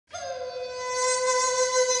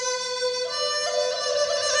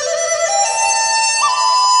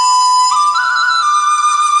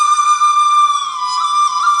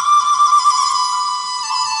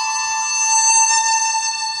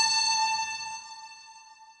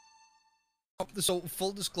So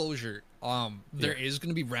full disclosure, there is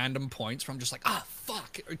gonna be random points where I'm just like,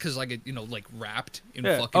 fuck, because I get like wrapped in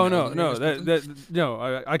Yeah. fucking. Oh no, Elden Ring no,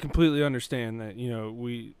 or something. I completely understand that.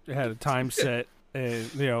 We had a time set,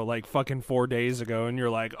 and like fucking 4 days ago, and you're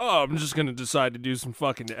like, oh, I'm just gonna decide to do some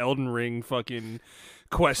fucking Elden Ring fucking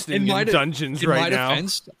questing in dungeons In right my now.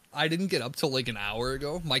 defense, I didn't get up till like an hour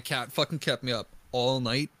ago. My cat fucking kept me up all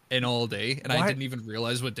night and all day, and I Why- didn't even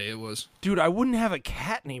realize what day it was. Dude, I wouldn't have a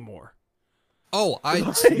cat anymore. Oh,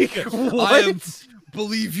 What?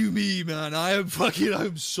 Believe you me, man.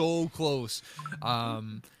 I'm so close.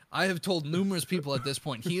 I have told numerous people at this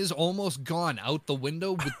point he has almost gone out the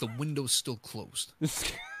window with the window still closed.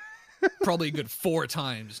 Probably a good 4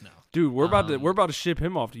 times now. Dude, we're about to ship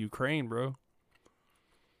him off to Ukraine, bro.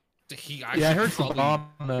 He I heard some bomb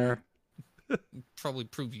there. probably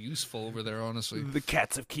prove useful over there, honestly. The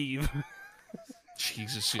cats of Kiev.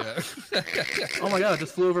 Jesus, yeah. Oh my god, it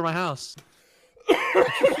just flew over my house.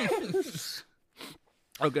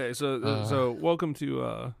 Okay, so welcome to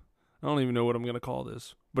I don't even know what I'm gonna call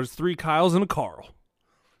this, but it's 3 Kyles and a Carl.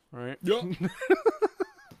 All right. Yep.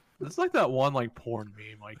 It's like that one like porn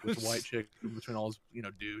meme, like with the white chick between all those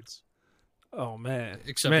dudes. Oh man,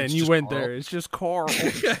 Except man, it's you just went Carl. there. It's just Carl.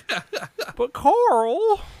 But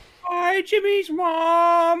Carl. Hi, Jimmy's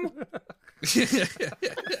mom. Just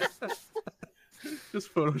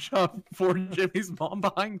Photoshop for Jimmy's mom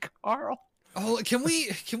behind Carl. Oh, can we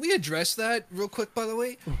address that real quick? By the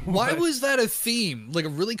way, why was that a theme, like a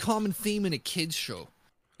really common theme in a kids show?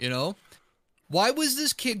 Why was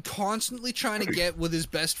this kid constantly trying to get with his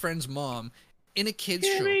best friend's mom in a kids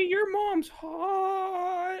show? Jimmy, your mom's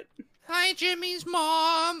hot. Hi, Jimmy's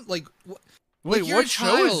mom. Like, Wait, you're what a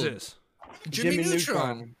show is child. this? Jimmy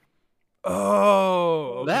Neutron.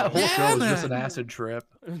 Oh, That whole Yeah, show was just man. an acid trip.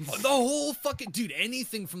 The whole fucking dude.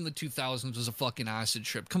 Anything from the 2000s was a fucking acid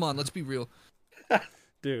trip. Come on, let's be real.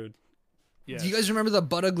 dude. Yeah, Do you guys remember the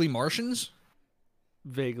Butt Ugly Martians?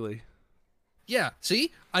 vaguely. Yeah.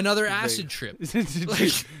 See, another acid trip.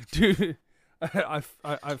 Dude, I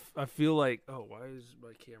feel like. Oh, why is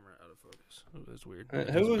my camera out of focus? Oh, that's weird.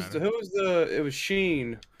 Who was the? It was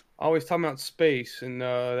Sheen. Always talking about space and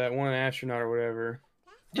that one astronaut or whatever.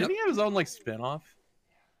 Didn't he have his own like spinoff?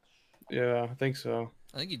 Yeah, I think so.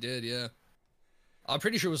 I think he did. Yeah. I'm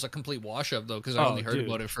pretty sure it was a complete wash up though, because I Oh, only heard dude.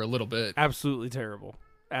 about it for a little bit. Absolutely terrible.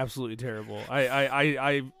 Absolutely terrible.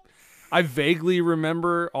 I vaguely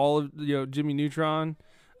remember all of Jimmy Neutron,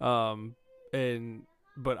 but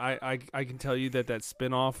I can tell you that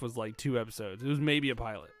spinoff was like 2 episodes. It was maybe a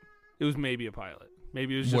pilot. Maybe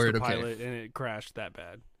it was just Word, a okay. pilot and it crashed that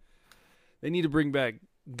bad. They need to bring back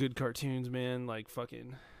good cartoons, man, like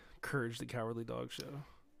fucking Courage the Cowardly Dog show.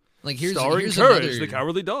 Like here's Starring Courage another, the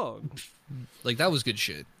Cowardly Dog. like that was good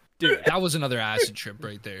shit. Dude, That was another acid trip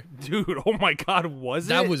right there. dude, oh my god, was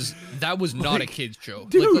That it? was not Like, a kids show.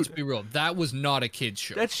 dude. Like let's be real. That was not a kids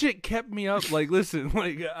show. That shit kept me up. Like, listen,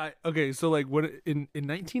 like, so like when in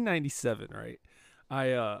 1997, right?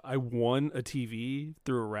 I won a TV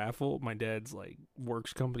through a raffle. My dad's like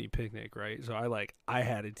works company picnic, right? So I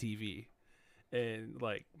had a TV, and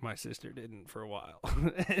like my sister didn't for a while,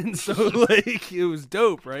 and so like it was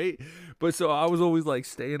dope, right? But so I was always like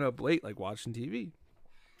staying up late, like watching TV.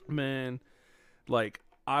 Man, like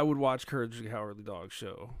I would watch Courage the Cowardly Dog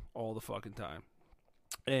show all the fucking time,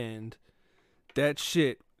 and that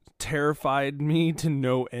shit terrified me to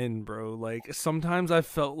no end, bro. Like sometimes I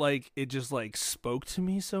felt like it just like spoke to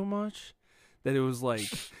me so much that it was like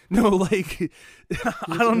no, like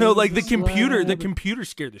I don't know, like the computer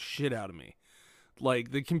scared the shit out of me.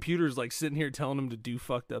 Like the computer's like sitting here telling him to do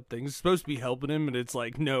fucked up things. It's supposed to be helping him, and it's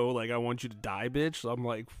like no, like I want you to die, bitch. So I'm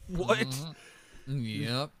like, what?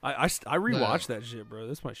 Yep. I rewatched that shit, bro.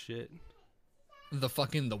 That's my shit.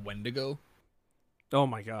 The Wendigo. Oh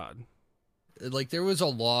my god. Like there was a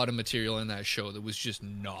lot of material in that show that was just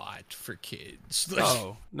not for kids. Like,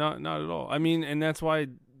 Oh, not at all. I mean, and that's why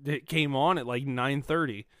it came on at like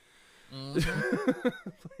 9:30.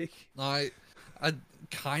 I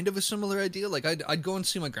kind of a similar idea. Like I'd go and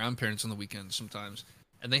see my grandparents on the weekends sometimes,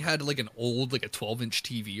 and they had like an old like a 12-inch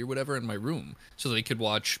TV or whatever in my room, so they could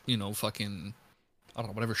watch fucking I don't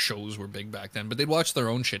know whatever shows were big back then. But they'd watch their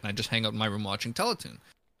own shit, and I'd just hang out in my room watching Teletoon.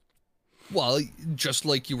 Well, just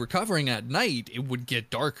like you were covering at night, it would get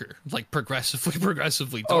darker, like progressively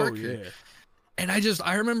darker. Oh yeah. And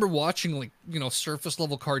I remember watching like surface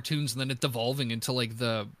level cartoons, and then it devolving into like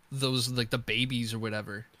those the babies or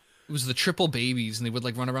whatever. It was the triple babies, and they would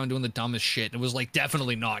like run around doing the dumbest shit. It was like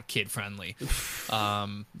definitely not kid friendly.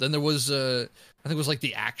 Then there was I think it was like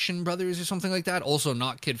the Action Brothers or something like that, also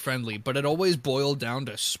not kid friendly. But it always boiled down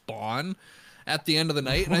to Spawn, at the end of the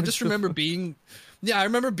night, and I What just the remember being, I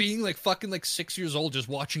remember being like fucking like 6 years old just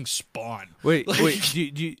watching Spawn. Wait, Like-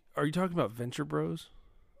 wait. Are you talking about Venture Bros?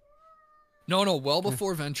 No, well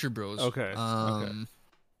before Venture Bros. Okay, okay.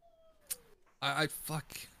 I fuck.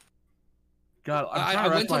 God, I'm I trying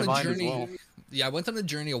to went wrap my on a mind journey. as well. Yeah, I went on a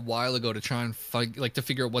journey a while ago to try and to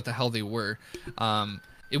figure out what the hell they were.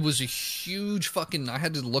 It was a huge fucking. I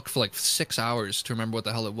had to look for like 6 hours to remember what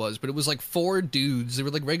the hell it was, but it was like 4 dudes. They were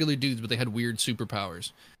like regular dudes, but they had weird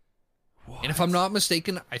superpowers. What? And if I'm not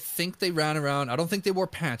mistaken, I think they ran around. I don't think they wore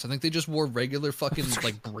pants. I think they just wore regular fucking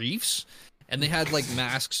like briefs. And they had like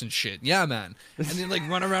masks and shit. Yeah, man. And they like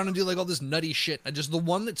run around and do like all this nutty shit. And just the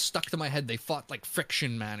one that stuck to my head, they fought like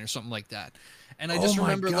Friction Man or something like that. And I just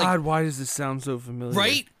remember God, like why does this sound so familiar?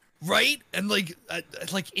 right, and like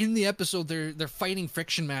in the episode, they're fighting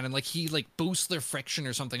Friction Man, and like he like boosts their friction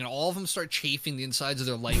or something, and all of them start chafing the insides of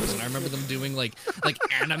their legs. And I remember them doing like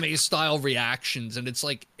anime style reactions, and it's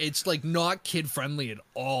like not kid friendly at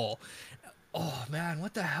all. Oh man,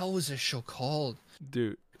 what the hell was this show called?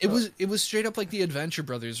 dude. It was straight up like the Adventure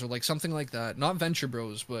Brothers or like something like that. Not Venture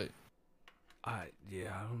Bros, but I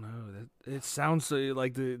don't know. It sounds so,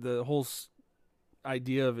 like the whole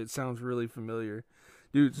idea of it sounds really familiar,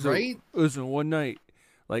 dude. So, Right? Listen, one night,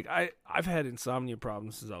 like I've had insomnia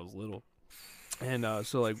problems since I was little, and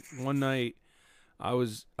so like one night, I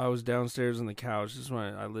was downstairs on the couch. This is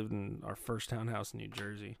when I lived in our first townhouse in New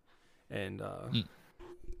Jersey, and hold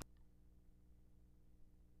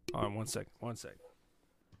on one sec.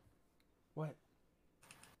 What?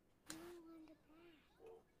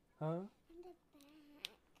 Huh?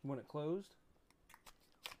 You want it closed?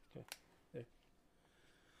 Okay. There.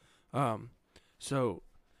 So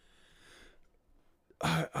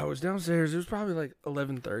I was downstairs. It was probably like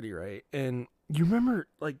 11:30, right? And you remember,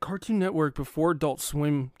 like, Cartoon Network before Adult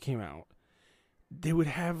Swim came out, they would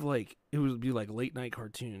have like, it would be like late night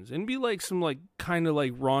cartoons, and be like some like kind of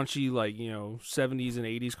like raunchy, like, 70s and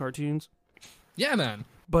 80s cartoons. yeah, man.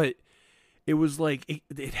 But it was like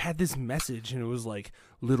it had this message, and it was like,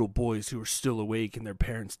 little boys who are still awake and their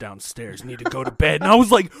parents downstairs need to go to bed. And I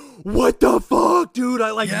was like, what the fuck, dude?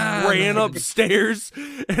 I like Yeah, ran man. upstairs,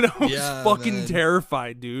 and I was Yeah, fucking man.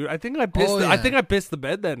 terrified, dude. I think I pissed. Oh, I yeah. think I pissed the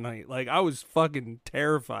bed that night. Like, I was fucking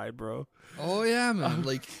terrified, bro. Oh yeah, man.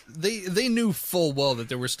 Like they knew full well that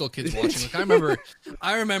there were still kids watching. Like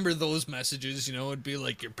I remember those messages. It'd be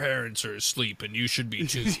like, your parents are asleep and you should be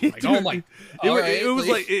too. Like, oh my. It was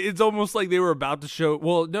like, it's almost like they were about to show.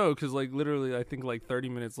 Well, no, because like literally, I think like 30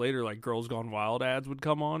 minutes later, like Girls Gone Wild ads would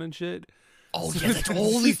come on and shit. Oh yeah, that's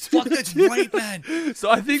holy fuck. That's right, man. So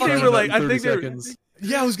I think they Fucking were like, about I 30 think they were. seconds.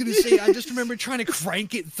 Yeah, I was gonna say. I just remember trying to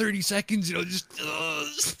crank it 30 seconds. Just.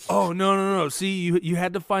 Oh no! See, you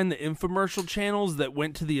had to find the infomercial channels that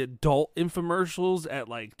went to the adult infomercials at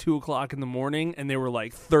like 2:00 in the morning, and they were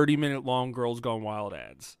like 30-minute long Girls Gone Wild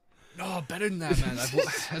ads. No, better than that, man.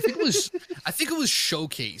 I think it was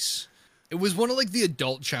Showcase. It was one of like the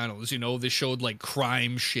adult channels. They showed like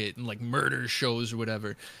crime shit and like murder shows or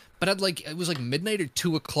whatever. But it was like midnight or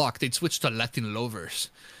 2:00. They'd switch to Latin Lovers,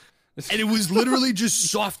 and it was literally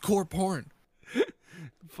just softcore porn.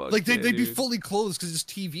 Fuck Like they'd be dude. fully clothed because it's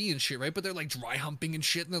TV and shit, right? But they're like dry humping and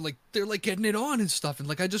shit, and they're like getting it on and stuff. And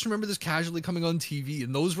like I just remember this casually coming on TV,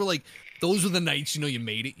 and those were the nights you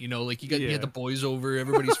made it. Like you Yeah. had the boys over,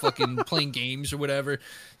 everybody's fucking playing games or whatever.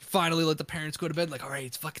 Finally, let the parents go to bed. Like, all right,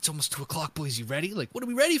 it's almost 2:00, boys. You ready? Like, what are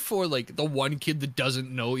we ready for? Like the one kid that doesn't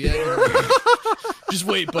know yet. Just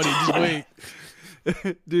wait, buddy. Just wait.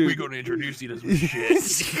 dude. gonna introduce you to some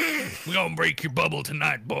shit. We're gonna break your bubble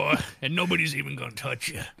tonight, boy, and nobody's even gonna touch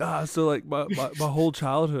you. So like my whole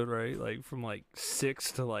childhood, right? Like from like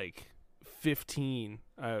 6 to like 15,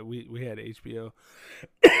 we had HBO,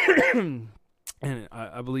 and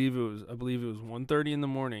I believe it was 1:30 in the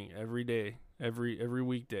morning every day, every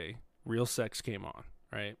weekday. Real Sex came on,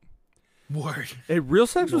 right? Word. Hey, Real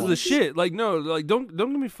Sex was the shit. Like, no, like don't get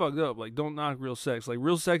me fucked up. Like, don't knock Real Sex. Like,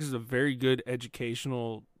 Real Sex is a very good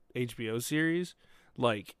educational HBO series.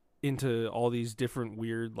 Like, into all these different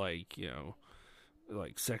weird, like,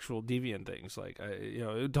 like sexual deviant things. Like,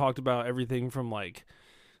 it talked about everything from like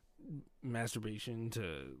masturbation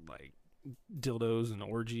to like dildos and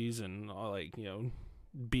orgies and like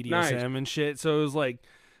BDSM Nice. and shit. So it was like,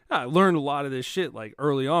 I learned a lot of this shit like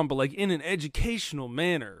early on, but like in an educational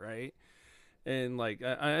manner, right? And like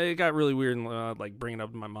I got really weird and like bring it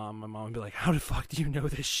up to my mom. My mom would be like, "How the fuck do you know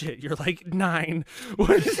this shit? You're like 9."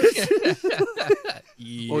 What is this?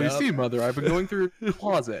 Well, you see, Mother, I've been going through your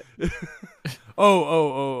closet.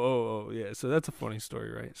 Oh, yeah. So that's a funny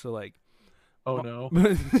story, right? So like Oh no.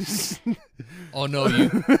 Oh no,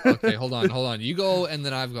 you. Okay, hold on. You go, and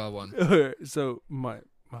then I've got one. So my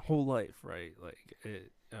whole life, right? Like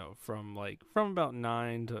from about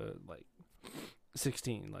 9 to like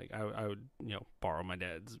 16, like I would borrow my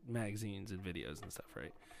dad's magazines and videos and stuff,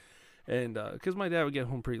 right? And because my dad would get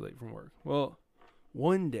home pretty late from work. Well,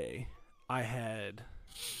 one day I had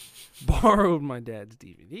borrowed my dad's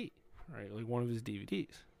DVD, right? Like one of his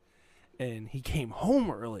DVDs, and he came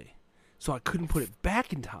home early. So I couldn't put it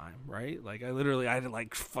back in time, right? Like I had to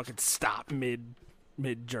like fucking stop mid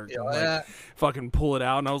jerk and like fucking pull it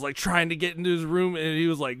out, and I was like trying to get into his room, and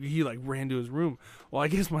he ran to his room. Well, I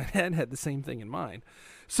guess my dad had the same thing in mind.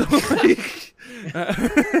 So like,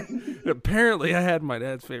 apparently I had my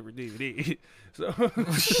dad's favorite DVD. So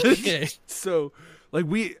Okay. so like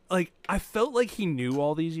I felt like he knew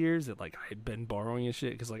all these years that like I had been borrowing his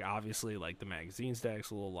shit, because like obviously like the magazine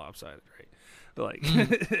stack's a little lopsided, right? Like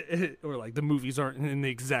or like the movies aren't in the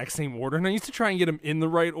exact same order, and I used to try and get them in the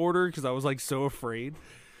right order because I was like so afraid.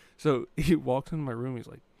 So he walked into my room, he's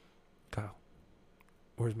like, Kyle,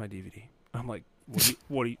 where's my DVD? I'm like,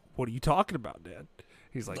 what are you talking about, Dad?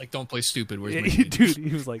 He's like don't play stupid. Where's my DVD? Dude,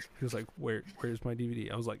 he was like where's my DVD?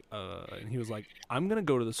 I was like and he was like, I'm gonna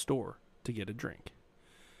go to the store to get a drink.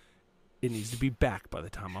 It needs to be back by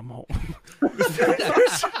the time I'm home.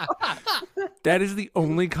 That is the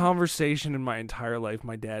only conversation in my entire life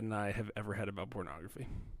my dad and I have ever had about pornography.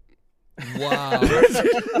 Wow.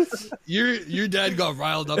 Your dad got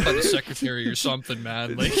riled up by the secretary or something,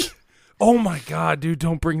 man. Like, oh my god, dude,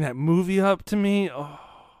 don't bring that movie up to me. Oh,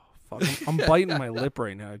 fuck. I'm biting my lip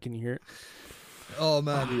right now. Can you hear it? oh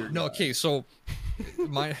man. No, okay, so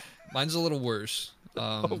mine's a little worse.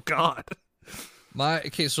 Oh god.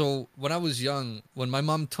 So when I was young, when my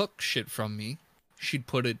mom took shit from me, she'd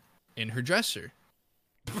put it in her dresser.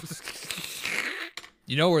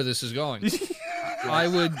 You know where this is going.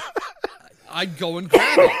 I'd go and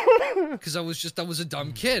grab it because I was a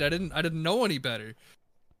dumb kid. I didn't know any better.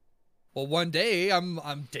 Well, one day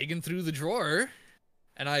I'm digging through the drawer,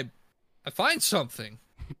 and I find something,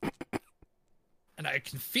 and I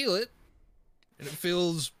can feel it, and it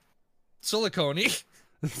feels silicone-y.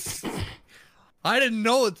 I didn't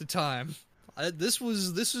know at the time. This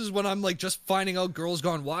is when I'm like just finding out Girls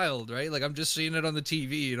Gone Wild, right? Like I'm just seeing it on the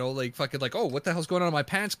TV, like fucking like, oh, what the hell's going on in my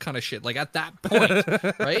pants kind of shit. Like at that point,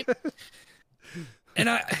 right? And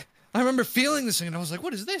I remember feeling this thing, and I was like,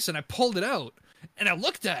 what is this? And I pulled it out, and I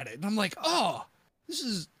looked at it, and I'm like, oh, this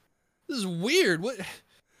is weird. What do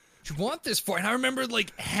you want this for? And I remember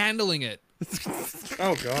like handling it.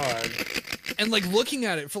 Oh god. And like looking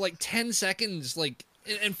at it for like 10 seconds, like,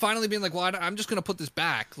 and finally being like, well, I'm just going to put this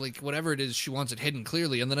back. Like, whatever it is, she wants it hidden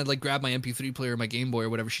clearly. And then I'd like grab my MP3 player or my Game Boy or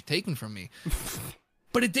whatever she'd taken from me.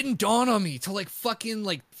 But it didn't dawn on me till like fucking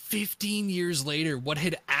like 15 years later what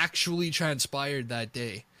had actually transpired that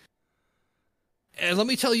day. And let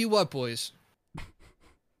me tell you what, boys.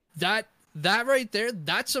 That right there,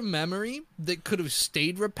 that's a memory that could have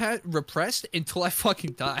stayed repressed until I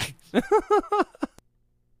fucking die.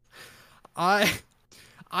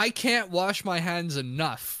 I can't wash my hands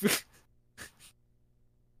enough.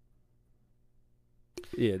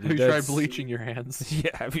 Yeah, dude, Have you tried bleaching your hands?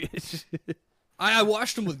 Yeah, have you? I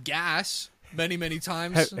washed them with gas many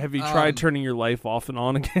times. Have you tried turning your life off and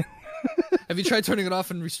on again? Have you tried turning it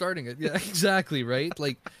off and restarting it? Yeah, exactly, right?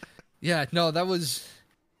 Like, yeah, no, that was...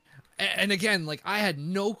 And again, like, I had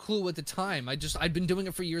no clue at the time. I'd been doing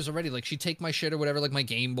it for years already. Like, she'd take my shit or whatever, like my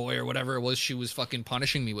Game Boy or whatever it was she was fucking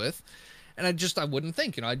punishing me with. And I wouldn't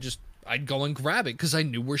think, I'd go and grab it because I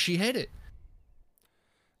knew where she hid it.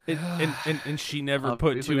 And she never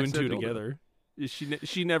put two and two together.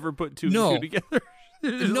 She never put two No. and two together.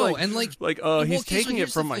 No, like, and like... Like, well, he's okay, so taking it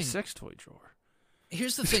here's from the my thing. sex toy drawer.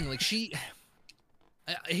 Here's the thing, like,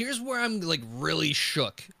 here's where I'm, like, really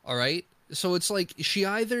shook, all right? So it's like, she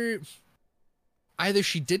either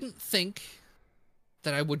she didn't think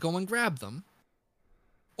that I would go and grab them,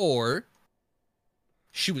 or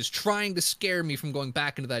she was trying to scare me from going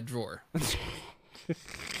back into that drawer. It's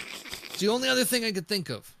the only other thing I could think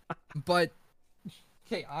of. But,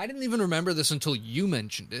 okay, I didn't even remember this until you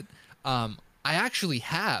mentioned it. I actually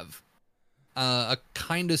have a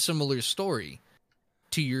kind of similar story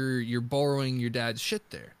to your borrowing your dad's shit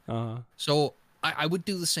there. Uh-huh. So I would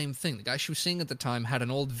do the same thing. The guy she was seeing at the time had an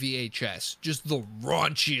old VHS, just the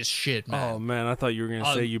raunchiest shit, man. Oh man, I thought you were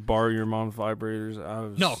gonna say you borrow your mom's vibrators.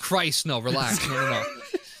 No, Christ, no, relax, no.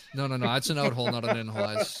 No, it's an out hole, not an in hole.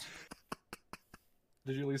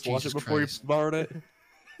 Did you at least Jesus watch it before Christ. you borrowed it?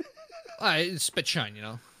 It's spit shine,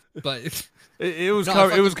 but It was No,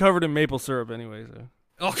 it was covered in maple syrup anyway. So.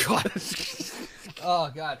 Oh god.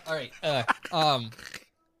 Oh god. All right.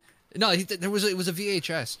 No, it was a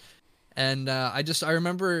VHS, and I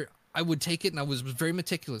remember I would take it and I was very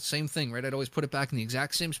meticulous. Same thing, right? I'd always put it back in the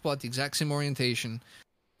exact same spot, the exact same orientation,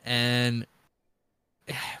 and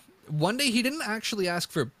one day he didn't actually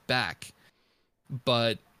ask for it back,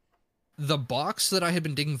 but the box that I had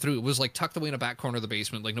been digging through, it was like tucked away in a back corner of the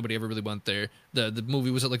basement, like nobody ever really went there. The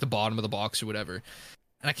movie was at like the bottom of the box or whatever.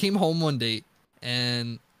 And I came home one day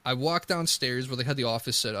and I walked downstairs where they had the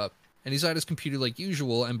office set up, and he's at his computer like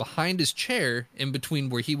usual, and behind his chair, in between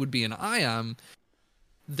where he would be and I am,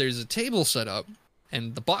 there's a table set up,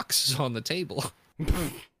 and the box is on the table.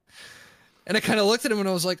 And I kind of looked at him and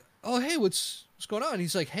I was like, "Oh, hey, what's going on?" And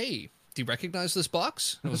he's like, "Hey, do you recognize this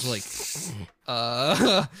box?" And I was like,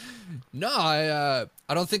 no,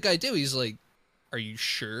 I don't think I do." He's like, "Are you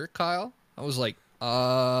sure, Kyle?" I was like,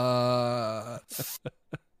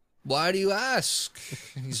 "Why do you ask?"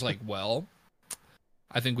 And he's like, "Well,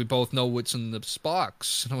 I think we both know what's in this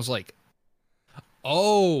box." And I was like,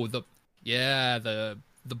 "Oh, the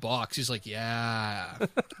box." He's like, "Yeah.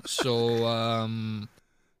 So,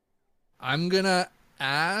 I'm gonna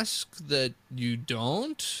ask that you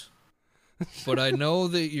don't, but I know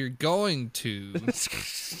that you're going to.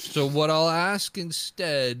 So what I'll ask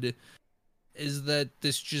instead is that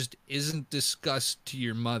this just isn't discussed to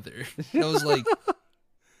your mother." And I was like,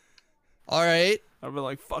 "All right." I'd be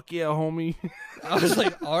like, "Fuck yeah, homie." I was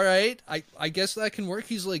like, "All right, I guess that can work."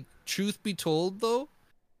 He's like, "Truth be told, though,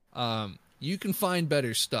 you can find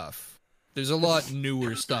better stuff. There's a lot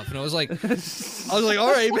newer stuff." And I was like,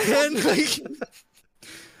 "All right, man."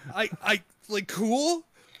 Like, I like cool.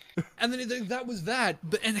 And then that was that.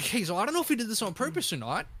 But and okay, so I don't know if he did this on purpose or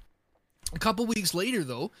not. A couple weeks later,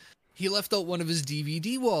 though, he left out one of his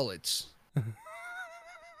DVD wallets.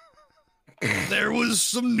 There was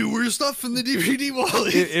some newer stuff in the DVD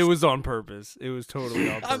wallet. It was on purpose. It was totally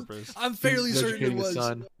on purpose. I'm fairly certain it Educating his was.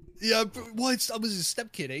 son. Yeah, well, I was his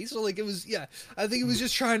stepkid, eh? So like it was. Yeah, I think he was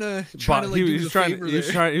just trying to like he do was the trying. favor He was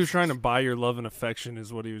there. trying. He was trying to buy your love and affection,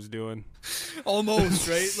 is what he was doing. Almost,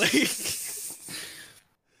 right? Like,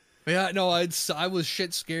 yeah, no, I was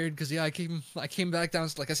shit scared because I came back down.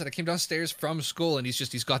 Like I said, I came downstairs from school, and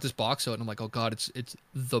he's got this box out, and I'm like, "Oh God, it's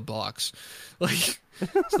the box," like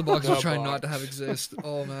it's the box I'm trying not to have exist.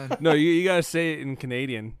 Oh man, No, you gotta say it in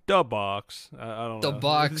Canadian. The box. I don't the know.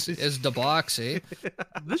 box is the box, eh?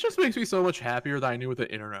 This just makes me so much happier that I knew what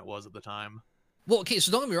the internet was at the time. Well, okay,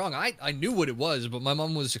 so don't get me wrong. I knew what it was, but my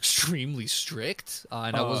mom was extremely strict,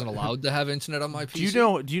 and I wasn't allowed to have internet on my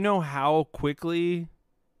PC. Do you know how quickly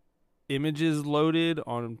images loaded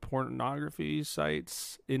on pornography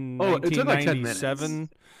sites in It took like 10 minutes. 1997?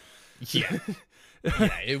 Yeah, yeah,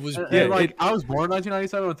 it was. And, Yeah, like I was born in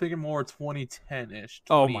 1997. I'm thinking more 2010-ish.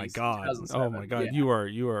 Oh my god! 2007. Oh my god! Yeah. You are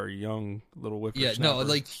a young little Yeah, whippersnapper. no,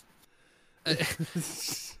 like,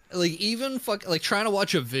 like even like trying to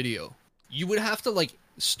watch a video, you would have to like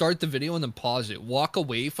start the video and then pause it, walk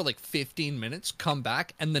away for like 15 minutes, come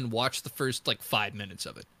back, and then watch the first like 5 minutes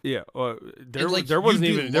of it. yeah. There like, there wasn't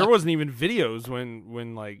you'd be even there wasn't even videos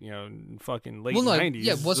when like fucking late Well, no, 90s.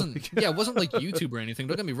 yeah, it wasn't like YouTube or anything.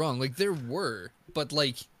 Don't get me wrong, like there were, but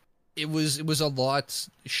like it was a lot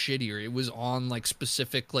shittier. It was on like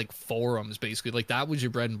specific like forums basically. Like that was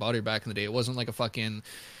your bread and butter back in the day. It wasn't like a fucking.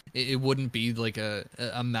 It wouldn't be like a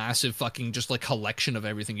massive fucking just like collection of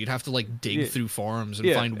everything. You'd have to like dig through forums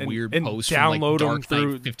and find weird and posts download from them like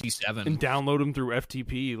through Dark Knight 57 and download them through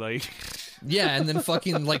FTP. Like, yeah, and then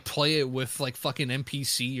fucking like play it with like fucking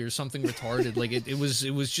NPC or something retarded. Like it was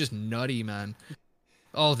just nutty, man.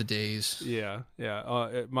 Oh, the days. yeah.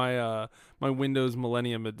 My Windows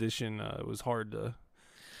Millennium Edition it was hard to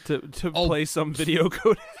play some video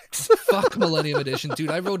codecs. Fuck Millennium Edition, dude.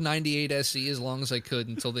 I rode 98 SE as long as I could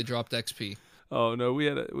until they dropped XP. Oh no, we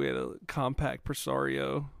had a compact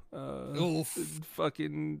Presario. Oof.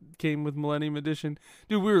 Fucking came with Millennium Edition,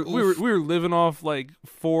 dude. We were living off like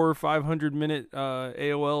 400 or 500 minute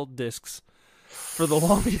AOL discs for the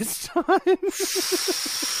longest time.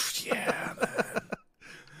 Yeah, man.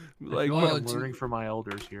 Like I'm learning from my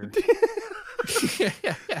elders here.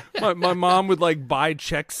 my mom would like buy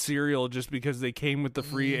Chex cereal just because they came with the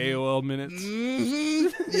free AOL minutes.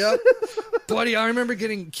 Yep. Buddy, I remember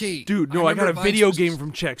getting Kate. Dude, no, I got a video game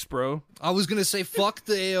from Chex, bro. I was gonna say fuck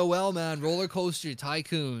the AOL, man. Roller Coaster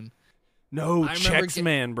Tycoon. No, I remember Chex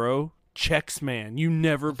Man, bro. Chex Man. You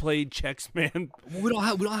never played Chex Man. We don't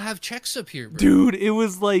have checks up here, bro. Dude, it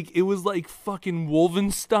was like fucking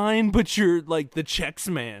Wolfenstein, but you're like the Chex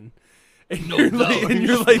Man. And No, you're no, like, and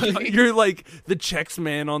you're you're like the Chex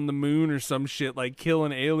Man on the moon or some shit, like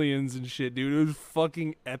killing aliens and shit, dude. It was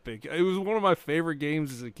fucking epic. It was one of my favorite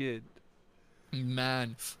games as a kid.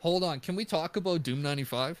 Man, hold on. Can we talk about Doom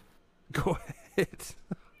 95? Go ahead.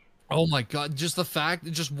 Oh my god, just the fact,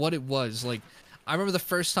 just what it was. Like, I remember the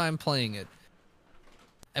first time playing it,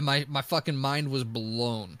 and my fucking mind was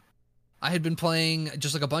blown. I had been playing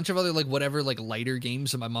just like a bunch of other like whatever like lighter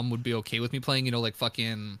games that my mom would be okay with me playing, you know, like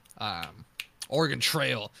fucking Oregon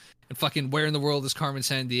Trail and fucking Where in the World is Carmen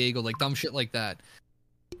Sandiego, like dumb shit like that.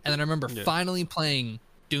 And then I remember finally playing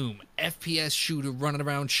Doom, FPS shooter, running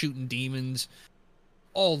around shooting demons.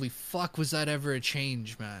 Holy fuck, was that ever a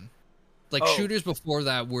change, man? Like, shooters before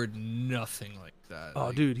that were nothing like that. Oh,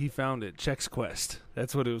 like, dude, he found it. Chex Quest.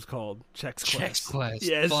 That's what it was called. Chex Quest. Chex Quest.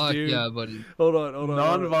 Yes, fuck dude. yeah, buddy. Hold on.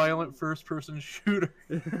 Non-violent first-person shooter.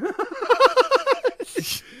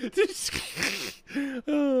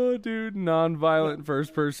 Oh, dude, non-violent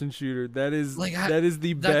first-person shooter. That is Like, that is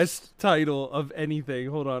the best title of anything.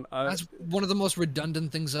 Hold on. That's one of the most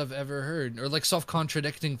redundant things I've ever heard, or like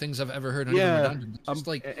self-contradicting things I've ever heard. Yeah. Redundant. It's just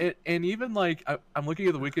like, and even like I'm looking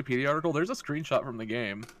at the Wikipedia article. There's a screenshot from the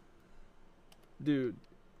game. Dude,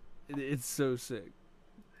 it's so sick.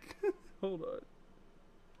 Hold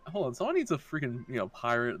on. Someone needs to freaking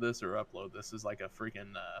pirate this or upload this as like a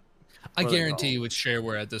freaking. I what are they guarantee called? you it's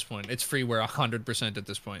shareware at this point. It's freeware 100% at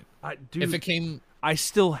this point. Dude, If it came I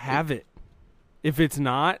still have it. If it's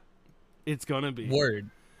not, it's gonna be. word.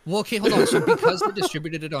 Well, okay, hold on. So because they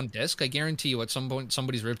distributed it on disc, I guarantee you at some point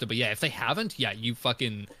somebody's ripped it. But yeah, if they haven't, yeah, you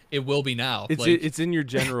fucking, it will be now. It's Like, it's in your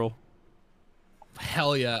general.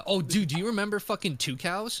 hell yeah. Oh, dude, do you remember fucking Two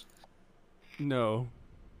Cows? No.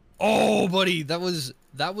 Oh, buddy, that was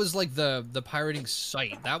like the pirating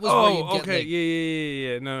site. That was where you get okay. like,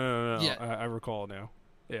 Yeah. No. Yeah. I recall now.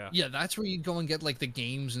 Yeah. yeah, that's where you go and get like the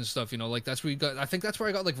games and stuff. You know, like that's where you got. I think that's where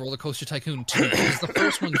I got like Roller Coaster Tycoon 2. Because the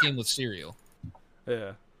first one came with cereal.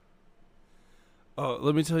 Yeah. Oh,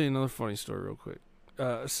 let me tell you another funny story real quick.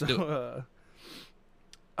 I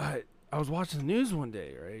was watching the news one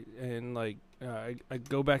day, right? And like I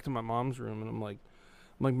go back to my mom's room and I'm like,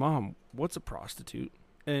 Mom, what's a prostitute?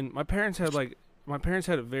 And my parents had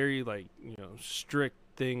a very like, strict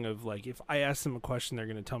thing of like, if I ask them a question, they're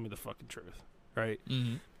gonna tell me the fucking truth, right?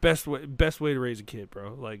 Mm-hmm. Best way to raise a kid,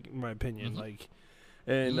 bro. Like, in my opinion, Mhm. like,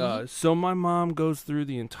 and so my mom goes through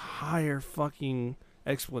the entire fucking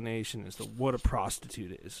explanation as to what a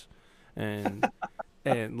prostitute is, and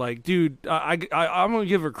and like, dude, I'm gonna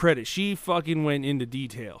give her credit. She fucking went into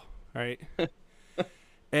detail, right?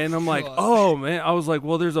 And I'm like, Gosh. oh man, I was like,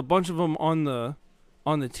 well, there's a bunch of them on the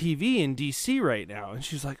TV in DC right now, and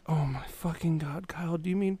she's like, oh my fucking god, Kyle, do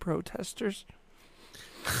you mean protesters?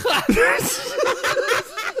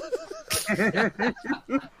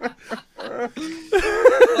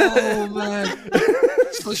 Oh man.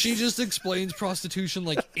 So she just explains prostitution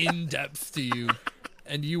like in depth to you,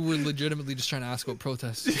 and you were legitimately just trying to ask about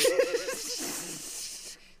protests.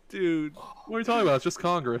 Dude. What are you talking about? It's just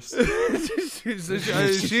Congress.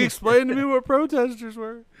 She explained to me what protesters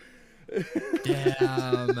were.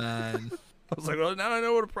 Yeah, man. I was like, well, now I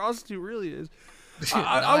know what a prostitute really is. Now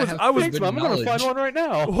I was Thanks, good Mom. I'm gonna knowledge. find one right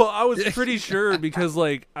now. Well, I was pretty sure because,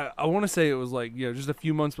 like, I want to say it was like, just a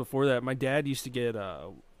few months before that, my dad used to get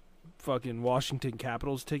fucking Washington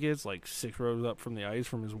Capitals tickets, like 6 rows up from the ice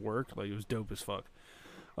from his work. Like, it was dope as fuck.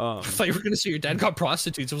 I thought you were gonna say your dad got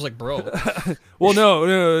prostitutes. I was like, bro. Well, no,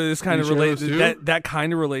 this kind You of sure relates. those two? That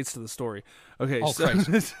kind of relates to the story. Okay, Oh, so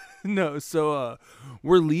Christ. no, so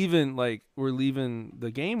we're leaving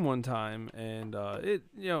the game one time, and it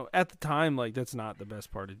at the time, like, that's not the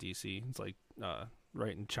best part of DC. It's like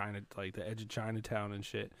right in China, like the edge of Chinatown and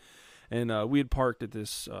shit. And we had parked at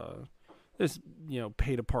this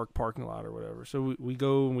pay to park parking lot or whatever. So we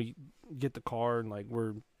go and we get the car, and like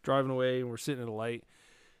we're driving away and we're sitting at a light,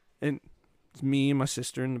 and it's me and my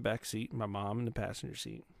sister in the back seat, my mom in the passenger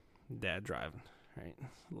seat, Dad driving. Right,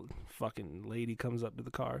 fucking lady comes up to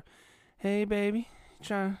the car. Hey, baby,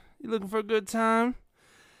 you looking for a good time?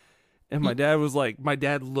 And my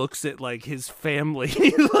dad looks at like his family,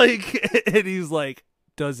 like, and he's like,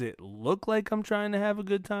 "Does it look like I'm trying to have a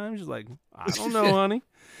good time?" She's like, "I don't know, honey.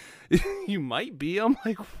 You might be." I'm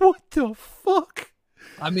like, "What the fuck?"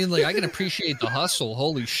 I mean, like, I can appreciate the hustle.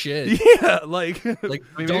 Holy shit. Yeah, like, Like,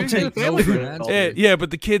 I mean, don't maybe take the no family for an would answer. all yeah, be. yeah, but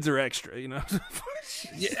the kids are extra, Yeah.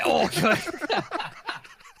 Oh, God.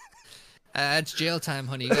 It's jail time,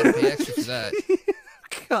 honey. You gotta pay extra for that.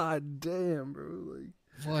 God damn, bro.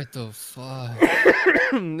 Like, What the fuck?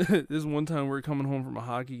 this one time we were coming home from a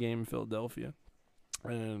hockey game in Philadelphia,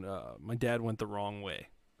 and my dad went the wrong way.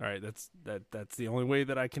 All right, that's the only way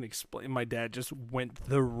that I can explain. My dad just went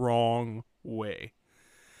the wrong way.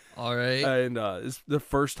 All right. And it's the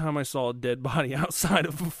first time I saw a dead body outside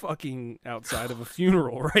of a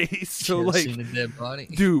funeral, right? So Shit, like, seen a dead body.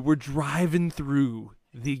 dude, we're driving through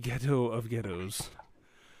the ghetto of ghettos.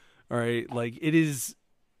 All right, like it is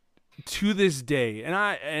to this day,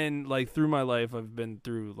 and like through my life, I've been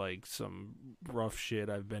through like some rough shit.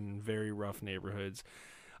 I've been in very rough neighborhoods.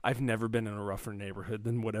 I've never been in a rougher neighborhood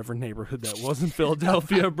than whatever neighborhood that was in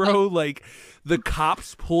Philadelphia, bro. Like the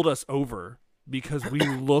cops pulled us over because we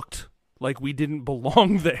looked like we didn't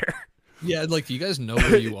belong there. Yeah, like, you guys know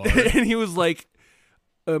where you are. And he was like,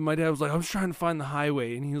 my dad was like, I'm just trying to find the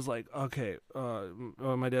highway. And he was like, okay.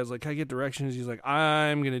 My dad's like, can I get directions? He's like,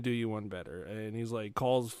 I'm going to do you one better. And he's like,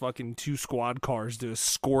 calls fucking 2 squad cars to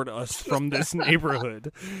escort us from this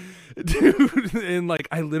neighborhood. Dude. And like,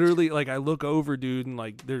 I literally, like, I look over, dude, and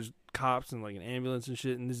like, there's cops and like an ambulance and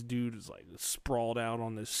shit. And this dude is like sprawled out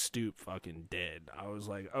on this stoop, fucking dead. I was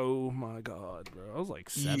like, oh my God, bro. I was like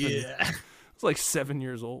 7. Yeah. I was like 7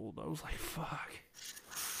 years old. I was like, fuck.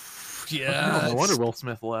 Yeah. No wonder Will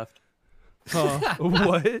Smith left.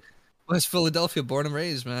 What? West Philadelphia, born and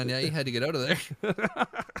raised, man. Yeah, he had to get out of there.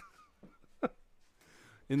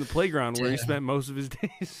 In the playground where he Damn. spent most of his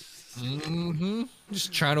days. Mm-hmm.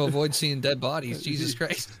 Just trying to avoid seeing dead bodies. Jesus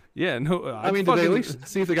Christ. Yeah, no. I mean, did they at least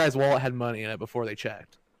see if the guy's wallet had money in it before they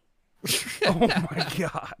checked? Oh my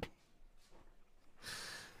God.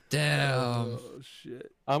 Damn. Oh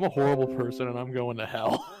shit. I'm a horrible person and I'm going to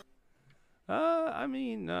hell. I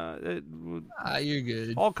mean, You're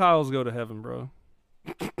good. all Kyles go to heaven, bro.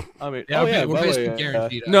 I mean, Yeah, oh, we're, yeah, we're by the basically way,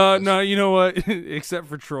 guaranteed. No, access. no, you know what? Except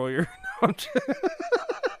for Troyer.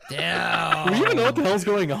 Damn. Do you even know what the hell's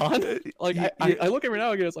going on? Like, Yeah. I look every now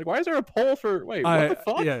and again. It's like, why is there a poll for? Wait, what the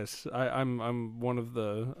fuck? Yes, I'm one of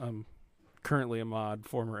the. I'm currently a mod,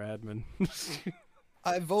 former admin.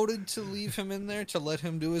 I voted to leave him in there to let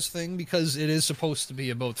him do his thing because it is supposed to be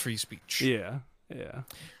about free speech. Yeah.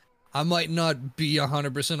 I might not be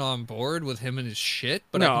 100% on board with him and his shit,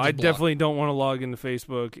 but no, I, I can definitely don't want to log into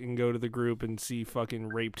Facebook and go to the group and see fucking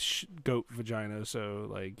raped goat vagina. So,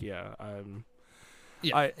 like, yeah,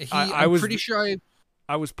 Yeah, I'm I'm was pretty sure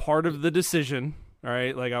I was part of the decision. All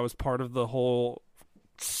right, like I was part of the whole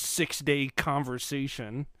 6-day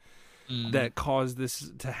conversation that caused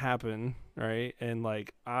this to happen. Right, and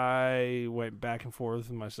like I went back and forth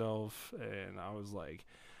with myself, and I was like,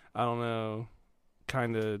 I don't know,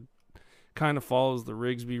 kind of follows the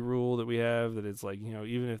Rigsby rule that we have, that it's like, you know,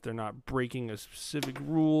 even if they're not breaking a specific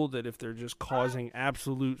rule, that if they're just causing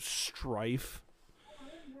absolute strife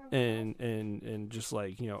and just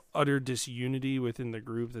like, you know, utter disunity within the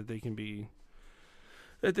group, that they can be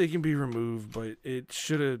removed. But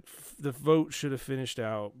the vote should have finished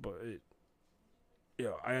out. But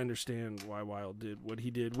I understand why Wild did what he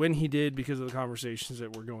did when he did, because of the conversations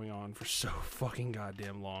that were going on for so fucking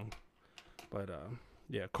goddamn long. But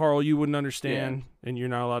yeah, Carl, you wouldn't understand, and you're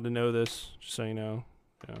not allowed to know this, just so you know.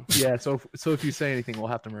 Yeah. So if you say anything, we'll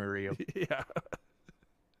have to murder you. Yeah.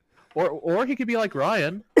 Or he could be like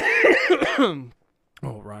Ryan. Oh,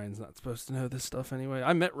 Ryan's not supposed to know this stuff anyway.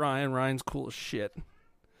 I met Ryan. Ryan's cool as shit.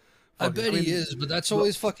 I bet he is, but that's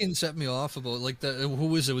always fucking set me off about, like, who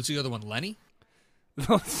was it? What's the other one? Lenny?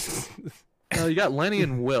 No, you got Lenny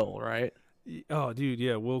and Will, right? Oh, dude,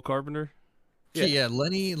 yeah, Will Carpenter, Yeah,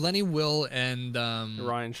 Lenny, Will, and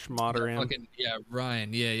Ryan Schmotteram. fucking, yeah,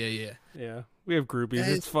 Ryan. Yeah. Yeah, we have groupies.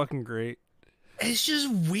 It's fucking great. It's just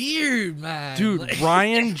weird, man. Dude, Like-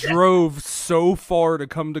 Ryan drove so far to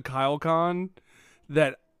come to KyleCon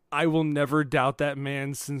that I will never doubt that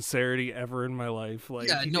man's sincerity ever in my life. Like,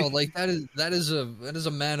 Yeah, no, like that is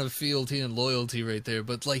a man of fealty and loyalty right there.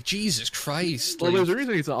 But like, Jesus Christ, Well, like, there's a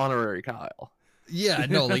reason he's an honorary Kyle. yeah,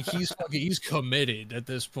 no, like he's committed at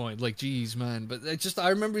this point. Like, geez, man. But I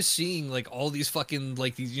remember seeing like all these fucking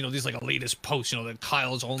like these these like elitist posts, that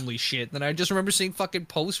Kyle's only shit. And then I just remember seeing fucking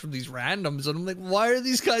posts from these randoms, and I'm like, why are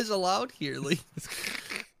these guys allowed here? Like,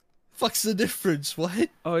 fuck's the difference? What?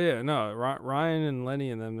 oh yeah, no, Ryan and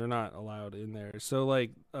Lenny and them, they're not allowed in there. So like,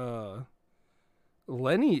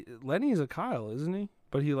 Lenny's a Kyle, isn't he?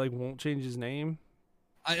 But he like won't change his name.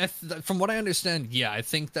 From what I understand, yeah, I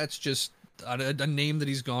think that's just a name that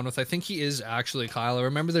he's gone with. I think he is actually Kyle. I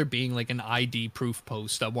remember there being like an ID proof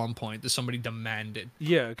post at one point that somebody demanded.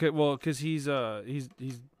 Yeah, because he's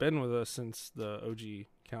been with us since the OG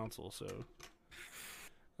council, so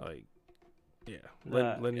like, yeah,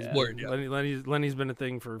 Lenny's yeah. Word, yeah. Lenny's been a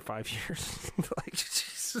thing for 5 years. Like,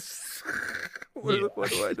 Jesus, what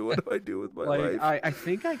do I do? What do I do with my life? Like, I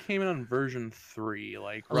think I came in on version 3,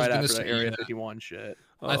 like I was right gonna after say, the Area yeah. 51 shit.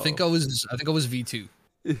 I think I was V2.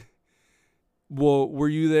 Well, were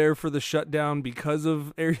you there for the shutdown because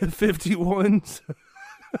of Area 51's?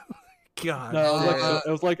 God. No, Uh, it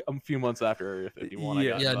was like a few months after Area 51. I Yeah.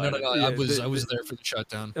 got Yeah, no, invited. Yeah, I was there for the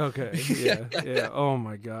shutdown. Okay. Yeah. Yeah. Oh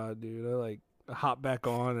my God, dude. I like hop back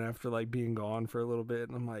on after like being gone for a little bit,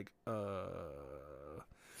 and I'm like,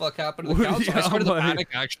 Fuck happened to the council? Yeah, I started to like- panic.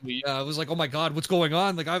 Actually, yeah, I was like, oh my god, what's going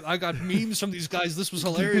on? Like, I got memes from these guys. This was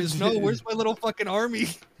hilarious. No, where's my little fucking army?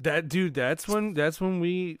 that dude. That's when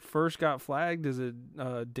we first got flagged as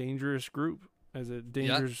a dangerous group, as a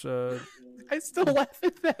dangerous. I still laugh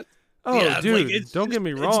at that. Oh, Yeah, dude, like, it's don't just- get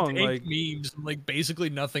me it's wrong. dank Like, memes, and, like basically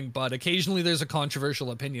nothing but. Occasionally, there's a controversial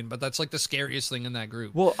opinion, but that's like the scariest thing in that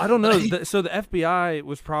group. well, I don't know. Like- So the FBI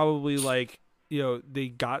was probably like, they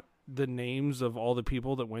got the names of all the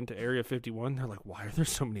people that went to Area 51. They're like, why are there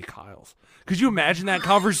so many Kyles? Could you imagine that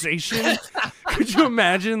conversation? Could you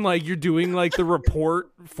imagine like you're doing like the report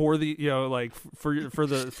for the like for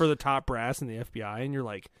the top brass in the FBI, and you're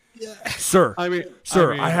like, sir, I mean,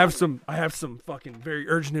 I have some fucking very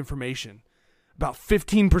urgent information. About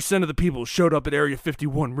 15% of the people who showed up at Area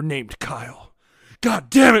 51 were named Kyle. God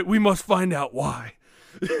damn it, we must find out why.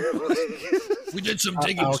 We did some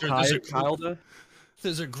digging, sir.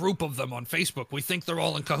 There's a group of them on Facebook. We think they're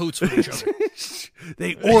all in cahoots with each other.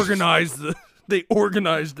 They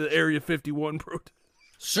organized the Area 51 protest.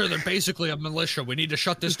 Sir, they're basically a militia. We need to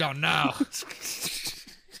shut this down now.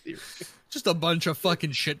 Just a bunch of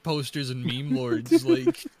fucking shit posters and meme lords.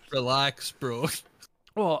 Like, relax, bro.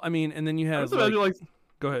 Well, I mean, and then you I have just imagine like,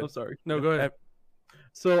 go ahead. I'm sorry. No, go ahead.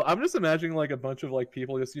 So I'm just imagining like a bunch of like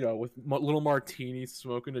people just with little martinis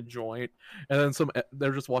smoking a joint, and then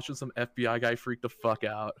they're just watching some FBI guy freak the fuck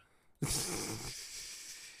out.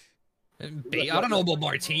 And I don't know about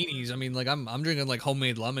martinis. I mean, like I'm drinking like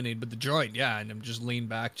homemade lemonade, but the joint, yeah, and I'm just lean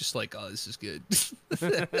back, just like, oh, this is good.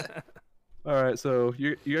 All right, so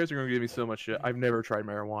you guys are gonna give me so much shit. I've never tried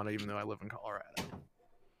marijuana, even though I live in Colorado.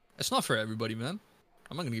 It's not for everybody, man.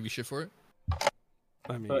 I'm not gonna give you shit for it.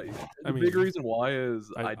 I mean, But the big reason why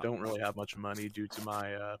is I don't really have much money due to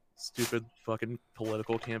my stupid fucking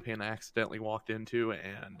political campaign I accidentally walked into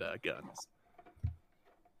and guns.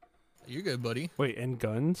 You're good, buddy. wait, and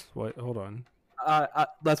guns? What? Hold on.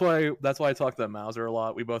 That's why I talk to Mauser a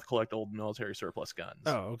lot. We both collect old military surplus guns.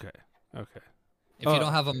 Oh, okay. If you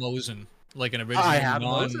don't have a Mosin, like an original I have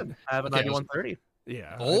non- Mosin. I have a Okay, 9130.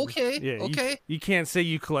 Yeah. Okay, Yeah. okay. You can't say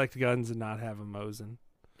you collect guns and not have a Mosin.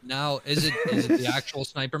 Now, is it the actual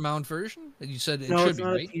sniper mount version? You said it No, should it's be,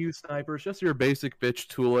 not right? a TU sniper. It's just your basic bitch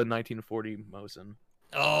Tula 1940 Mosin.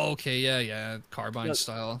 Oh, okay, yeah, carbine Yeah,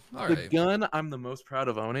 style. All The right. gun I'm the most proud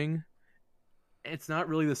of owning. It's not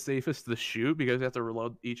really the safest to shoot because you have to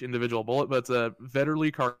reload each individual bullet, but it's a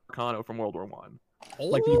Vetterli Carcano from World War One.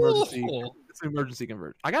 Like the emergency, it's an emergency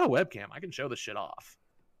conversion. I got a webcam. I can show this shit off.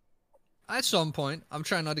 At some point, I'm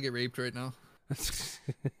trying not to get raped right now.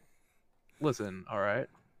 Listen, all right.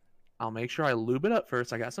 I'll make sure I lube it up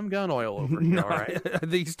first. I got some gun oil over here. No, All right. I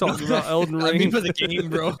think he's talking about Elden Ring. I mean, for the game,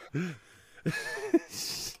 bro.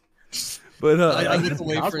 But I looked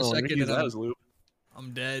away for a Osmo, second use and that as lube.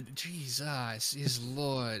 I'm dead. Jesus, his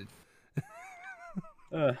lord.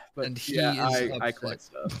 But And he yeah, is I upset. collect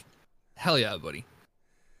stuff. Hell yeah, buddy.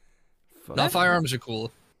 fuck. Now firearms are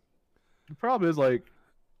cool. The problem is like,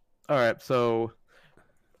 all right, so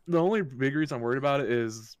the only big reason I'm worried about it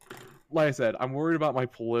is, like I said, I'm worried about my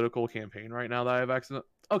political campaign right now that I have accident.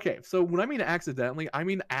 Okay, so when I mean accidentally, I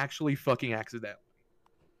mean actually fucking accidentally.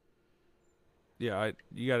 Yeah,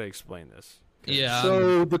 you got to explain this. Yeah.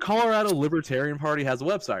 So the Colorado Libertarian Party has a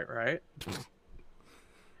website, right?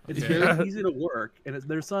 It's Okay. very easy to work, and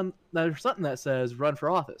there's something that says "run for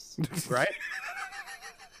office," right?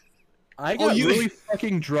 I got you- really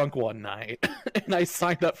fucking drunk one night, and I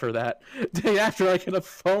signed up for that. Day after, I get a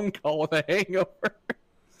phone call with a hangover,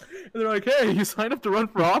 and they're like, "Hey, you signed up to run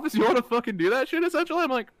for office? You want to fucking do that shit?" Essentially, I'm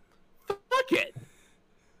like, "Fuck it."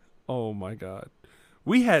 Oh my god.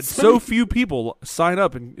 We had so few people sign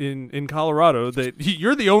up in Colorado that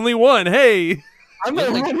you're the only one. Hey. I'm the Yeah,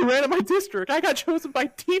 only like- one who ran at my district. I got chosen by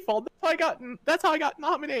default. That's how I got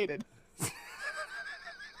nominated.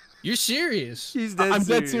 You're serious? He's I'm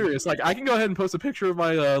dead serious. Like, I can go ahead and post a picture of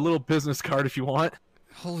my little business card if you want.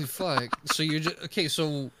 Holy fuck. So you're just okay,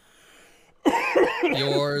 so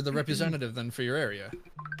you're the representative then for your area.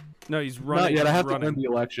 No, he's running. Not yet. I he's have to running. win the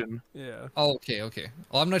election. Yeah. Oh, okay.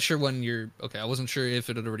 Well, I'm not sure when you're okay, I wasn't sure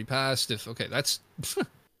if it had already passed, if okay, that's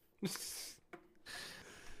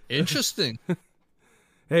interesting.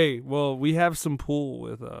 Hey, well, we have some pool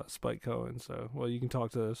with Spike Cohen, so you can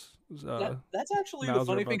talk to us. That's actually Mauser the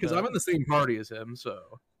funny about thing because that. I'm in the same party as him. So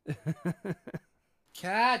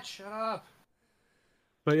Cat, shut up.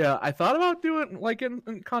 But yeah, I thought about doing like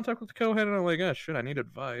in contact with Coheed, and I'm like, oh shit, I need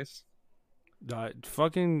advice.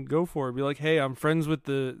 Fucking go for it. Be like, hey, I'm friends with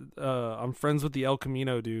the El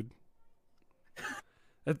Camino dude.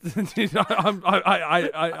 I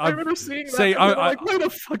remember seeing that. say, And I'm like, wait a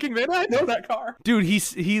fucking minute, I know that car. dude.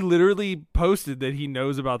 He literally posted that he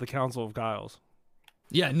knows about the Council of Kyles.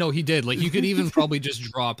 Yeah, no, he did. Like, you could even probably just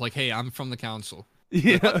drop like, "Hey, I'm from the council."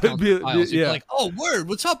 Yeah, Council Files. You'd be yeah. like, "Oh, word,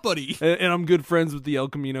 what's up, buddy?" And I'm good friends with the El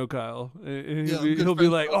Camino Kyle. And Yeah, I'm good he'll be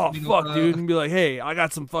friends like, with El "Oh Camino fuck, Kyle." dude," and be like, "Hey, I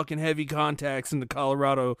got some fucking heavy contacts in the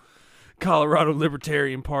Colorado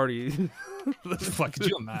Libertarian Party." Fuck, could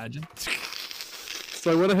you imagine?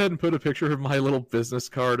 So I went ahead and put a picture of my little business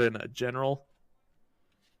card in a general.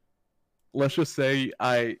 Let's just say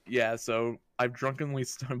so I've drunkenly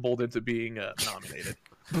stumbled into being nominated.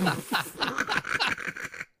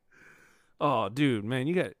 Oh, dude, man,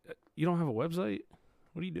 you don't have a website?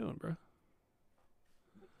 What are you doing, bro?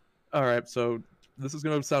 All right, so this is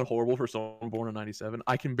gonna sound horrible for someone born in '97.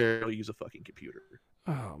 I can barely use a fucking computer.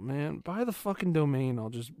 Oh man, buy the fucking domain. I'll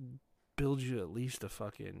just build you at least a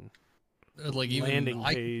fucking Like even landing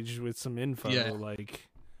page with some info. Yeah. Like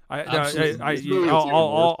Absolutely. It's really what's even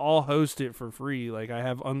worse. I'll host it for free. Like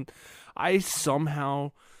I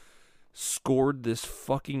somehow scored this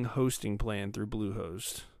fucking hosting plan through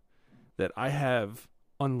Bluehost that I have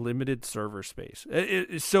unlimited server space.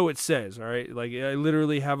 So it says, all right? Like I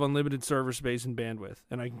literally have unlimited server space and bandwidth,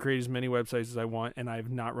 and I can create as many websites as I want, and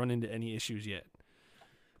I've not run into any issues yet.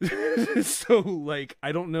 So like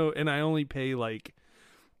I don't know, and I only pay like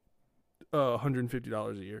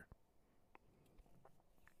 $150 a year.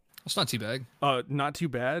 It's not too bad. Not too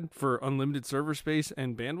bad for unlimited server space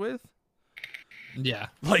and bandwidth. Yeah,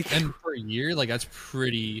 Like, and for a year, like that's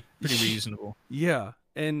pretty reasonable. yeah,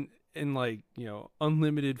 and like, you know,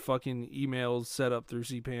 unlimited fucking emails set up through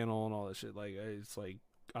cPanel and all that shit. Like it's like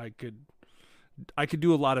I could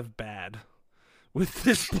do a lot of bad with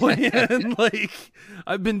this plan. Like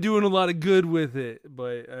I've been doing a lot of good with it,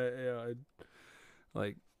 but I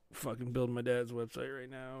like fucking building my dad's website right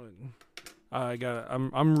now, and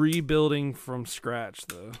I'm rebuilding from scratch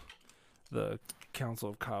the Council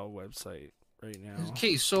of Kyle website right now.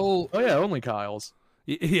 Okay, so Oh yeah, only Kyle's.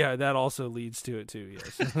 Yeah, that also leads to it too.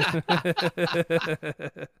 Yes.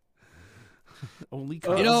 Only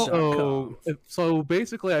So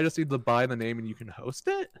basically, I just need to buy the name and you can host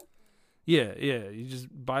it. Yeah. You just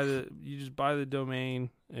buy the domain,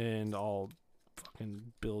 and I'll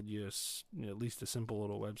fucking build you at least a simple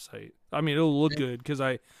little website. I mean, it'll look good because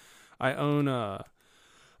I own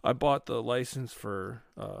I bought the license for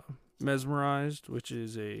Mesmerized, which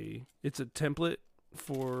is it's a template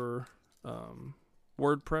for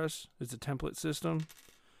WordPress. It's a template system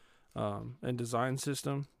and design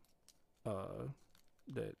system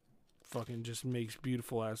that fucking just makes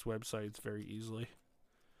beautiful ass websites very easily.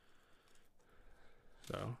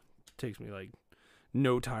 So it takes me like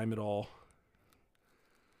no time at all.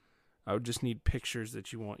 I would just need pictures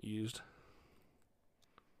that you want used.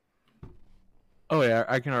 Oh yeah,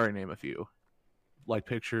 I can already name a few, like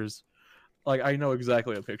pictures. Like I know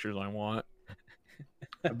exactly what pictures I want.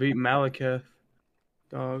 I beat Malekith,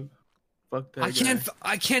 dog. Fuck that.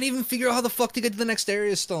 I can't even figure out how the fuck to get to the next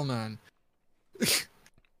area still, man.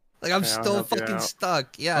 Like I'm Yeah, I'll still help you fucking out.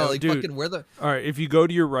 stuck. Yeah, Oh, like dude. fucking where the All right, if you go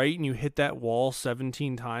to your right and you hit that wall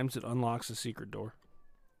 17 times, it unlocks a secret door.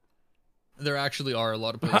 there actually are a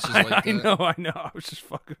lot of places like that. I know. I was just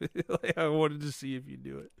fucking with you. Like, I wanted to see if you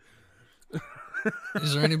do it.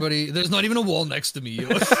 Is there anybody? There's not even a wall next to me. Yo.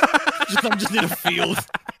 I'm just in a field.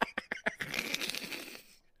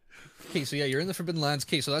 Okay, so yeah, you're in the Forbidden Lands.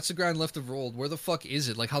 Okay, so that's the Grand Lift of Rold. Where the fuck is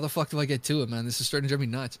it? Like, how the fuck do I get to it, man? This is starting to drive me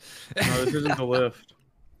nuts. No, this isn't the lift.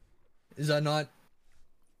 Is that not?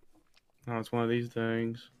 No, it's one of these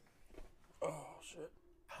things. Oh, it's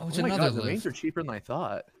Oh my another god, domains lift. are cheaper than I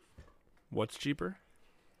thought. What's cheaper?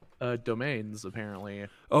 Domains apparently.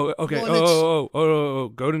 Oh, okay. Well, Oh.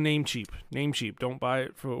 Go to Namecheap. Namecheap. Don't buy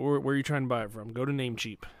it for where are you trying to buy it from? Go to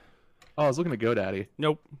Namecheap. Oh, I was looking at GoDaddy.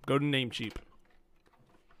 Nope. Go to Namecheap.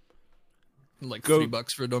 Like Go-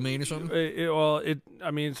 $3 for a domain or something.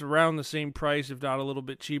 I mean, it's around the same price, if not a little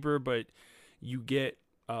bit cheaper, but you get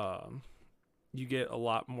a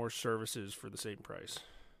lot more services for the same price.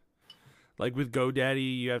 Like with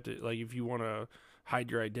GoDaddy, you have to, like, if you want to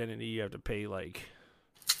hide your identity, you have to pay like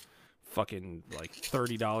fucking like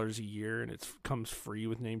 $30 a year, and it comes free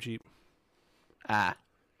with Namecheap. Ah.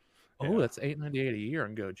 Oh, Yeah. that's $8.98 a year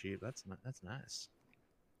on GoCheap. That's nice.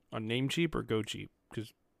 On Namecheap or GoCheap?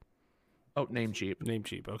 Because Oh, Namecheap.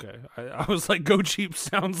 Namecheap. Okay, I was like, Go Cheap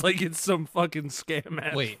sounds like it's some fucking scam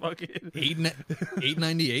ass. Wait. fucking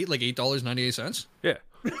 $8.98, like $8.98 yeah,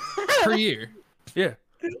 per year. yeah.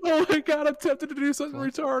 Oh my god, I'm tempted to do something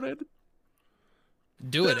retarded.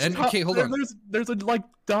 Do it. And okay, hold on. There's a like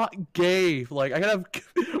 .gay. Like I gotta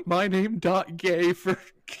have my name .gay for.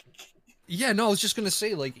 Yeah, no, I was just gonna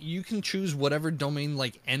say, like, you can choose whatever domain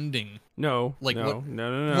like ending. No, Like, no, what-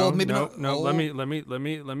 no. Well, maybe no, not no. all. Let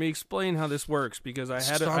me explain how this works because I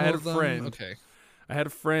had Some a of them- friend. Okay. I had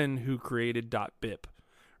a friend who created .bip,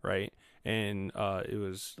 right? And it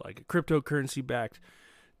was like a cryptocurrency backed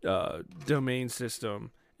domain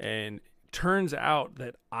system. And turns out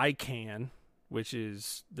that ICANN, which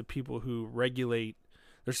is the people who regulate,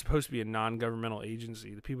 they're supposed to be a non-governmental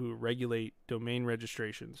agency, the people who regulate domain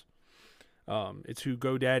registrations. It's who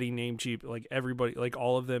GoDaddy, Namecheap, like everybody, like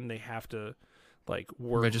all of them, they have to like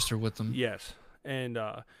work. Register with them. Yes. And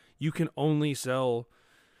you can only sell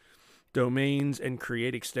domains and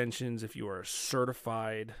create extensions if you are a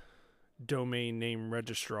certified domain name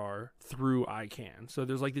registrar through ICANN. So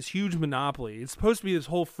there's like this huge monopoly. It's supposed to be this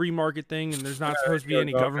whole free market thing, and there's not supposed to be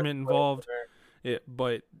any government involved.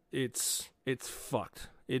 But it's fucked.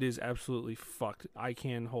 It is absolutely fucked.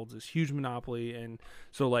 ICANN holds this huge monopoly, and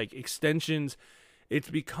so like extensions, it's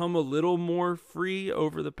become a little more free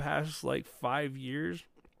over the past like 5 years.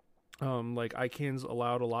 Like ICANN's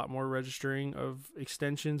allowed a lot more registering of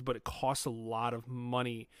extensions, but it costs a lot of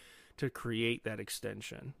money to create that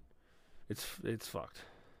extension. It's fucked.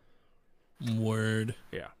 Word.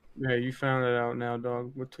 Yeah. Yeah, you found it out now,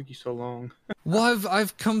 dog. What took you so long? Well,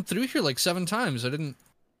 I've come through here like 7 times. I didn't.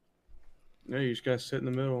 Yeah, you just gotta sit in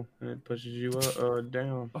the middle, and it pushes you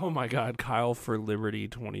down. Oh my God, Kyle for Liberty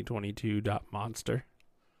 2022.monster.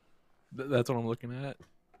 That's what I'm looking at.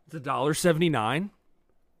 It's $1.79.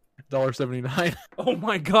 $1.79. Oh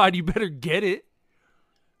my God, you better get it.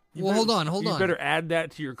 Well, hold on. You better add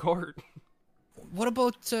that to your cart. What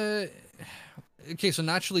about? Okay, so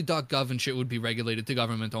naturally, .gov and shit would be regulated to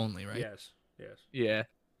government only, right? Yes. Yeah.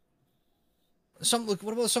 What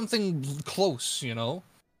about something close? You know,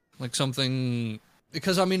 like something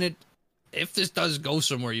because I mean, if this does go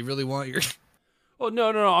somewhere, you really want your Oh no.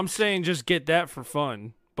 I'm saying just get that for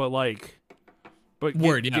fun, but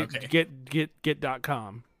Word, yeah, get, okay. get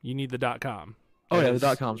 .com. You need the .com. Oh yeah, That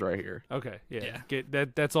the is- .com's right here. Okay, yeah. Yeah. Get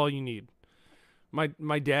that. That's all you need.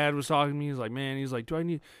 My dad was talking to me. He's like, man, he's like, do I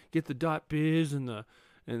need to get the .biz and the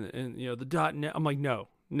you know the .net? I'm like, no,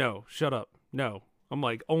 shut up, no. I'm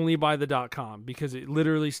like, only buy the .com because it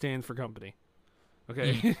literally stands for company.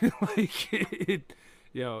 Okay, like it,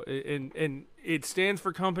 you know, and it stands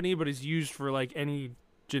for company, but it's used for like any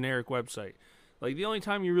generic website. Like the only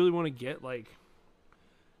time you really want to get like,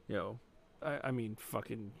 you know, I mean,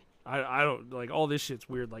 fucking, I don't like all this shit's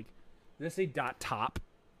weird. Like, did I say .top?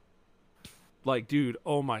 Like, dude,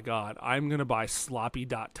 oh my God, I'm gonna buy sloppy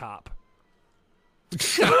 .top.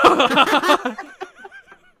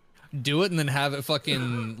 do it and then have it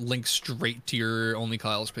fucking link straight to your Only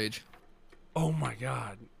Kyle's page. Oh my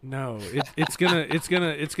God, no! It's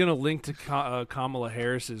gonna link to Kamala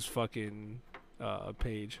Harris's fucking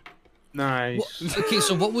page. Nice. Well, okay,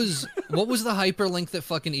 so what was the hyperlink that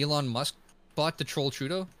fucking Elon Musk bought to troll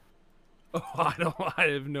Trudeau? Oh, I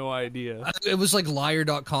have no idea. It was like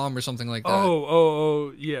liar.com or something like that.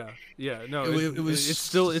 Oh, yeah. No, It was- it's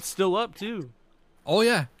still up too. Oh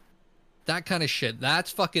yeah. That kind of shit.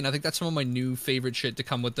 That's fucking I think that's some of my new favorite shit to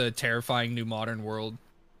come with the terrifying new modern world.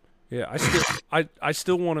 Yeah, I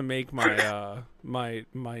still want to make my my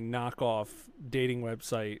knockoff dating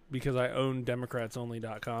website because I own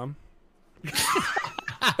democratsonly.com.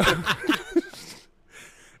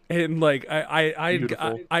 And like I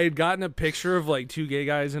had gotten a picture of like 2 gay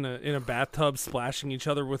guys in a bathtub splashing each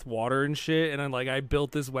other with water and shit, and I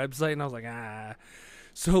built this website and I was like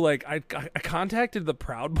so like I contacted the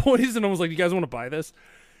Proud Boys and I was like, you guys want to buy this?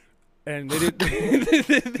 And they didn't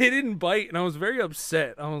they didn't bite, and I was very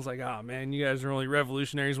upset. I was like, oh man, you guys are only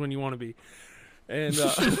revolutionaries when you want to be. And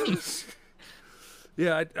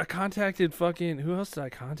yeah, I contacted fucking, who else did I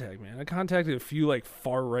contact, man? I contacted a few like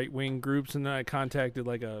far right wing groups, and then I contacted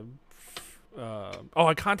like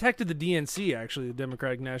I contacted the DNC, actually, the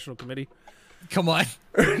Democratic National Committee. Come on.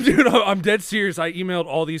 Dude, I'm dead serious. I emailed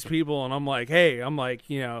all these people, and I'm like, hey,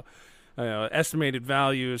 you know, estimated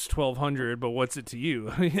value is $1,200, but what's it to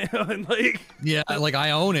you? You know, and like, Yeah, like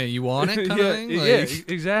I own it. You want it? Kind yeah, of thing? yeah,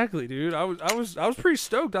 Like, exactly, dude. I was pretty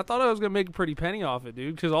stoked. I thought I was gonna make a pretty penny off it,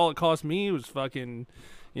 dude, because all it cost me was fucking,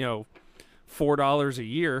 you know, $4 a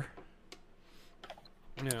year.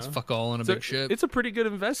 You know, fuck all on a big ship. it's a pretty good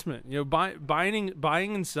investment. You know, buying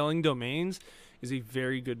and selling domains is a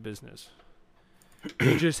very good business.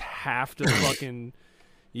 You just have to fucking,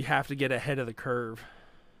 you have to get ahead of the curve.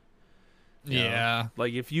 You know? Yeah.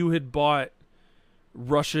 Like if you had bought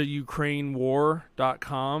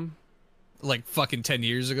RussiaUkraineWar.com, Like fucking 10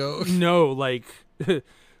 years ago. no, like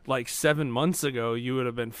like 7 months ago, you would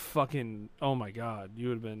have been fucking, oh my God, you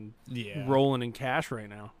would have been Yeah. rolling in cash right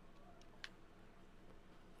now.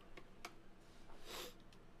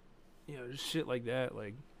 You know, just shit like that.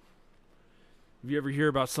 Like, if you ever hear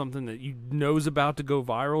about something that you know's about to go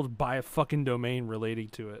viral, buy a fucking domain relating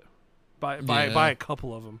to it. Buy a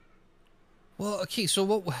couple of them. Well, okay, so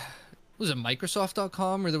what was it,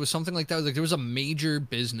 Microsoft.com, or there was something like that? Like there was a major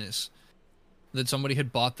business that somebody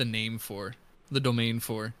had bought the name for, the domain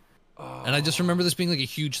for. Oh. And I just remember this being like a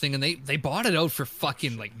huge thing, and they bought it out for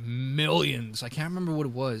fucking like millions. I can't remember what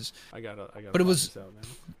it was. I gotta. But it was. This out, man.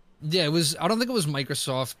 Yeah, it was. I don't think it was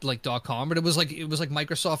Microsoft like .com, but it was like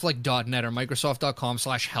Microsoft like .net or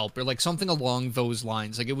Microsoft.com/help or like something along those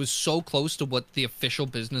lines. Like it was so close to what the official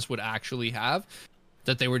business would actually have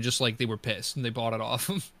that they were just like, they were pissed and they bought it off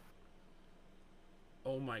them.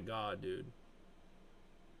 Oh my God, dude.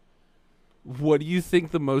 What do you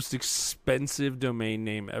think the most expensive domain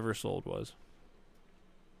name ever sold was?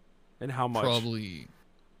 And how much? Probably.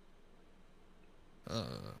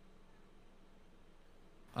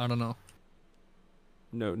 I don't know.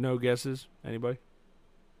 No guesses? Anybody?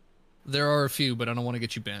 There are a few, but I don't want to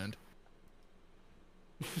get you banned.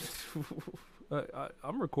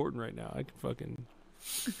 I'm recording right now. I can fucking.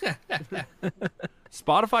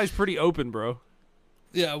 Spotify's pretty open, bro.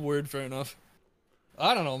 Yeah, word, fair enough.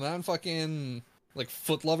 I don't know, man. Fucking like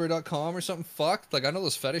footlover.com or something fucked. Like I know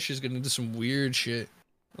those fetishes get into some weird shit.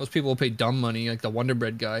 Those people will pay dumb money, like the Wonder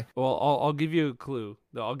Bread guy. Well, I'll give you a clue.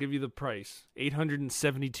 I'll give you the price.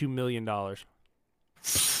 $872 million.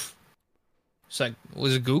 It's like,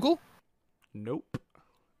 was it Google? Nope.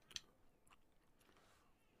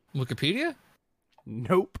 Wikipedia?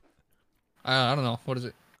 Nope. I don't know. What is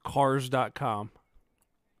it? Cars.com.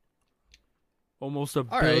 Almost a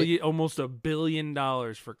 $1 billion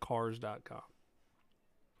for cars.com.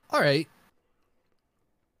 All right.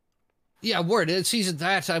 Yeah, word. It sees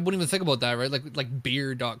that. I wouldn't even think about that, right? Like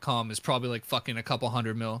beer.com is probably like fucking a couple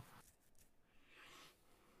 $100 million.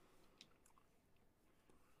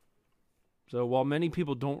 So while many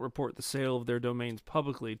people don't report the sale of their domains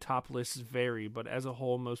publicly, top lists vary, but as a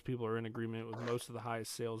whole, most people are in agreement with most of the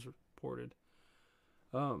highest sales reported.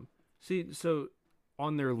 So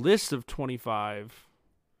on their list of 25,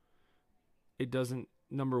 it doesn't,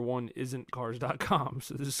 number one isn't cars.com.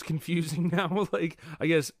 So this is confusing now. Like, I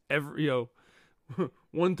guess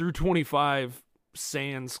 1 through 25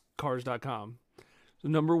 sans cars.com. So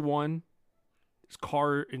number one is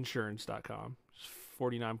carinsurance.com.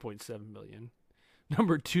 49.7 million.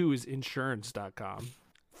 Number 2 is insurance.com.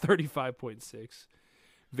 35.6.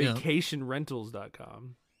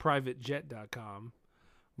 Vacationrentals.com. Privatejet.com.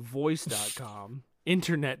 Voice.com.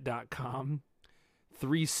 Internet.com.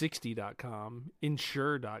 360.com.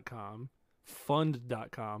 Insure.com.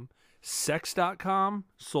 Fund.com. Sex.com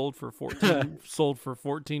sold for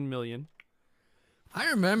 14 million. I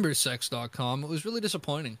remember sex.com. It was really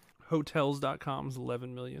disappointing. Hotels.com is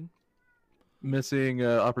 11 million. Missing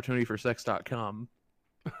opportunity for sex.com.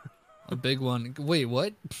 A big one. Wait,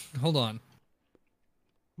 what? Hold on.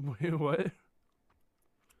 Wait, what?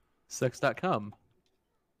 Sex.com.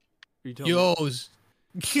 You telling me? Yo's.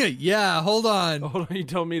 Yeah, hold on. Hold on, you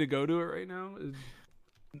telling me to go to it right now?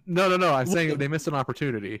 No. I'm saying they missed an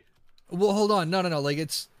opportunity. Well, hold on. No. Like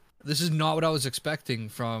this is not what I was expecting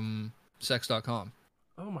from sex.com.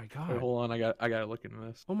 Oh my god. Wait, hold on, I gotta look into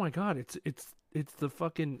this. Oh my god, it's the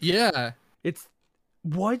fucking Yeah. It's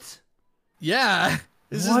what? Yeah.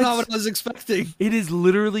 This What? is not what I was expecting. It is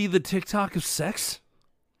literally the TikTok of sex?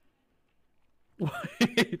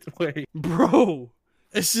 Wait. Bro.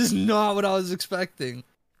 This is not what I was expecting.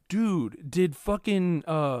 Dude, did fucking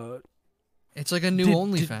It's like a new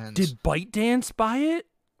OnlyFans. Did ByteDance buy it?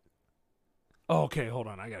 Oh, okay, hold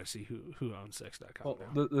on. I gotta see who owns sex.com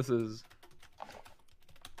now.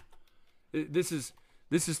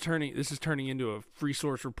 This is turning into a free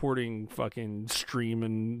source reporting fucking stream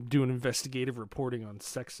and doing investigative reporting on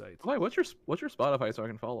sex sites. Wait, what's your Spotify so I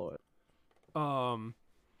can follow it?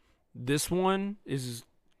 This one is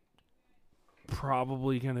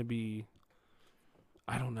probably gonna be,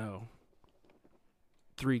 I don't know,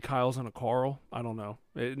 3 Kyles and a Carl. I don't know.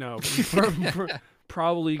 No,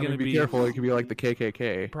 probably gonna be careful. It could be like the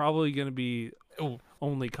KKK. Probably gonna be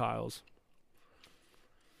only Kyles.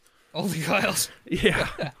 Only Kyle's. Yeah.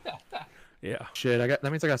 Yeah. Shit, that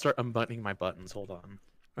means I gotta start unbuttoning my buttons. Hold on.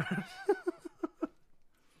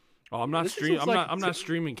 Oh, I'm not This just streaming. looks I'm like not. I'm not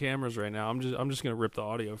streaming cameras right now. I'm just gonna rip the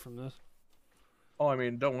audio from this. Oh, I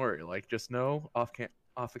mean, don't worry. Like, just know off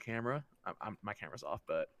the camera. My camera's off,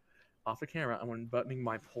 but off the camera, I'm unbuttoning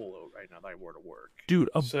my polo right now that I wore to work. Dude,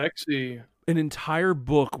 Sexy. an entire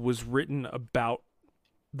book was written about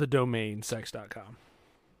the domain sex.com.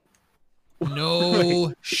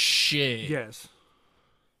 No shit. Yes.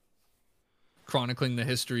 Chronicling the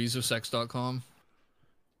histories of sex.com.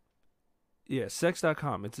 Yeah,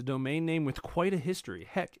 sex.com. It's a domain name with quite a history.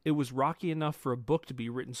 Heck, it was rocky enough for a book to be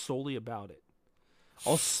written solely about it.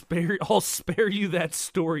 I'll spare you that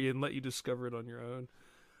story and let you discover it on your own.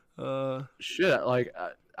 Shit, like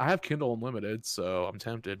I have Kindle Unlimited, so I'm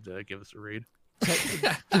tempted to give this a read.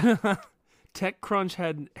 TechCrunch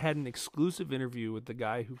had an exclusive interview with the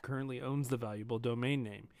guy who currently owns the valuable domain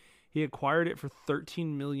name. He acquired it for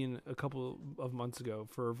 $13 million a couple of months ago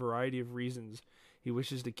for a variety of reasons. He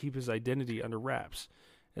wishes to keep his identity under wraps,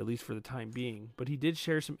 at least for the time being. But he did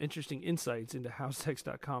share some interesting insights into how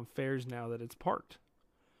Sex.com fares now that it's parked.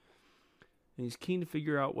 And he's keen to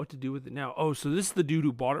figure out what to do with it now. Oh, so this is the dude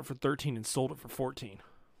who bought it for 13 and sold it for 14.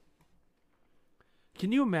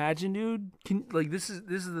 Can you imagine, dude? This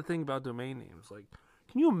is the thing about domain names. Like,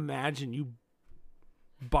 can you imagine you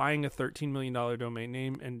buying a $13 million domain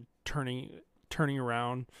name and turning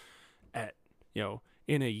around at,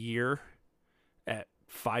 in a year at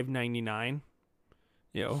 $5.99,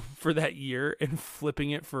 for that year and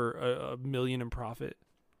flipping it for a million in profit?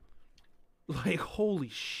 Like, holy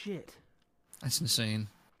shit. That's insane.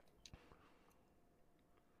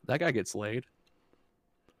 That guy gets laid.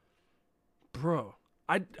 Bro.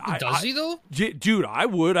 Does he though? Dude, I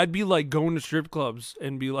would. I'd be like going to strip clubs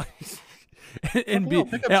and be like, I'd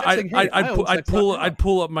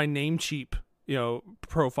pull up my Namecheap,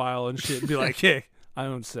 profile and shit and be like, hey, I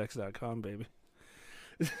own sex.com, baby.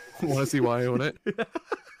 Want to see why I own it?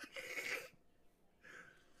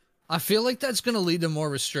 I feel like that's gonna lead to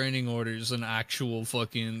more restraining orders than actual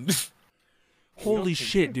fucking. Holy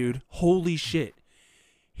shit, dude. Holy shit.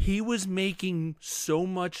 He was making so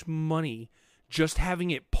much money just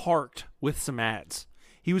having it parked with some ads.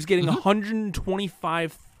 He was getting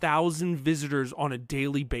 125,000 visitors on a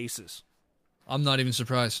daily basis. I'm not even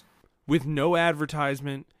surprised. With no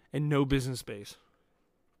advertisement and no business space.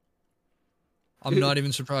 I'm not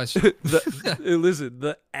even surprised. Listen,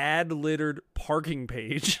 the ad-littered parking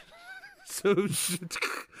page. So,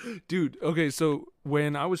 dude, okay, so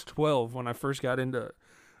when I was 12, when I first got into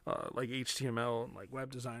like HTML and like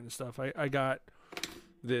web design and stuff, I got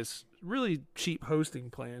this really cheap hosting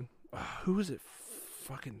plan. Who was it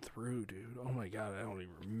fucking through, dude? Oh my god, I don't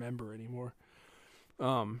even remember anymore.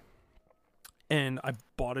 And I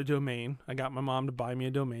bought a domain. I got my mom to buy me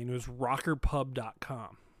a domain. It was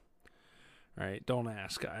rockerpub.com. All right, don't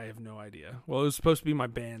ask. I have no idea. Well, it was supposed to be my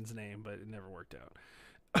band's name, but it never worked out.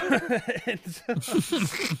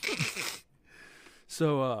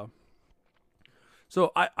 So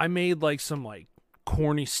I made like some like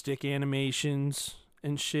corny stick animations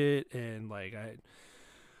and shit, and like I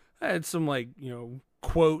had some like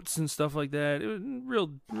quotes and stuff like that. It was a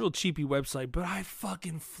real cheapy website, but I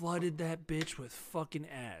fucking flooded that bitch with fucking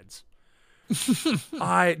ads.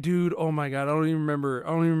 Dude, oh my god, I don't even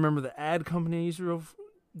remember the ad company I used to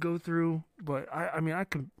go through, but I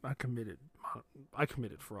committed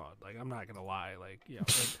fraud. Like, I'm not gonna lie. Like,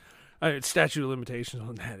 statute of limitations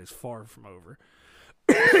on that is far from over.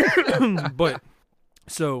 But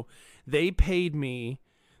so they paid me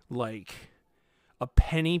like a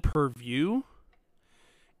penny per view,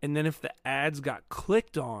 and then if the ads got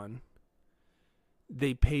clicked on,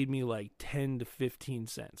 they paid me like 10 to 15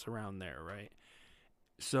 cents around there, right?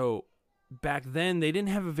 So back then they didn't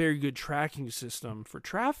have a very good tracking system for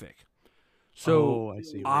traffic. So I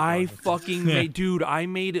see. I fucking made, dude, I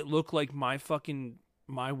made it look like my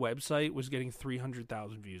website was getting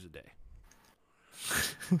 300,000 views a day.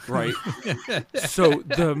 Right? So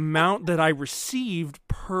the amount that I received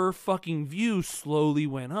per fucking view slowly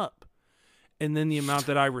went up. And then the amount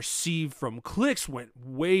that I received from clicks went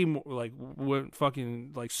way more, like,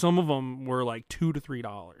 some of them were like $2 to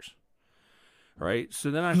 $3. Right?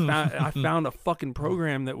 So then I found a fucking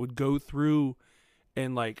program that would go through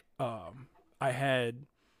and like, I had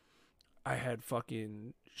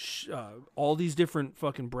fucking all these different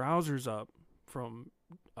fucking browsers up from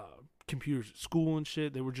computers at school and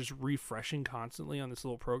shit. They were just refreshing constantly on this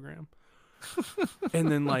little program.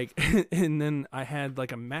 And then I had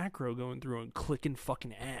like a macro going through and clicking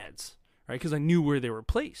fucking ads, right? Because I knew where they were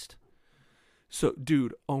placed. So,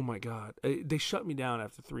 dude, oh my god, they shut me down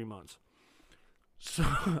after 3 months. So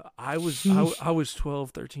I was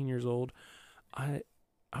 12, 13 years old.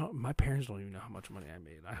 my parents don't even know how much money I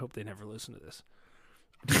made. I hope they never listen to this.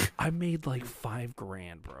 Dude, I made like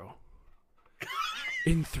 $5,000, bro,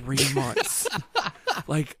 in 3 months.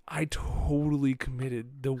 Like, I totally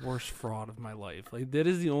committed the worst fraud of my life. Like, that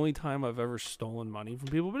is the only time I've ever stolen money from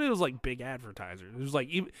people. But it was like big advertisers. It was like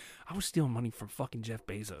I was stealing money from fucking Jeff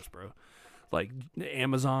Bezos, bro. Like,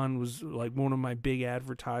 Amazon was like one of my big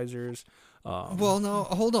advertisers. Well, no,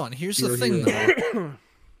 hold on. Here's the thing, though.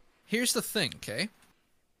 Here's the thing, okay?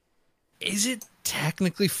 Is it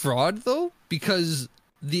technically fraud, though? Because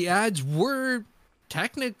the ads were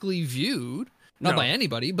technically viewed, not by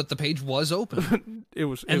anybody, but the page was open. It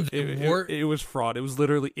was it was fraud. It was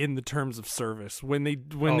literally in the terms of service. When they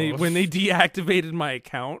deactivated my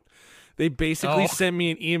account, they basically sent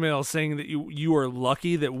me an email saying that you are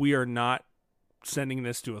lucky that we are not sending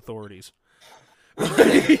this to authorities.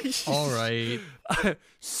 All right.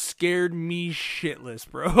 Scared me shitless,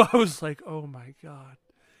 bro. I was like, oh my god.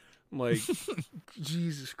 I'm like,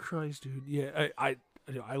 Jesus Christ, dude. Yeah, I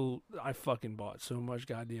fucking bought so much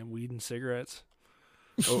goddamn weed and cigarettes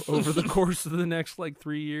over the course of the next like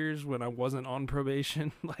 3 years when I wasn't on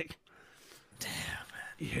probation. Like, damn.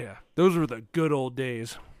 Yeah, those were the good old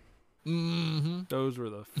days. Mm-hmm. Those were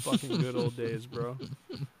the fucking good old days, bro.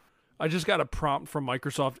 I just got a prompt from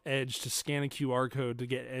Microsoft Edge to scan a QR code to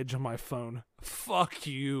get Edge on my phone. Fuck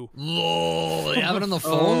you. Lol, they have it on the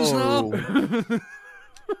phones now?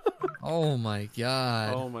 Oh my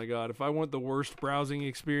god. Oh my god. If I want the worst browsing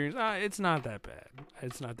experience, it's not that bad.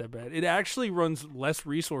 It's not that bad. It actually runs less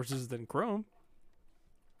resources than Chrome.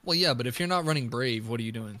 Well, yeah, but if you're not running Brave, what are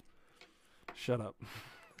you doing? Shut up.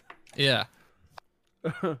 Yeah.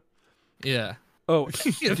 Yeah. Oh,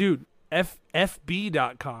 dude.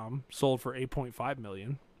 FB.com sold for $8.5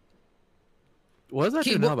 million. What does that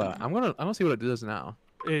do now? About? I'm gonna see what it does now.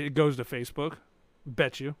 It goes to Facebook.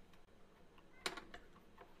 Bet you.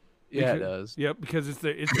 Yeah, it does. Yep, because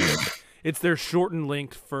it's their shortened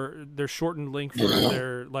link for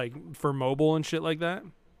their like for mobile and shit like that.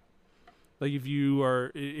 Like if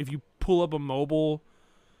you pull up a mobile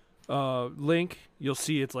link, you'll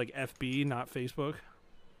see it's like FB, not Facebook.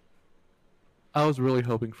 I was really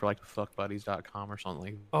hoping for like fuckbuddies.com or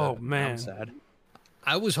something. Oh man, I'm sad.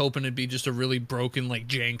 I was hoping it'd be just a really broken like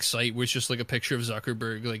jank site where it's just like a picture of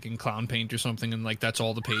Zuckerberg like in clown paint or something, and like that's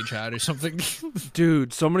all the page had or something.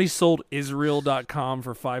 Dude, somebody sold Israel.com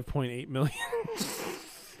for $5.8 million.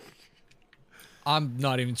 I'm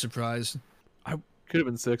not even surprised. Could have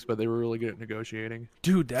been 6, but they were really good at negotiating.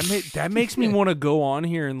 Dude, that makes me want to go on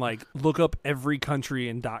here and like look up every country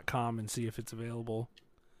in .com and see if it's available,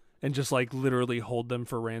 and just like literally hold them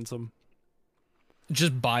for ransom.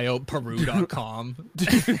 Just buy out Peru.com.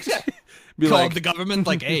 Be Call like, the government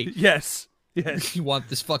like, hey, yes, you want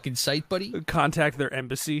this fucking site, buddy? contact their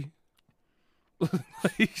embassy.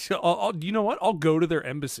 You know what? I'll go to their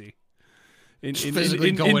embassy.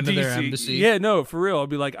 Physically go into their DC. embassy? Yeah, no, for real. I'll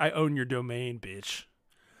be like, I own your domain, bitch.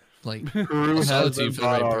 Like, Peru I'll sell has it to you been for the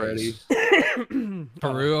right bought price. already.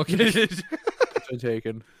 Peru, okay. It's been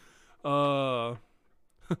taken. What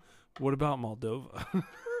about Moldova?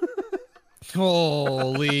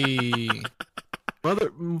 Holy. How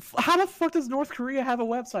the fuck does North Korea have a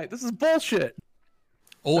website? This is bullshit.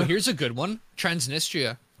 Oh, here's a good one.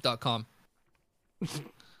 Transnistria.com.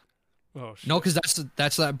 Oh shit. No, because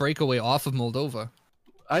that's that breakaway off of Moldova.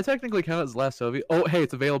 I technically count it as last Soviet. Oh, hey,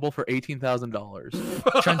 it's available for $18,000.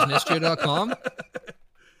 Transnistria.com.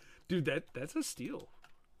 Dude, that's a steal.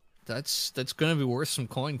 That's gonna be worth some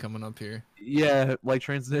coin coming up here. Yeah, like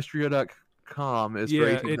Transnistria.com is for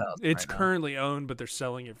 $18,000. It's right now. currently owned, but they're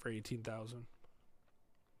selling it for $18,000.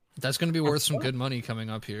 That's gonna be worth some good money coming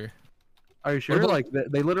up here. Are you sure? about- Like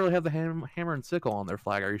they literally have the hammer and sickle on their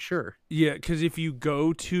flag. Are you sure? Yeah, because if you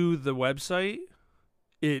go to the website,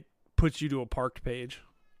 it puts you to a parked page.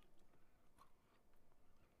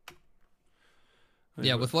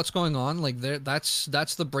 Yeah, with what's going on, like that's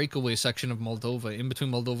the breakaway section of Moldova, in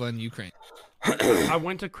between Moldova and Ukraine. I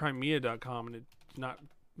went to Crimea.com and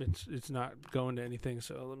it's not going to anything.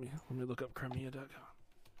 So let me look up Crimea.com.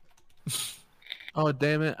 Oh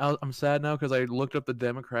damn it! I'm sad now because I looked up the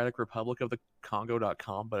Democratic Republic of the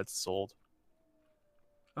Congo.com, but it's sold.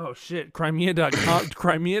 Oh shit! Crimea.com.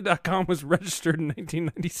 Crimea.com was registered in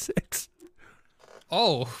 1996.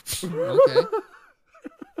 Oh, okay.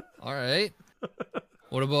 All right.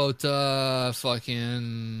 What about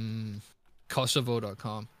fucking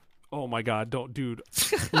Kosovo.com? Oh my god! Don't, dude.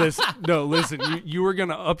 Listen. You were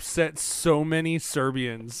gonna upset so many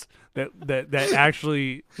Serbians that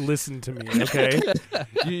actually listen to me. Okay.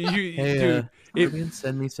 Hey, dude. Serbians,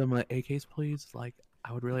 send me some AKs, please. Like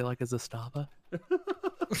I would really like a Zastava.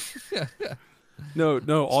 No.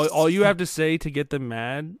 All you have to say to get them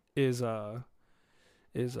mad is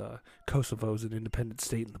Kosovo's an independent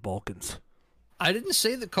state in the Balkans. I didn't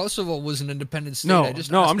say that Kosovo was an independent state. No, I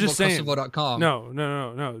just no, asked I'm just about saying. Kosovo.com.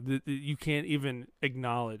 No. You can't even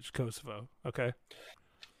acknowledge Kosovo. Okay.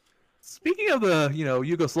 Speaking of the,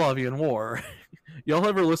 Yugoslavian war, y'all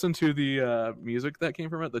ever listen to the music that came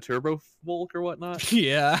from it, the Turbo Folk or whatnot?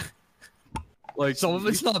 Yeah. Like Some of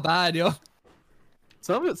it's not bad, yo.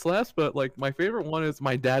 some of it slaps, but like my favorite one is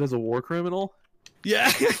 "My Dad is a War Criminal."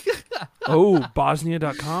 Yeah. Oh,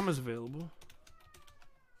 Bosnia.com is available.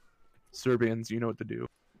 Serbians, you know what to do.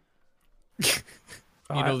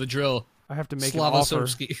 You know the drill. I have to make Slava an offer.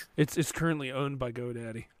 Srpski. It's currently owned by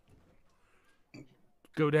GoDaddy.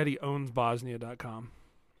 GoDaddy owns Bosnia.com.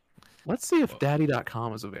 Let's see if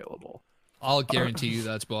Daddy.com is available. I'll guarantee you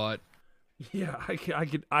that's bought. Yeah,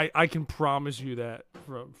 I can promise you that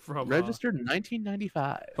from Registered in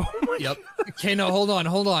 1995. Oh my Yep. Okay, no, hold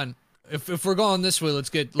on. If we're going this way, let's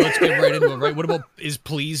get right into it, right? What about is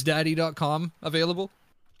pleasedaddy.com available?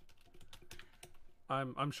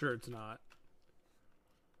 I'm sure it's not.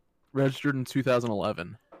 Registered in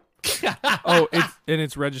 2011. Oh,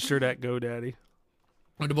 it's registered at GoDaddy.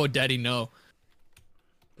 What about Daddy No?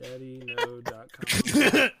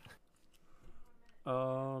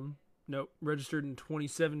 DaddyNo.com. Nope. Registered in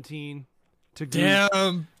 2017 to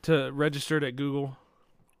Damn. to registered at Google.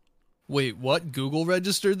 Wait, what? Google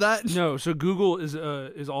registered that? No, so Google is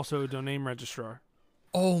also a domain registrar.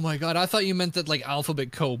 Oh my god, I thought you meant that like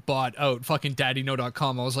Alphabet Co bought out fucking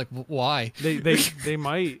daddyno.com. I was like, why? They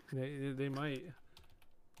might. They might.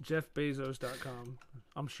 JeffBezos.com.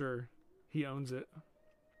 I'm sure he owns it.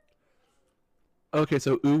 Okay,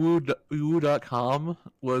 so uwu.com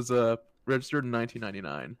was registered in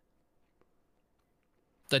 1999.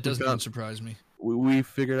 That doesn't found- even surprise me. We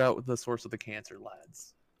figured out the source of the cancer,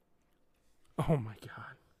 lads. Oh my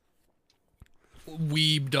god.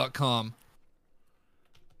 Weeb.com.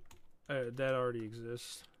 That already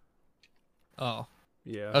exists. Oh,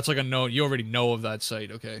 Yeah. that's like a note. You already know of that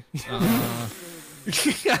site, okay? Kind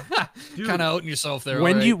of outing yourself there.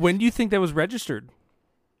 when alright. do you think that was registered?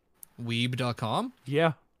 Weeb.com?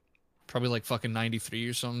 Yeah. Probably like fucking 93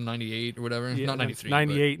 or something, 98 or whatever. Yeah, Not 93.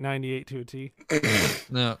 98 to a T. But,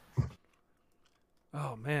 no.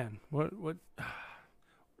 Oh man, what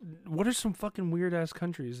are some fucking weird ass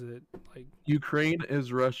countries that like?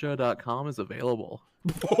 UkraineIsRussia.com is available.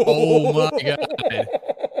 Oh my god.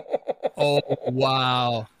 Oh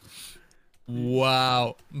wow.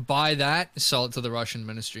 Wow. Buy that, sell it to the Russian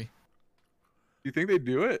ministry. You think they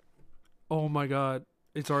do it? Oh my god,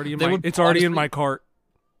 it's already in They my would in honestly- my cart.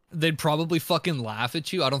 They'd probably fucking laugh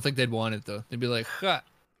at you. I don't think they'd want it though. They'd be like, ha.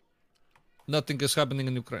 Nothing is happening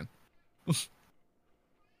in Ukraine.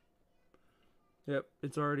 Yep,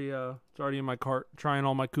 it's already in my cart. Trying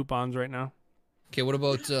all my coupons right now. Okay, what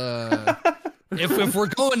about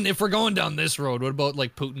if we're going down this road, what about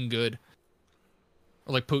like Putin good?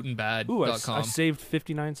 Or like PutinBad.com? Ooh, I saved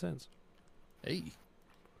 59 cents. Hey.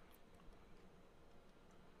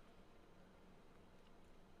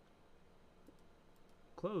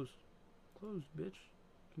 Closed, bitch.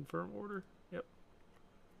 Confirm order. Yep.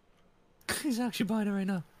 He's actually buying it right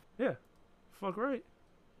now. Yeah. Fuck right.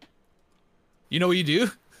 You know what you do?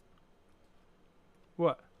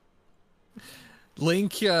 What?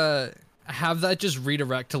 Link, have that just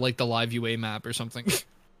redirect to like the live UA map or something.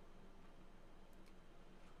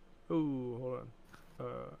 Oh, hold on.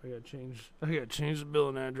 I gotta change the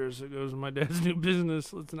billing address. It goes to my dad's new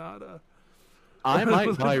business. Let's not. I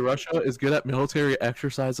might buy Russia is good at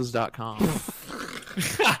militaryexercises.com.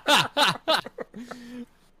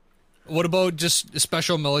 What about just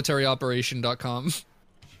specialmilitary.operation.com?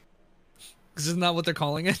 Because isn't that what they're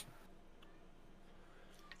calling it?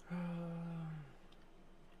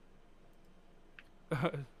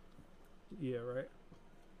 Yeah, right.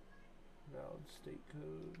 Valid state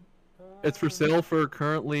code. It's for sale for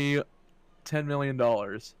currently $10 million.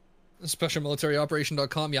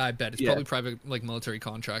 Specialmilitary.operation.com? Yeah, I bet. It's Yeah. probably private like military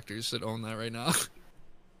contractors that own that right now.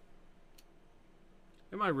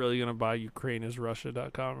 Am I really gonna buy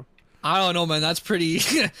UkraineIsRussia.com? I don't know, man. That's pretty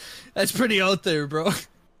that's pretty out there, bro.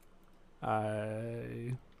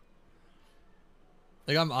 I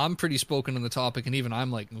Like I'm pretty spoken on the topic, and even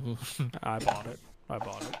I'm like, ooh. bought it. I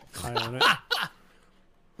own it.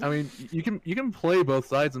 I mean, you can play both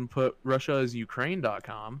sides and put Russia is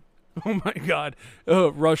Ukraine.com. Oh my god.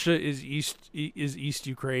 Russia is East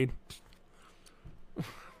Ukraine.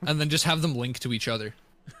 And then just have them link to each other.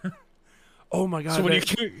 Oh my god. So when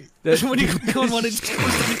when you click on one, it goes to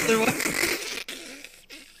the other one.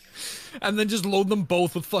 And then just load them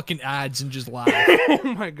both with fucking ads and just laugh.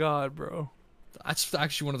 oh my god, bro. That's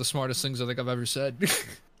actually one of the smartest things I think I've ever said.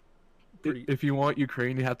 If you want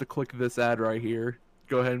Ukraine, you have to click this ad right here.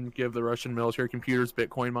 Go ahead and give the Russian military computers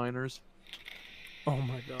Bitcoin miners. Oh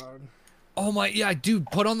my god. Oh my, yeah, dude,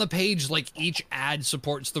 put on the page like each ad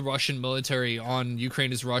supports the Russian military on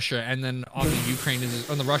Ukraine is Russia, and then on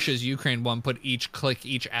the Russia is Ukraine one, each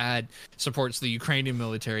ad supports the Ukrainian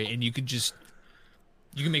military, and you can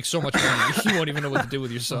make so much money you won't even know what to do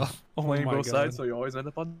with yourself. Oh Playing my both god. sides, so you always end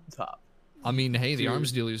up on top. I mean, hey, the Dude.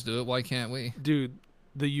 arms dealers do it. Why can't we? Dude,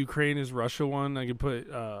 the Ukraine is Russia one, I could put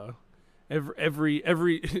every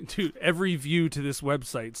dude, every view to this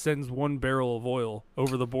website sends 1 barrel of oil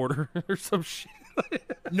over the border or some shit.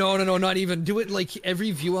 No, not even. Do it like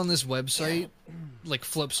every view on this website, like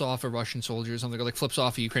flips off a Russian soldier or something, or like flips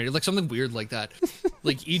off a Ukrainian, like something weird like that.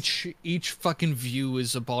 Like each fucking view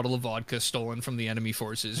is a bottle of vodka stolen from the enemy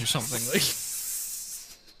forces or something. Like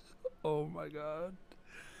Oh my god.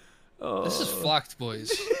 this is fucked, boys.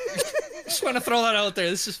 Just want to throw that out there.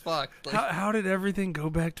 This is fucked. Like, How did everything go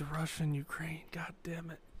back to Russia and Ukraine? God damn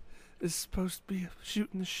it. This is supposed to be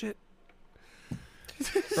shooting the shit.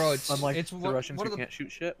 bro, it's Unlike it's the what, Russians what who are the, can't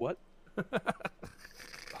shoot shit. What? That's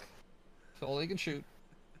all they can shoot.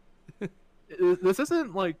 This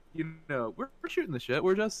isn't like, we're shooting the shit.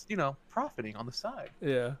 We're just, profiting on the side.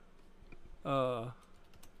 Yeah.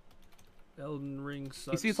 Elden Ring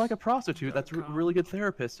sucks. You see, it's like a prostitute that's a .com. really good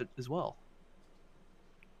therapist as well.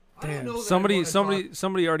 I don't know Damn. that I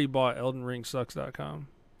Somebody already bought EldenRingSucks.com.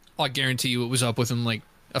 I guarantee you it was up within like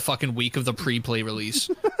a fucking week of the pre-play release.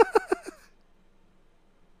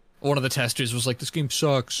 One of the testers was like, "This game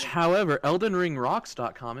sucks." However,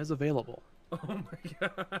 EldenRingRocks.com is available. Oh my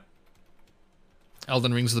god.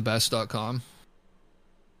 EldenRingsTheBest.com.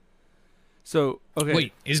 So, okay.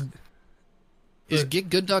 Wait, is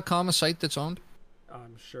GetGood.com a site that's owned?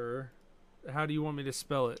 I'm sure. How do you want me to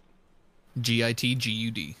spell it?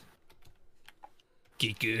 GITGUD.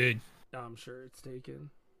 Get good. I'm sure it's taken.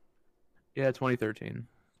 Yeah, 2013.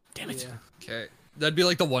 Damn it. Yeah. Okay. That'd be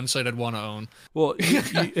like the one site I'd want to own. Well,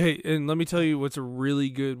 hey, and let me tell you what's a really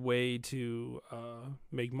good way to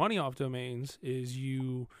make money off domains is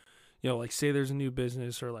like say there's a new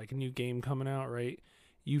business or like a new game coming out, right?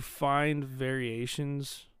 You find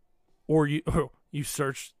variations, or you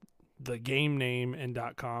search the game name and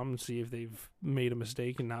 .com and see if they've made a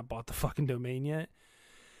mistake and not bought the fucking domain yet,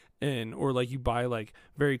 or like you buy like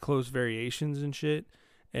very close variations and shit.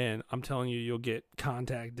 And I'm telling you, you'll get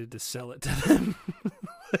contacted to sell it to them.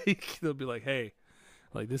 Like they'll be like, "Hey,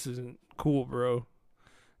 like this isn't cool, bro."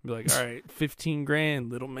 Be like, "All right, 15 grand,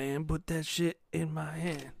 little man, put that shit in my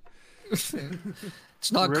hand."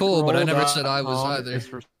 It's not cool, but I never said I was either. Is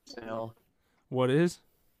for sale. What is?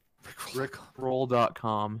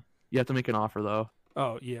 Rickroll.com. You have to make an offer though.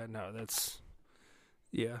 Oh yeah, no, that's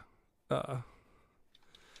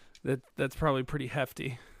that's probably pretty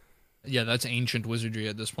hefty. Yeah, that's ancient wizardry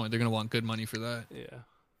at this point. They're gonna want good money for that. Yeah.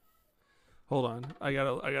 Hold on, I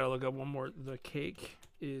gotta look up one more. The cake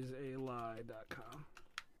is a lie.com.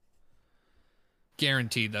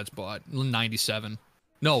 Guaranteed that's bought. 97.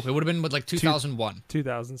 No, it would have been with like 2001.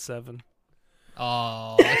 2007.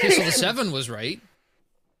 Oh, okay, so the 7 was right.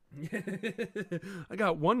 I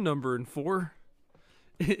got one number in 4.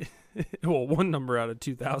 Well, one number out of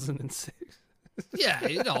 2006. Yeah,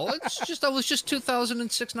 I was just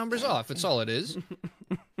 2006 numbers off. That's all it is.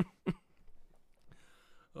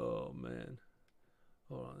 Oh man,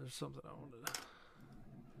 hold on. There's something I wanted to.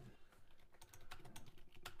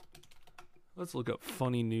 Let's look up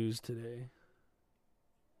funny news today.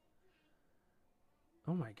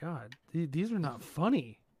 Oh my god, these are not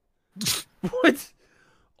funny. What?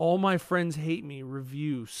 All my friends hate me.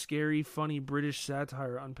 Review: scary, funny British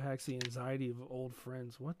satire unpacks the anxiety of old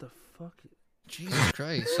friends. What the fuck? Jesus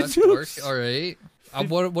Christ, that's work. All right.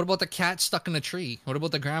 What about the cat stuck in a tree? What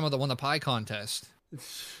about the grandma that won the pie contest?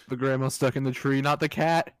 The grandma stuck in the tree, not the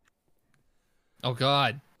cat. Oh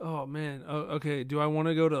God. Oh man. Oh, okay. Do I want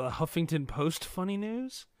to go to the Huffington Post funny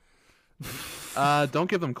news? Don't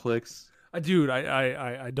give them clicks. Dude,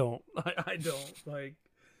 I don't. I don't like.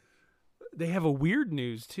 They have a weird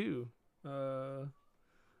news too.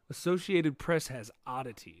 Associated Press has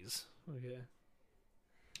oddities. Okay.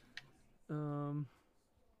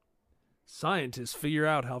 Scientists figure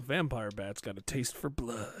out how vampire bats got a taste for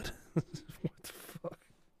blood. What the fuck?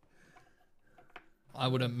 I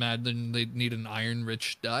would imagine they'd need an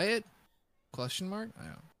iron-rich diet? Question mark? I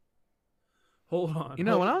don't know. Hold on. You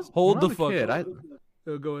know, when I was hold when I the was a fuck. kid,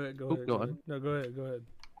 Go ahead. Go ahead. go on. No, go ahead. Go ahead.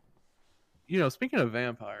 Speaking of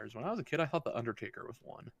vampires, when I was a kid, I thought the Undertaker was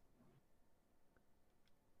one.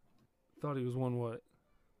 Thought he was one what?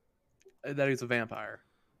 That he's a vampire.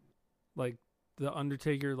 Like the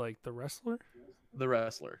Undertaker, like the wrestler? The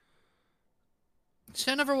wrestler.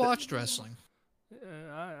 See, I never watched wrestling.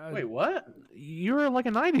 Wait, what? You're like a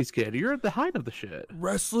 '90s kid. You're at the height of the shit.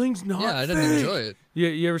 Wrestling's not. Yeah, I didn't fake. enjoy it. Yeah,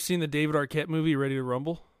 you ever seen the David Arquette movie Ready to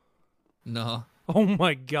Rumble? No. Oh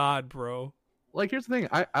my god, bro. Like, here's the thing.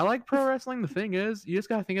 I like pro wrestling. The thing is, you just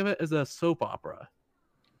gotta think of it as a soap opera.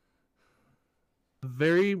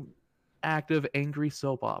 Very active, angry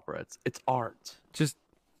soap opera. It's art. Just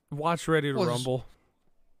watch Ready to Well, Rumble.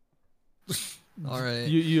 All right.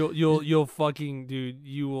 You'll fucking dude.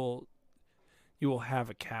 You will have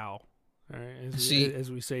a cow. All right,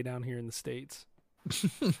 as we say down here in the States.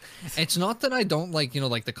 It's not that I don't like,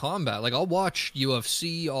 like the combat. Like, I'll watch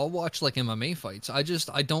UFC, I'll watch like MMA fights. I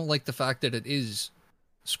don't like the fact that it is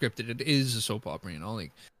scripted. It is a soap opera,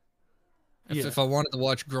 like if I wanted to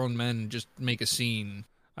watch grown men just make a scene,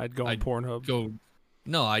 I'd go on Pornhub. I'd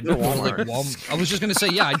go to like Walmart. I was just gonna say,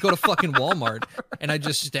 yeah, I'd go to fucking Walmart and I'd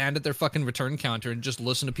just stand at their fucking return counter and just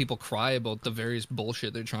listen to people cry about the various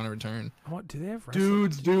bullshit they're trying to return. What do they have? Wrestling?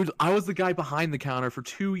 Dudes, I was the guy behind the counter for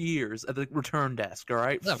 2 years at the return desk. All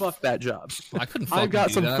right, Yeah, fuck that job. I couldn't fucking I've got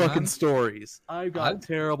do some that, fucking man. stories. I've got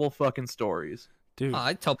terrible fucking stories. Dude.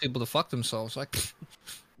 I'd tell people to fuck themselves. Like,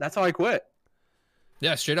 That's how I quit.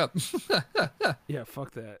 yeah, straight up. Yeah,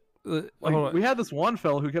 fuck that. Like, we had this one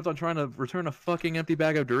fellow who kept on trying to return a fucking empty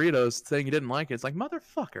bag of Doritos, saying he didn't like it. It's like,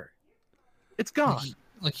 motherfucker, it's gone.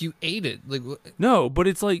 Like, you ate it. Like, No, but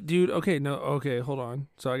it's like, dude, okay, hold on.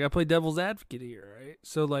 So I gotta play devil's advocate here, right?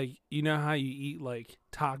 So, like, you know how you eat, like,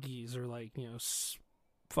 Takis or, like,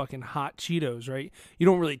 fucking hot Cheetos, right? You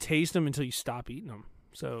don't really taste them until you stop eating them.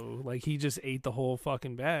 So, like, he just ate the whole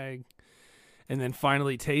fucking bag and then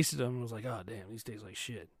finally tasted them and was like, oh, damn, these taste like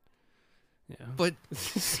shit. Yeah.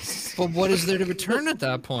 but what is there to return at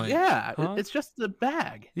that point? Yeah, Huh? it's just the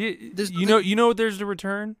bag. Yeah, There's you know what there's to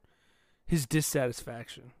return? His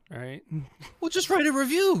dissatisfaction, right? Well, just write a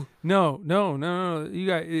review. No. You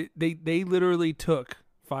got they literally took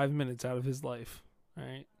 5 minutes out of his life,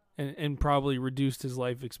 right? And probably reduced his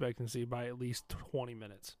life expectancy by at least 20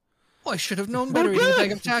 minutes. Oh, I should have known better. Eating a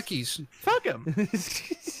bag of Takis. Fuck him.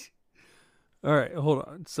 All right, hold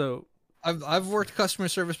on. So I've worked customer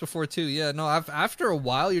service before too. Yeah, no. After a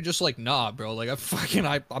while, you're just like, nah, bro. Like,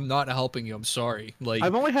 I'm not helping you. I'm sorry. Like,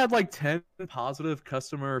 I've only had like 10 positive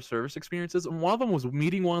customer service experiences, and one of them was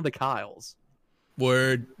meeting one of the Kyles.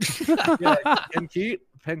 word, Yeah, Ken Keat,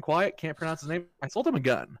 Pen Quiet, can't pronounce his name. I sold him a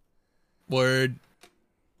gun. word.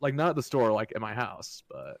 Like, not at the store, like at my house,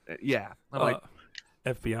 but yeah. I'm like,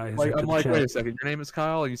 FBI. I'm like, wait a second, your name is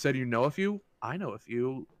Kyle, and you said you know a few? I know a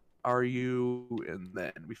few. Are you? And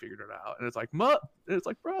then we figured it out, and it's like, it's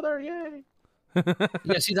like, brother, yay.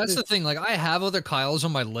 Yeah, see, that's the thing. Like, I have other Kyles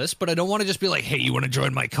on my list, but I don't want to just be like, hey, you want to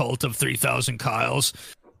join my cult of 3,000 Kyles?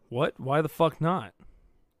 What? Why the fuck not?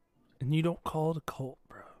 And you don't call it a cult,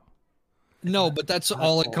 bro. No, but that's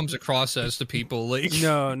all it comes across as to people. Like,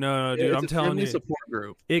 No, dude. It's I'm a telling family you, support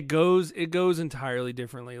group. it goes entirely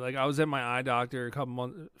differently. Like, I was at my eye doctor a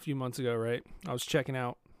few months ago, right? I was checking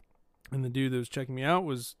out, and the dude that was checking me out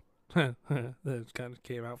was that kind of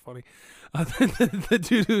came out funny. The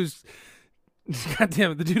dude who's God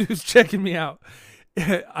damn it, the dude who's checking me out.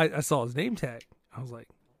 I saw his name tag. I was like,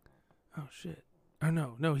 oh shit. Oh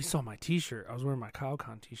no, he saw my T-shirt. I was wearing my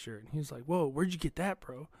KyleCon T-shirt, and he was like, whoa, where'd you get that,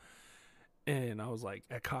 bro? And I was like,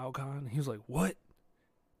 at KyleCon. He was like, what?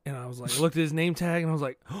 And I was like, I looked at his name tag, and I was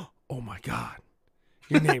like, oh my god,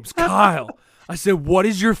 your name's Kyle. I said, what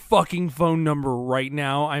is your fucking phone number right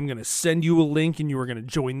now? I'm going to send you a link and you are going to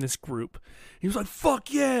join this group. He was like,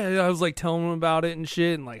 fuck yeah. I was like telling him about it and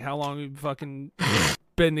shit and like how long we've fucking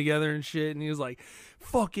been together and shit. And he was like,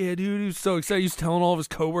 fuck yeah, dude. He was so excited. He was telling all of his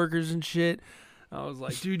coworkers and shit. I was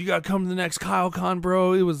like, dude, you got to come to the next KyleCon,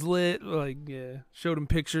 bro. It was lit. Like, yeah. Showed him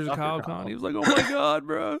pictures of Dr. KyleCon. Kyle. He was like, oh my God,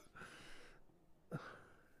 bro.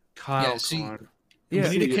 Kyle. Yeah, see- Con. Yeah.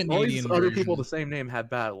 We need a See, all these Canadian other version. people with the same name have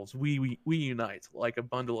battles. We unite like a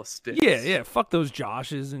bundle of sticks. Yeah. Fuck those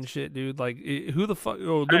Joshes and shit, dude. Like, who the fuck?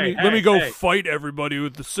 Oh, Hey, let me go hey. fight everybody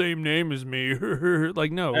with the same name as me.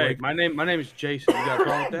 Like, no. Hey, like, my name is Jason. You got a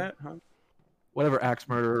problem with that? Huh? Whatever, axe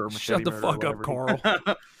murder or shut machete the murder fuck or up,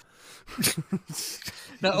 whatever. Carl.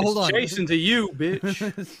 now hold on. Jason to you, bitch.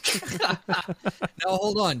 Now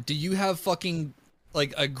hold on. Do you have fucking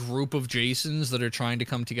like a group of Jasons that are trying to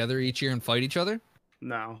come together each year and fight each other?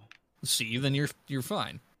 No. See, then you're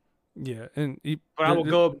fine. Yeah, and he, But I will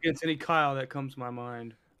go up against any Kyle that comes to my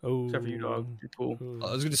mind. Oh, Except for you, dog. You're cool.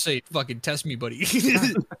 I was gonna say, fucking test me, buddy.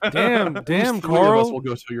 Damn, Those damn, 3 of us Carl. will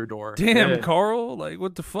go to your door. Damn, Yeah. Carl. Like,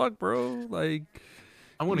 what the fuck, bro? Like,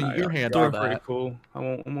 I'm gonna Nah, your hand y'all on are pretty that. cool. I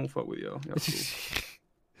won't fuck with y'all. Y'all cool.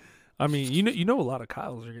 I mean, you know, a lot of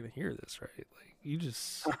Kyles are gonna hear this, right? Like, you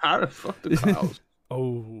just How the fuck the Kyles?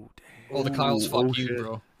 oh Oh, the Kyle's Oh, fuck you, shit.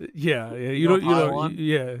 bro. yeah, You know pile on?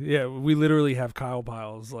 yeah. We literally have Kyle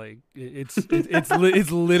piles. Like it's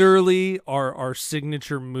literally our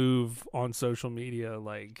signature move on social media.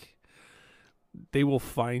 Like they will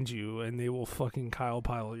find you and they will fucking Kyle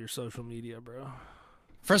pile your social media, bro.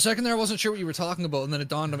 For a second there, I wasn't sure what you were talking about, and then it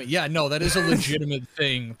dawned on me. Yeah, no, that is a legitimate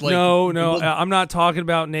thing. Like, No, well, I'm not talking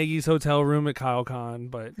about Nagy's hotel room at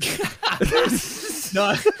KyleCon, but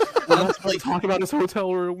no, We're not supposed to talk about his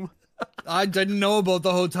hotel room. I didn't know about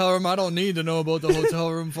the hotel room. I don't need to know about the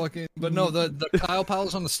hotel room, fucking. But no, the Kyle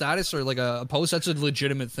piles on the status or like a post. That's a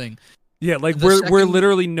legitimate thing. yeah, like The we're second-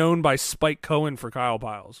 literally known by Spike Cohen for Kyle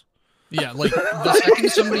piles. Yeah, like the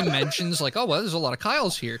second somebody mentions like, oh well, there's a lot of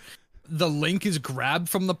Kyles here. The link is grabbed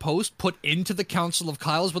from the post, put into the Council of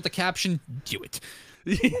Kyles with the caption, "Do it."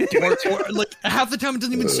 or like half the time it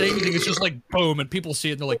doesn't even say anything. It's just like boom, and people see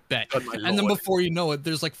it and they're like, bet. Oh my And then lord. before you know it,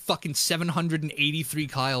 there's like fucking 783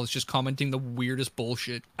 Kyles just commenting the weirdest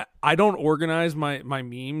bullshit. I don't organize my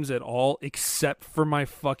memes at all except for my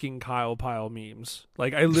fucking Kyle pile memes.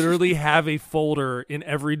 Like I literally have a folder in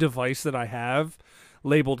every device that I have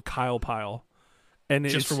labeled Kyle pile. And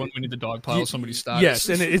Just it's, for when we need to dogpile somebody's status. yes,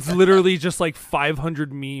 and it's literally just like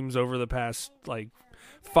 500 memes over the past like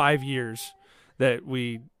 5 years that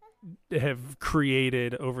we have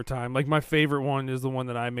created over time. Like my favorite one is the one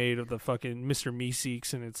that I made of the fucking Mr.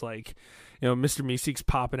 Meeseeks, and it's like, you know, Mr. Meeseeks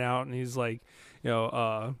popping out, and he's like,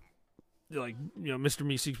 Mr.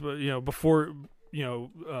 Meeseeks, you know, before, you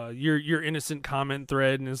know, your innocent comment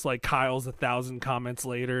thread, and it's like Kyle's 1,000 comments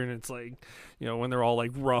later, and it's like, you know, when they're all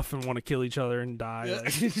like rough and want to kill each other and die. Yeah.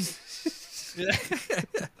 Like,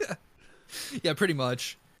 Yeah, pretty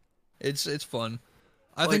much. It's fun.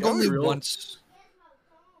 I Like, think I'll be only real. once.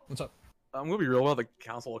 What's up? I'm gonna be real about the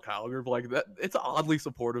Council of Kyle group. Like that, it's an oddly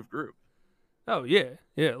supportive group. oh yeah.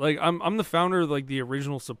 Like I'm the founder of like the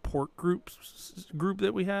original support group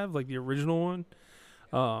that we have, like the original one.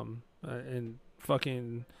 And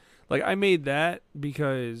fucking like I made that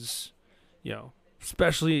because, you know,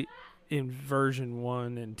 especially in version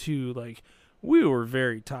 1 and 2, like we were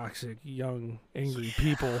very toxic, young, angry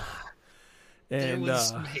people. And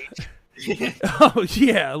oh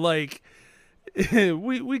yeah, like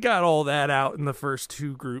we got all that out in the first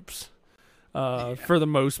 2 groups. For the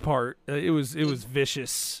most part, it was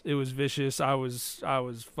vicious. It was vicious. I was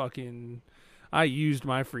fucking. I used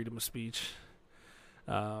my freedom of speech.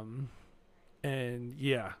 And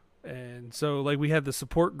yeah, and so like we had the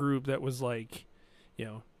support group that was like, you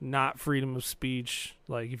know, not freedom of speech.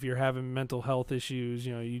 Like if you're having mental health issues,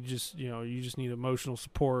 you just need emotional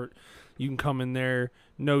support. You can come in there,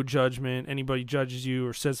 no judgment. Anybody judges you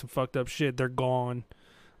or says some fucked up shit, they're gone.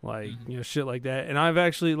 Like, you know, shit like that. And I've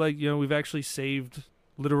actually, like, you know, we've actually saved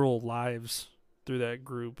literal lives through that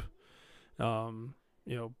group. You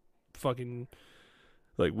know, fucking,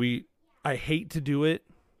 like, I hate to do it,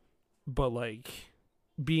 but, like,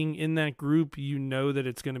 being in that group, you know that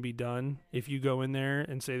it's going to be done. If you go in there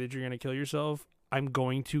and say that you're going to kill yourself, I'm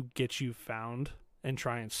going to get you found and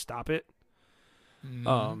try and stop it.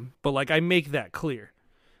 But, like, I make that clear.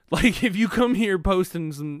 Like, if you come here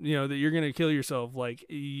posting some, you know, that you're going to kill yourself, like,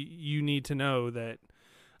 you need to know that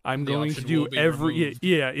I'm The going to option do will be every... removed.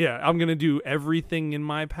 Yeah. I'm going to do everything in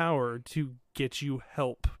my power to get you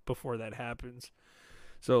help before that happens.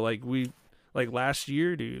 So, like, last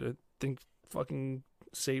year, dude, I think fucking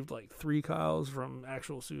saved, like, 3 Kyles from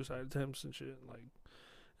actual suicide attempts and shit. Like,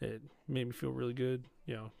 it made me feel really good,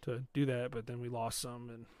 you know, to do that, but then we lost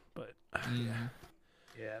some, yeah.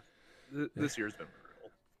 Yeah, this year's been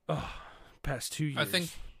brutal. Oh, past 2 years. I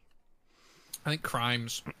think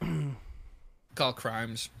Crimes, Call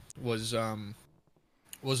Crimes was an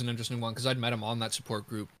interesting one because I'd met him on that support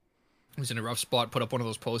group. He was in a rough spot, put up one of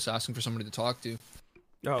those posts asking for somebody to talk to.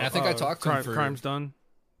 Oh, I think I talked to him for- Crimes Done?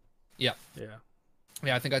 Yeah. Yeah.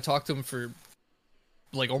 Yeah, I think I talked to him for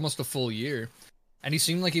like almost a full year, and he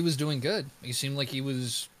seemed like he was doing good. He seemed like he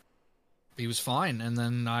was fine. And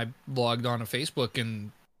then I logged on to Facebook,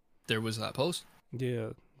 and there was that post. Yeah,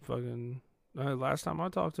 fucking... last time I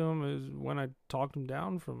talked to him is when I talked him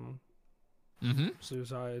down from Mm-hmm.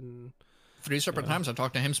 suicide, and 3 separate Yeah. times I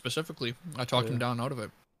talked to him specifically. I talked him Yeah. down out of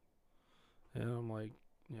it. I'm like,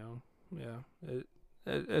 you know, yeah,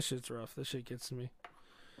 that shit's rough. That shit gets to me.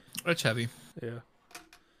 It's heavy. Yeah.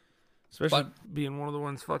 Especially being one of the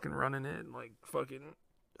ones fucking running it, and like fucking,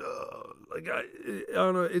 like I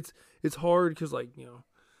don't know. It's hard because, like, you know,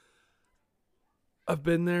 I've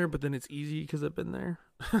been there, but then it's easy because I've been there.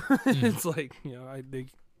 It's like, you know, I think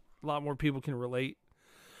a lot more people can relate.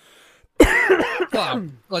 Well,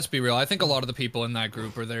 let's be real. I think a lot of the people in that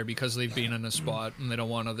group are there because they've been in a spot and they don't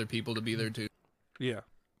want other people to be there too. Yeah.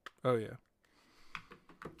 Oh yeah.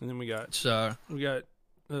 And then we got It's a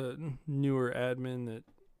newer admin that,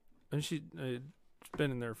 and she's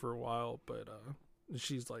been in there for a while, but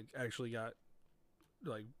she's like actually got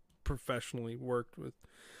like professionally worked with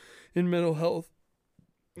in mental health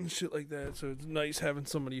and shit like that. So it's nice having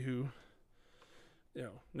somebody who, you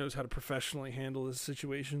know, knows how to professionally handle these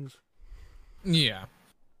situations. yeah.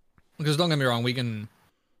 Because don't get me wrong, we can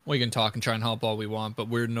talk and try and help all we want, but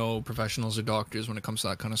we're no professionals or doctors when it comes to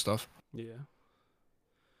that kind of stuff. Yeah.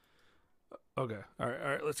 Okay. All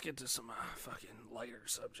right. Let's get to some fucking lighter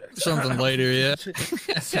subjects. Something later, yeah.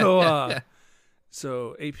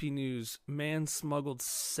 So AP News: man smuggled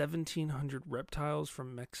 1,700 reptiles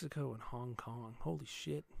from Mexico and Hong Kong. Holy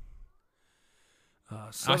shit!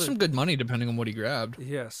 That's some good money depending on what he grabbed.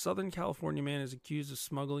 Yeah, Southern California man is accused of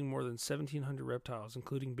smuggling more than 1,700 reptiles,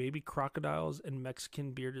 including baby crocodiles and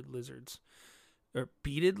Mexican bearded lizards. Or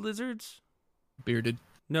beaded lizards? Bearded.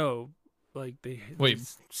 No, like they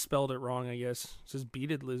spelled it wrong, I guess. It says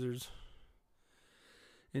beaded lizards.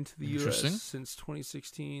 Into the U.S. since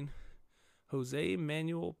 2016. Jose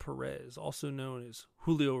Manuel Perez, also known as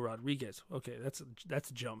Julio Rodriguez. Okay, that's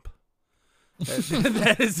a jump.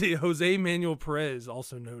 That is it. Jose Manuel Perez,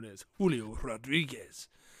 also known as Julio Rodriguez,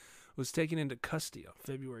 was taken into custody on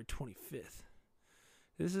February 25th.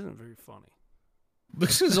 This isn't very funny.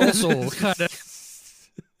 This is also kind of...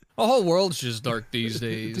 The whole world's just dark these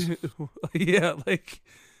days. Yeah, like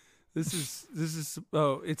this is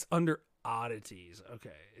oh, it's under oddities. Okay,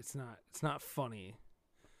 it's not funny.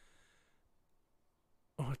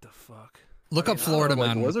 What the fuck? Look up Florida like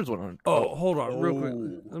man. Wizards went on. Oh, hold on, real quick.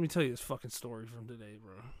 Let me tell you this fucking story from today,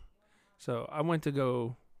 bro. So I went to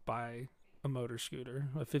go buy a motor scooter,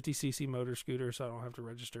 a 50cc motor scooter, so I don't have to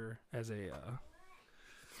register as a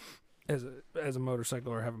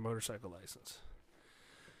motorcycle or have a motorcycle license.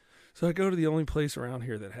 So I go to the only place around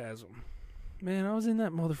here that has them. Man, I was in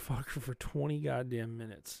that motherfucker for 20 goddamn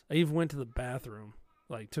minutes. I even went to the bathroom,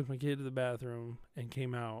 like took my kid to the bathroom and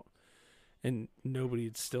came out, and nobody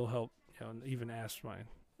had still helped. Even asked my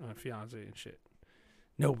fiance and shit.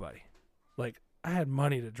 Nobody. Like, I had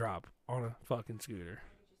money to drop on a fucking scooter.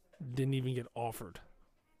 Didn't even get offered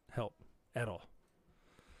help at all.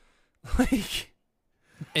 Like,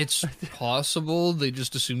 It's possible they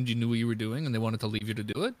just assumed you knew what you were doing and they wanted to leave you to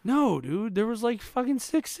do it. no, dude. There was like fucking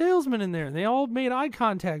 6 salesmen in there, and they all made eye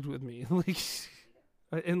contact with me.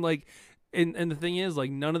 And the thing is,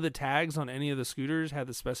 like, none of the tags on any of the scooters had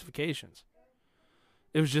the specifications.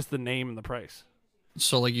 It was just the name and the price.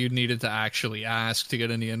 So, like, you needed to actually ask to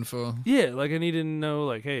get any info. Yeah, like I needed to know,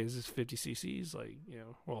 like, hey, is this 50 cc's? Like,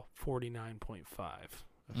 49.5.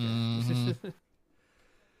 Okay. Mm-hmm.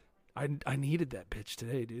 I needed that bitch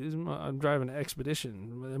today, dude. I'm driving an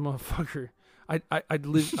Expedition. That motherfucker. I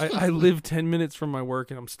live 10 minutes from my work,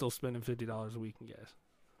 and I'm still spending $50 a week in gas.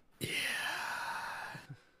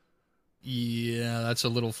 Yeah, that's a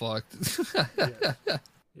little fucked. Yeah.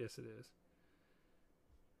 Yes, it is.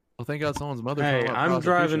 Well, thank God someone's mother. Hey, I'm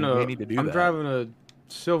driving I'm driving a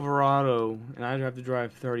Silverado, and I have to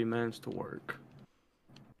drive 30 minutes to work.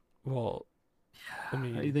 Well, I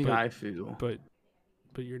mean, How do you think I feel?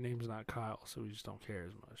 But your name's not Kyle, so we just don't care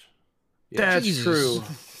as much. That's Jesus. true.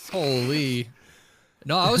 Holy.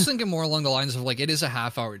 No, I was thinking more along the lines of, like, it is a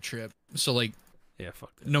half-hour trip. So, like, Yeah,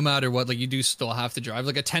 fuck that. no matter what, like, you do still have to drive.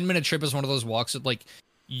 Like, a 10-minute trip is one of those walks that, like,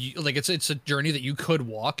 it's a journey that you could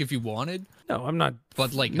walk if you wanted. No, I'm not.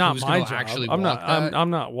 But, like, not who's my gonna job. actually I'm walk not. that? I'm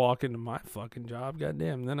not walking to my fucking job.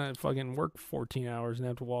 Goddamn. Then I fucking work 14 hours and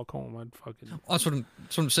have to walk home. I'd fucking. That's what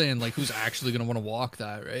I'm saying. Like, who's actually gonna want to walk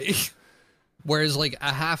that, right? Whereas, like,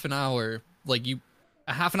 a half an hour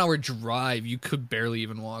drive, you could barely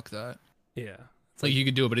even walk that. Yeah. Like, you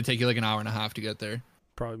could do it, but it'd take you like an hour and a half to get there.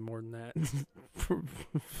 Probably more than that.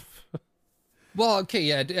 Well, okay,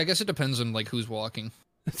 yeah, I guess it depends on, like, who's walking.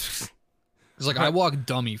 Because, like, I walk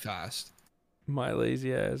dummy fast. My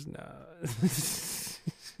lazy ass. Nah.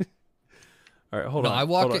 All right, hold No, on. I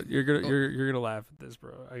walk hold on. it- You're gonna laugh at this,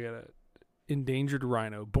 bro. I got a endangered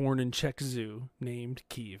rhino born in Czech Zoo named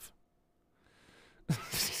Kiev.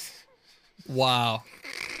 Wow.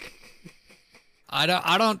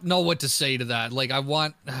 I don't know what to say to that. Like, I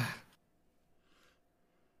want...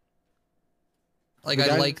 Like, The I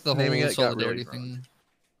guy like the naming whole it got really solidarity drunk. thing.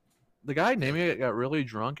 The guy naming it got really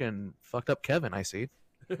drunk and fucked up Kevin. I see.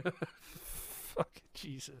 Fuck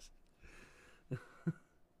Jesus.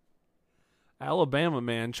 Alabama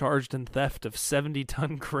man charged in theft of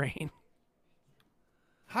 70-ton crane.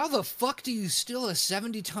 How the fuck do you steal a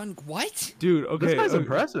 70-ton? What? Dude, okay. guy's okay,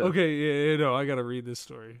 impressive. Okay, yeah, no, I gotta read this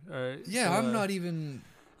story. All right. Yeah, I'm not even.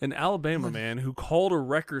 An Alabama man who called a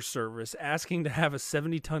wrecker service asking to have a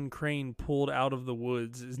 70-ton crane pulled out of the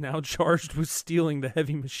woods is now charged with stealing the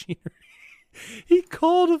heavy machinery. He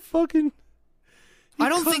called a fucking. I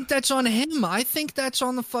don't think that's on him. I think that's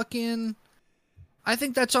on the fucking. I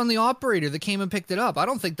think that's on the operator that came and picked it up. I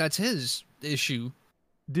don't think that's his issue.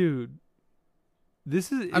 Dude,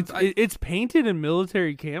 this is it's painted in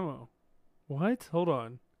military camo. What? Hold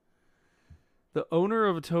on. The owner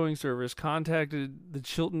of a towing service contacted the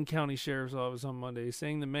Chilton County Sheriff's Office on Monday,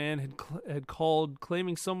 saying the man had called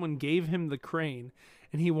claiming someone gave him the crane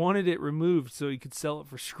and he wanted it removed so he could sell it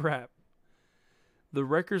for scrap. The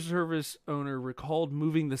wrecker service owner recalled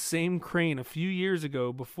moving the same crane a few years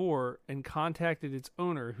ago before and contacted its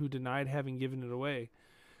owner, who denied having given it away.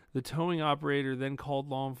 The towing operator then called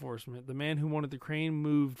law enforcement. The man who wanted the crane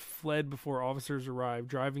moved fled before officers arrived,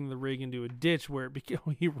 driving the rig into a ditch where it became.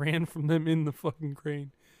 He ran from them in the fucking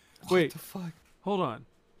crane. Wait, What the fuck? hold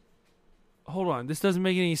on. This doesn't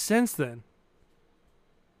make any sense then.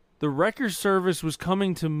 The wrecker service was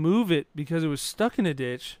coming to move it because it was stuck in a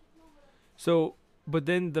ditch. So, but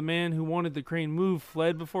then the man who wanted the crane moved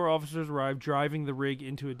fled before officers arrived, driving the rig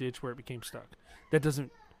into a ditch where it became stuck.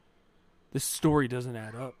 This story doesn't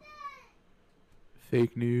add up.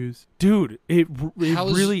 Fake news. Dude, it How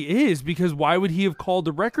is- really is, because why would he have called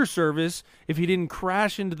the wrecker service if he didn't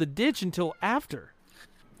crash into the ditch until after?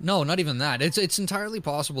 No, not even that. It's entirely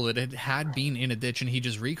possible that it had been in a ditch and he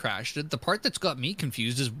just recrashed it. The part that's got me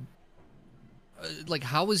confused is, like,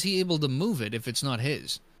 how was he able to move it if it's not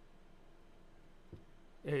his?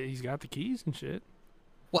 He's got the keys and shit.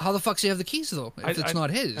 Well, how the fuck does he have the keys though if it's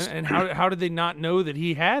not his? And how did they not know that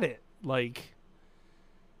he had it? Like,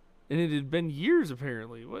 and it had been years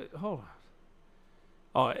apparently. What? Hold on.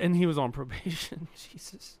 Oh, and he was on probation.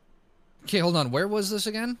 Jesus. Okay, hold on. Where was this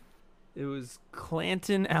again? It was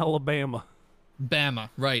Clanton, Alabama. Bama.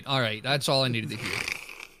 Right. All right. That's all I needed to hear.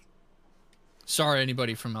 Sorry,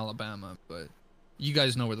 anybody from Alabama, but you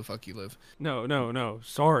guys know where the fuck you live. No.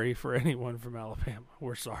 Sorry for anyone from Alabama.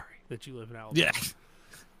 We're sorry that you live in Alabama.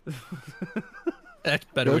 Yeah. That's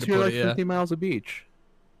a better Go way to to put like it. Yeah. 50 miles of beach.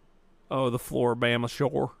 Oh, the Floribama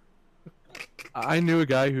shore. I knew a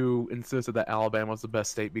guy who insisted that Alabama was the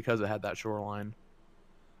best state because it had that shoreline.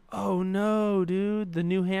 Oh no, dude. The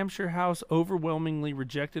New Hampshire House overwhelmingly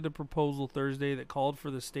rejected a proposal Thursday that called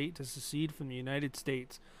for the state to secede from the United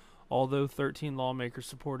States, although 13 lawmakers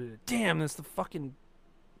supported it. Damn, that's the fucking...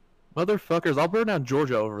 Motherfuckers, I'll burn down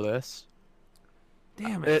Georgia over this.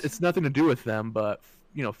 Damn it. It's nothing to do with them, but,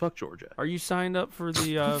 you know, fuck Georgia. Are you signed up for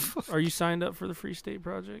the are you signed up for the Free State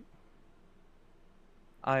Project?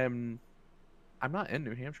 I'm not in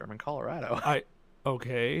New Hampshire, I'm in Colorado.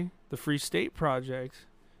 Okay. The Free State Project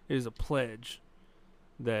is a pledge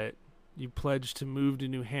that you pledge to move to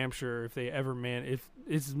New Hampshire if they ever if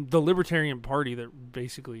it's the Libertarian Party that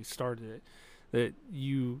basically started it, that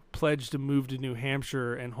you pledge to move to New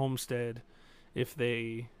Hampshire and homestead if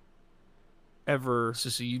they ever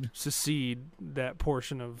secede that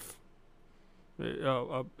portion of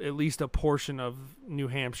at least a portion of New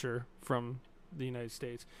Hampshire from the United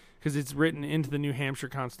States, because it's written into the New Hampshire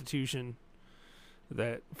Constitution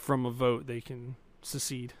that from a vote they can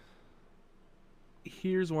secede.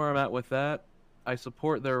 Here's where I'm at with that. I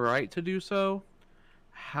support their right to do so.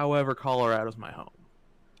 However, Colorado's my home.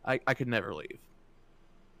 I could never leave.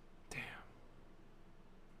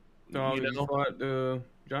 No, You you know? fought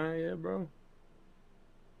Johnny yet, bro?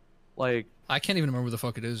 Like, I can't even remember where the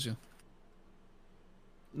fuck it is. Yeah.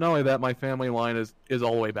 not only that, my family line is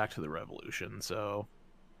all the way back to the Revolution, so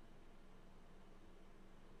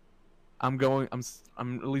I'm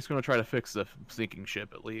at least going to try to fix the sinking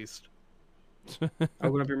ship at least.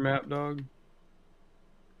 Open up your map, dog.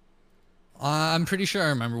 I'm pretty sure I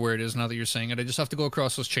remember where it is now that you're saying it. I just have to go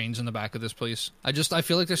across those chains in the back of this place. I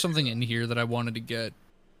feel like there's something in here that I wanted to get.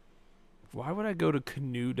 Why would I go to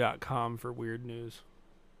canoe.com for weird news?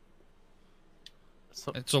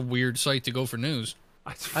 So, It's a weird site to go for news.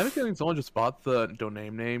 I have a feeling someone just bought the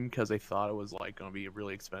domain name because they thought it was like going to be a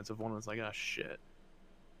really expensive one. It's like, oh shit.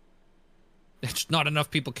 It's not enough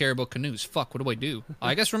people care about canoes. Fuck, what do I do?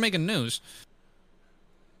 I guess we're making news.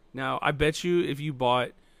 Now, I bet you if you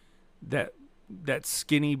bought that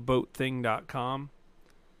skinnyboatthing.com,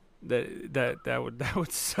 that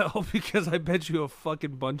would sell, because I bet you a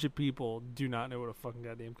fucking bunch of people do not know what a fucking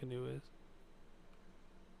goddamn canoe is.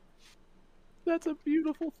 That's a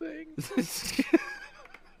beautiful thing.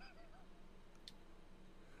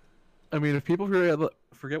 I mean, if people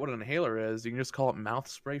forget what an inhaler is, you can just call it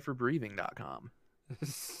mouthsprayforbreathing.com.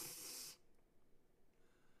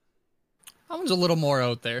 That one's a little more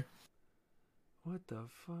out there. What the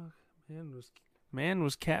fuck? Man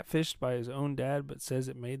was catfished by his own dad, but says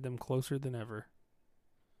it made them closer than ever.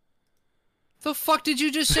 The fuck did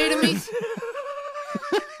you just say to me?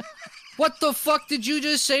 What the fuck did you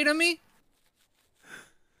just say to me?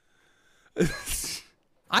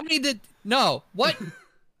 I need to... No. What?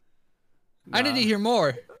 I need to hear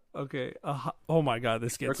more. Okay. Oh my god,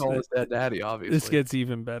 this They're gets... calling his dad daddy, obviously. This gets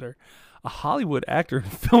even better. A Hollywood actor and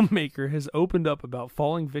filmmaker has opened up about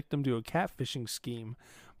falling victim to a catfishing scheme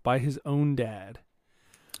by his own dad.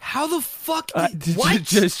 How the fuck did... What?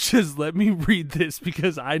 Just let me read this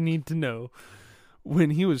because I need to know.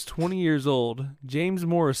 When he was 20 years old, James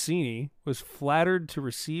Morosini was flattered to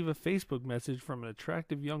receive a Facebook message from an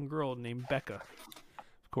attractive young girl named Becca.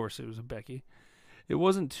 Of course, it was a Becky. It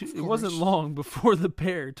wasn't long before the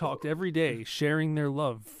pair talked every day, sharing their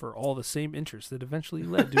love for all the same interests that eventually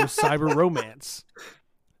led to a cyber romance.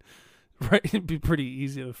 Right? It'd be pretty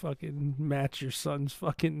easy to fucking match your son's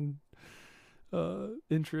fucking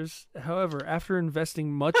interests. However, after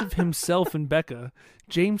investing much of himself in Becca,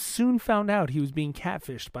 James soon found out he was being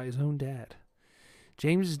catfished by his own dad.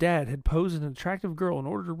 James's dad had posed an attractive girl in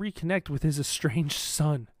order to reconnect with his estranged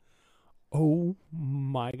son. Oh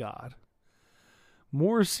my god.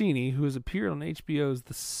 Morosini, who has appeared on HBO's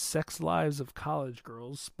The Sex Lives of College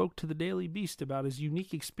Girls, spoke to the Daily Beast about his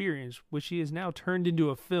unique experience, which he has now turned into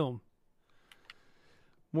a film.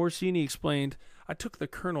 Morosini explained, I took the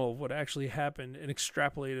kernel of what actually happened and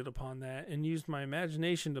extrapolated upon that and used my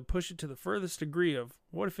imagination to push it to the furthest degree of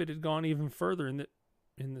what if it had gone even further in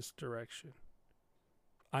this direction.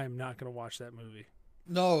 I am not going to watch that movie.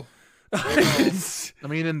 No. I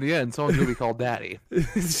mean, in the end, someone's going to be called daddy.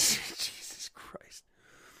 Jesus Christ.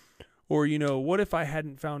 Or, what if I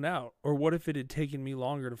hadn't found out? Or what if it had taken me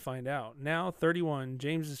longer to find out? Now, 31,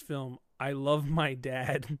 James's film, I Love My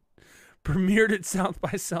Dad, premiered at South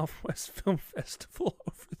by Southwest Film Festival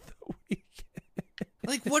over the weekend.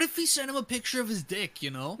 Like, what if he sent him a picture of his dick,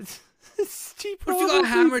 What What if you got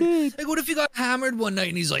hammered? Did. Like, what if you got hammered one night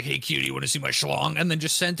and he's like, "Hey, cutie, you want to see my schlong?" And then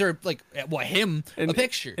just sent her a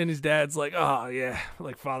picture. And his dad's like, oh, yeah,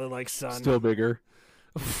 like father, like son. Still bigger.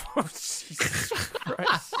 Jesus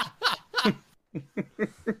Christ.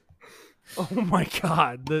 Oh, my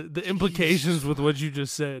God. The implications with what you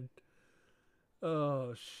just said.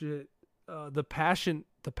 Oh, shit. The Passion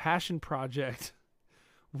Project.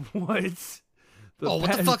 What?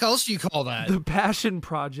 What the fuck else do you call that? The Passion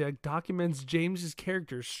Project documents James's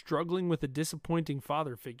character struggling with a disappointing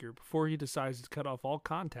father figure before he decides to cut off all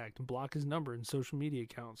contact and block his number and social media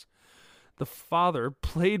accounts. The father,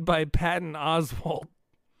 played by Patton Oswalt.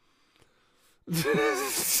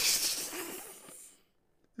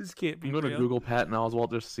 This can't be I'm going to real. Google Patton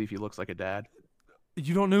Oswalt just to see if he looks like a dad.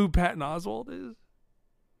 You don't know who Patton Oswalt is?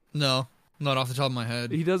 No, not off the top of my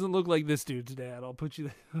head. He doesn't look like this dude's dad. I'll put you.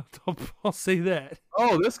 I'll say that.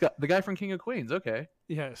 Oh, this guy, the guy from King of Queens. Okay.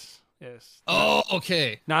 Yes. Oh,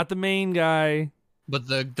 okay. Not the main guy. But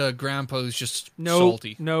the grandpa's just No,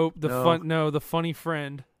 salty. the funny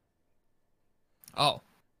friend. Oh,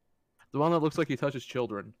 The one that looks like he touches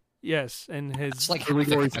children. Yes, and his it's like Really half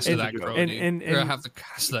the gory cast of that and- crow, and- dude. and- Or and- half the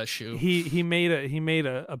cast of that shoe. he made a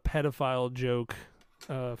pedophile joke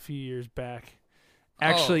a few years back.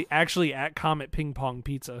 Actually at Comet Ping Pong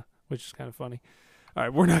Pizza, which is kind of funny. All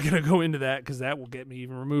right, we're not going to go into that because that will get me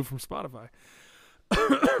even removed from Spotify.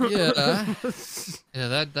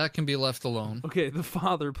 Yeah, that can be left alone. Okay, the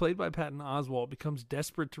father, played by Patton Oswalt, becomes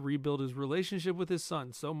desperate to rebuild his relationship with his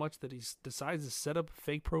son so much that he decides to set up a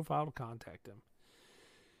fake profile to contact him.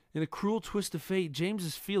 In a cruel twist of fate,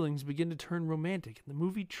 James's feelings begin to turn romantic, and the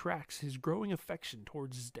movie tracks his growing affection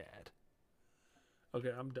towards his dad.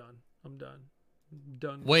 Okay, I'm done.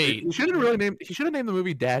 Wait, He should have named the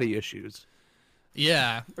movie Daddy Issues.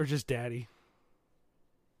 yeah. Or just daddy.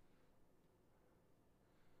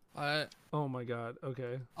 I Oh my god,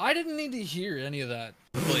 okay. didn't need to hear any of that.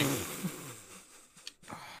 Like,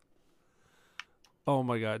 Oh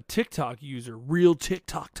my god. TikTok user, Real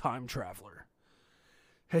TikTok Time Traveler,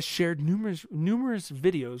 has shared numerous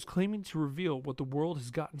videos claiming to reveal what the world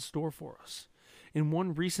has got in store for us. In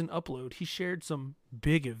one recent upload, he shared some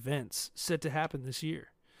big events set to happen this year.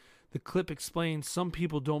 The clip explains some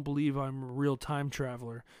people don't believe I'm a real time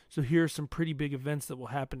traveler, so here are some pretty big events that will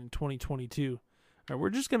happen in 2022. All right,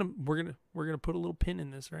 we're gonna put a little pin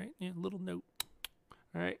in this, right? Yeah, a little note.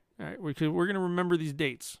 All right. We're gonna remember these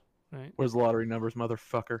dates, right? Where's the lottery numbers,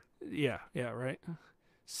 motherfucker? Yeah, right.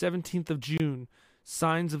 17th of June,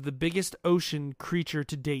 signs of the biggest ocean creature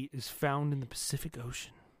to date is found in the Pacific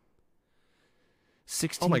Ocean.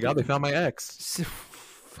 16th. Oh my god, they found my ex.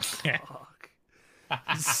 Fuck.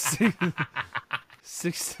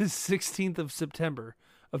 16th of September,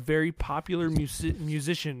 a very popular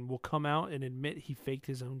musician will come out and admit he faked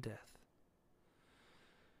his own death.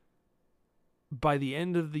 By the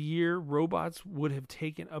end of the year, robots would have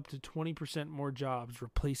taken up to 20% more jobs,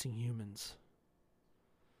 replacing humans.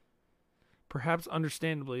 Perhaps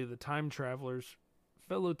understandably, the time travelers,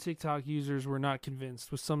 fellow TikTok users, were not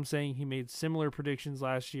convinced, with some saying he made similar predictions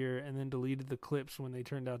last year and then deleted the clips when they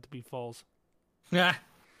turned out to be false. Yeah.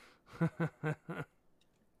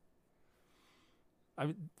 I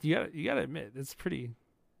mean, you gotta admit, it's pretty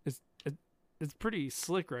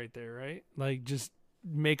slick right there, right? Like, just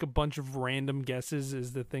make a bunch of random guesses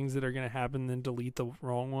as the things that are gonna happen, then delete the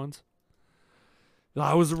wrong ones.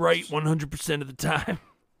 I was right 100% of the time.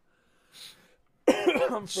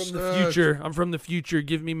 I'm from the future. I'm from the future.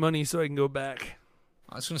 Give me money so I can go back.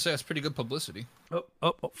 I was gonna say that's pretty good publicity.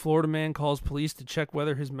 Oh, Florida man calls police to check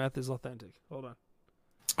whether his meth is authentic. Hold on.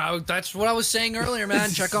 Oh, that's what I was saying earlier, man.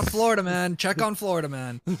 Check on Florida, man. Check on Florida,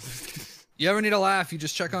 man. You ever need a laugh, you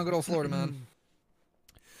just check on good old Florida, man.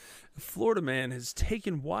 Florida man has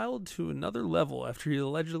taken wild to another level after he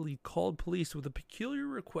allegedly called police with a peculiar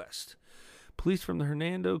request. Police from the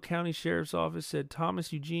Hernando County Sheriff's Office said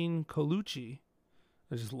Thomas Eugene Colucci,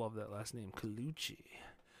 I just love that last name, Colucci,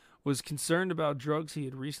 was concerned about drugs he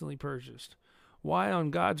had recently purchased. Why on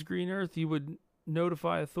God's green earth you would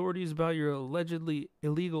notify authorities about your allegedly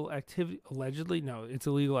illegal activity? Allegedly? No, it's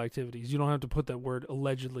illegal activities. You don't have to put that word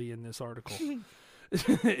allegedly in this article.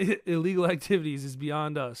 Illegal activities is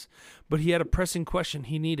beyond us. But he had a pressing question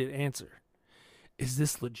he needed answer. Is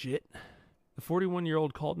this legit? The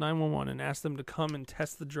 41-year-old called 911 and asked them to come and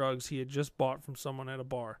test the drugs he had just bought from someone at a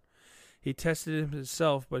bar. He tested it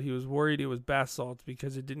himself, but he was worried it was bath salts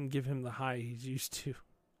because it didn't give him the high he's used to.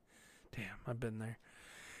 Damn, I've been there.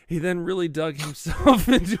 He then really dug himself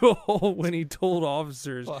into a hole when he told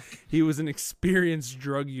officers he was an experienced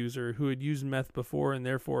drug user who had used meth before and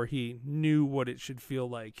therefore he knew what it should feel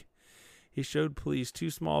like. He showed police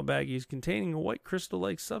 2 small baggies containing a white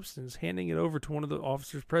crystal-like substance, handing it over to one of the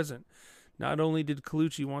officers present. Not only did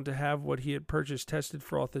Colucci want to have what he had purchased tested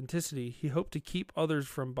for authenticity, he hoped to keep others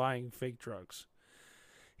from buying fake drugs.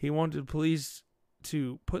 He wanted police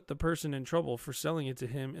to put the person in trouble for selling it to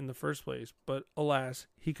him in the first place, but alas,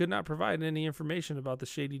 he could not provide any information about the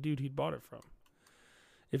shady dude he'd bought it from.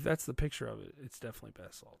 If that's the picture of it, it's definitely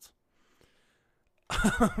bath salts.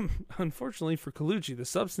 Unfortunately for Colucci, the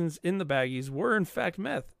substance in the baggies were in fact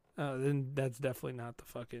meth. Then that's definitely not the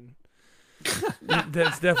fucking...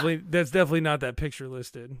 that's definitely not that picture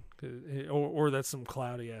listed, or that's some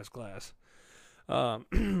cloudy ass glass.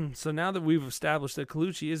 So now that we've established that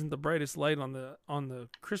Colucci isn't the brightest light on the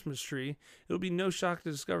Christmas tree, it'll be no shock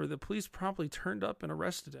to discover that police promptly turned up and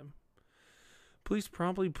arrested him. Police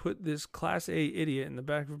promptly put this Class A idiot in the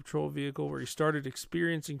back of a patrol vehicle where he started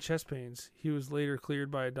experiencing chest pains. He was later cleared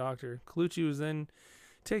by a doctor. Colucci was then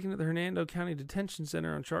taken to the Hernando County Detention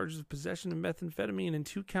Center on charges of possession of methamphetamine and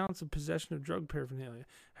 2 counts of possession of drug paraphernalia.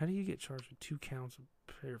 How do you get charged with 2 counts of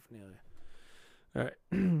paraphernalia? All right.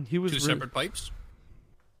 He was 2 separate pipes?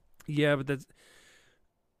 Yeah,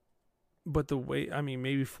 but the way, I mean,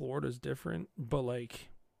 maybe Florida's different, but like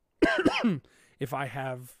if I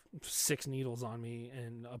have 6 needles on me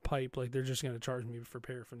and a pipe, like they're just going to charge me for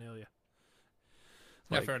paraphernalia.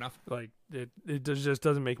 Yeah, fair enough. Like it just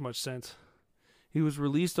doesn't make much sense. He was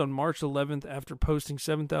released on March 11th after posting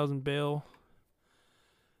 $7,000 bail.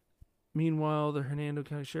 Meanwhile, the Hernando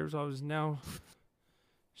County Sheriff's Office is now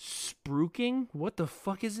spruiking. What the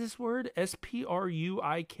fuck is this word? Spruiking?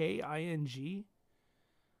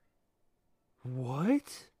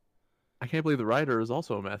 What? I can't believe the writer is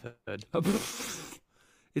also a meth head.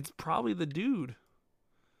 It's probably the dude.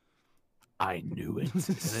 I knew it. An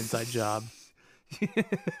inside job.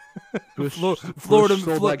 Florida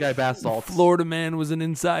sold that guy bath salts. Florida man was an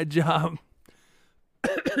inside job.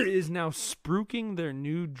 Is now spruiking their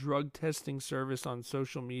new drug testing service on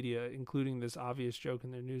social media, including this obvious joke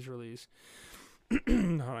in their news release.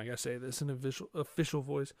 Hold on, I gotta say this in official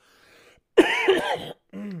voice. Yeah,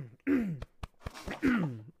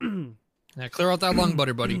 clear out that lung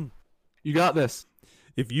butter, buddy. You got this.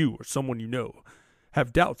 If you or someone you know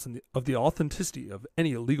have doubts of the authenticity of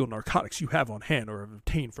any illegal narcotics you have on hand or have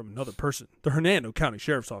obtained from another person, the Hernando County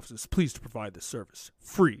Sheriff's Office is pleased to provide this service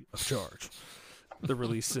free of charge. The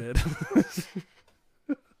release said.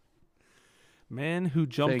 Man who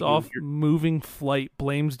jumped off moving flight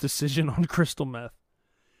blames decision on crystal meth.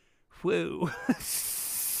 Whoa.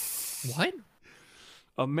 What?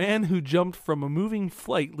 A man who jumped from a moving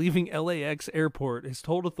flight leaving LAX airport has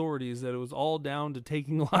told authorities that it was all down to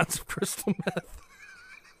taking lots of crystal meth.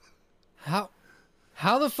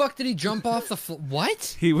 How the fuck did he jump off the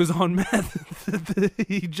what? He was on meth.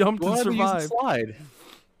 He jumped and survived. Slide.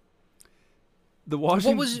 The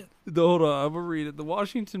Washington. What was it? Hold on, I'm gonna read it. The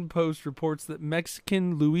Washington Post reports that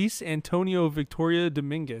Mexican Luis Antonio Victoria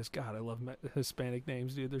Dominguez, God, I love Hispanic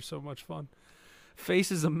names, dude. They're so much fun,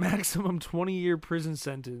 faces a maximum 20-year prison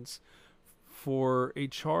sentence for a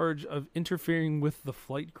charge of interfering with the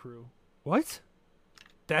flight crew. What?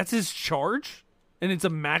 That's his charge? And it's a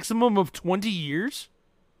maximum of 20 years?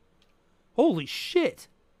 Holy shit.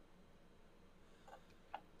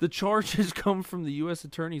 The charge has come from the U.S.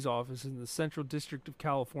 Attorney's Office in the Central District of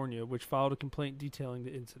California, which filed a complaint detailing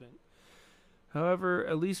the incident. However,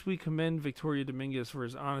 at least we commend Victoria Dominguez for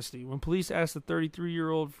his honesty. When police asked the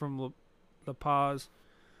 33-year-old from La Paz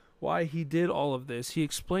why he did all of this, he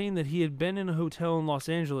explained that he had been in a hotel in Los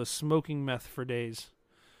Angeles smoking meth for days.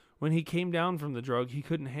 When he came down from the drug, he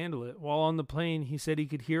couldn't handle it. While on the plane, he said he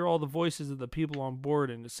could hear all the voices of the people on board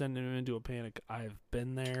and it sent him into a panic. I've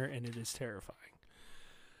been there, and it is terrifying.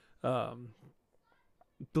 But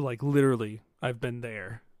like literally, I've been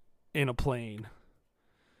there in a plane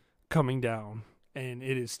coming down, and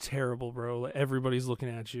it is terrible, bro. Like, everybody's looking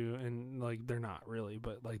at you, and like they're not really,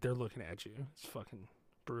 but like they're looking at you. It's fucking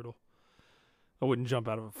brutal. I wouldn't jump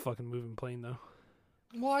out of a fucking moving plane though.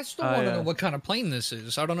 Well, I still want to know what kind of plane this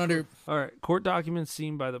is. I don't under. All right, court documents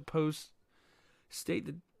seen by the Post state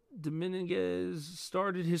that Dominguez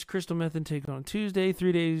started his crystal meth intake on Tuesday,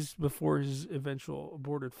 3 days before his eventual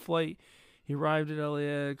aborted flight. He arrived at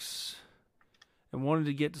LAX and wanted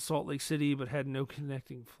to get to Salt Lake City, but had no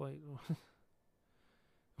connecting flight.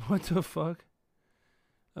 What the fuck?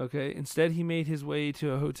 Okay, instead he made his way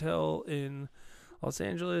to a hotel in Los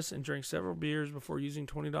Angeles and drank several beers before using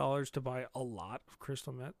 $20 to buy a lot of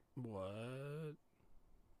crystal meth. What?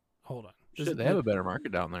 Hold on. Shit, they have a better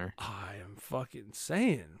market down there. I am fucking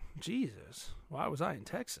saying, Jesus, why was I in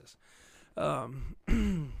Texas? Yeah,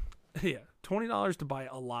 $20 to buy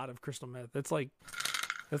a lot of crystal meth. That's like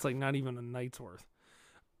not even a night's worth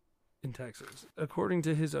in Texas. According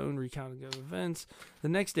to his own recounting of events, the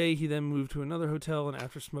next day he then moved to another hotel, and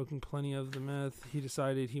after smoking plenty of the meth, he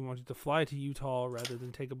decided he wanted to fly to Utah rather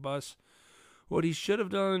than take a bus. What he should have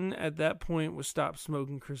done at that point was stop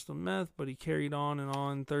smoking crystal meth, but he carried on and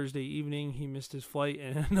on. Thursday evening, he missed his flight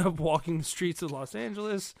and ended up walking the streets of Los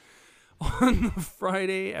Angeles. On the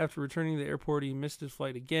Friday, after returning to the airport, he missed his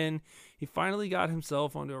flight again. He finally got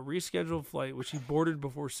himself onto a rescheduled flight, which he boarded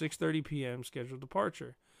before 6:30 p.m. scheduled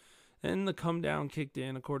departure. Then the come down kicked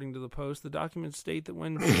in, according to the Post. The documents state that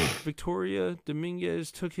when Victoria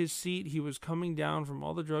Dominguez took his seat, he was coming down from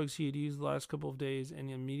all the drugs he had used the last couple of days and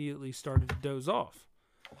immediately started to doze off.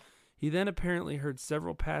 He then apparently heard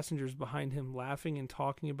several passengers behind him laughing and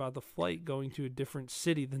talking about the flight going to a different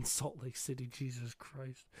city than Salt Lake City. Jesus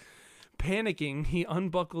Christ. Panicking, he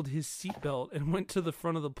unbuckled his seatbelt and went to the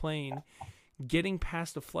front of the plane, getting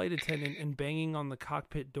past a flight attendant and banging on the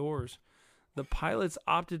cockpit doors. The pilots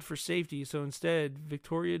opted for safety, so instead,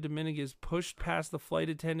 Victoria Dominguez pushed past the flight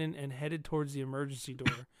attendant and headed towards the emergency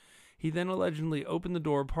door. He then allegedly opened the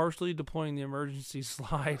door, partially deploying the emergency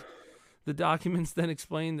slide. The documents then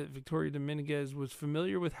explained that Victoria Dominguez was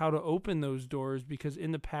familiar with how to open those doors because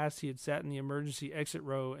in the past he had sat in the emergency exit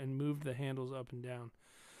row and moved the handles up and down.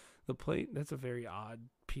 That's a very odd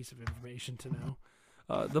piece of information to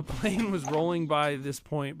know. The plane was rolling by this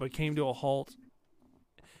point, but came to a halt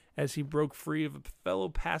as he broke free of a fellow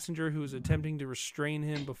passenger who was attempting to restrain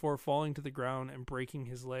him before falling to the ground and breaking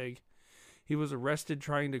his leg. He was arrested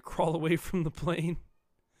trying to crawl away from the plane.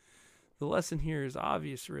 The lesson here is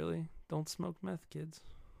obvious, really. Don't smoke meth, kids.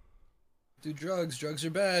 Do drugs. Drugs are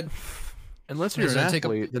bad. Unless you're an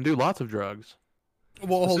athlete, then do lots of drugs.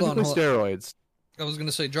 Well, hold on. Steroids. I was going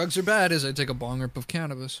to say drugs are bad as I take a bong rip of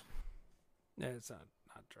cannabis. Yeah, it's not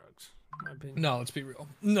drugs. In my opinion. No, let's be real.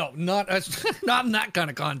 No, not in that kind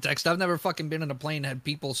of context. I've never fucking been in a plane, had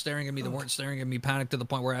people staring at me that weren't staring at me, panicked to the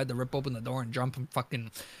point where I had to rip open the door and jump and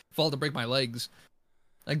fucking fall to break my legs.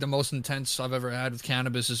 Like, the most intense I've ever had with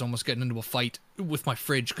cannabis is almost getting into a fight with my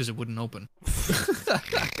fridge because it wouldn't open.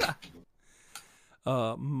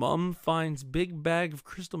 Mom finds big bag of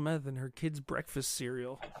crystal meth in her kid's breakfast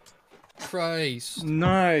cereal. Christ.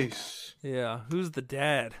 Nice. Yeah, who's the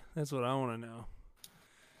dad? That's what I want to know.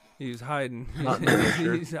 He's hiding.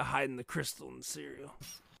 He's hiding the crystal in the cereal.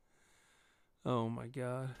 Oh my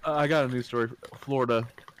god. I got a news story.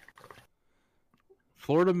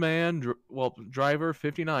 Florida man, driver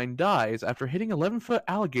 59 dies after hitting 11-foot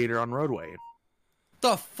alligator on roadway.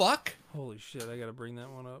 The fuck? Holy shit! I gotta bring that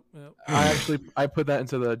one up. Yep. I put that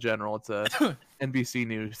into the general. It's a NBC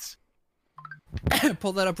News.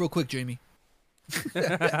 Pull that up real quick, Jamie.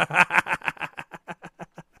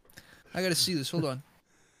 I gotta see this. Hold on.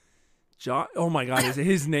 John. Oh my God!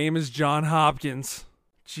 His name is John Hopkins.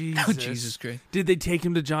 Jesus. Oh, Jesus Christ. Did they take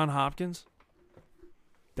him to John Hopkins?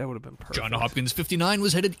 That would have been perfect. John Hopkins, 59,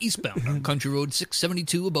 was headed eastbound on Country Road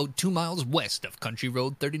 672 about 2 miles west of Country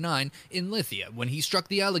Road 39 in Lithia when he struck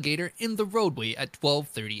the alligator in the roadway at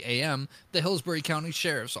 12:30 a.m., the Hillsborough County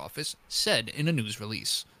Sheriff's Office said in a news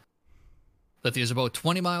release. Lithia is about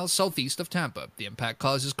 20 miles southeast of Tampa. The impact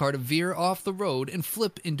caused his car to veer off the road and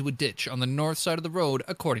flip into a ditch on the north side of the road,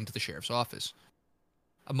 according to the sheriff's office.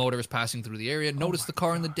 A motorist passing through the area noticed the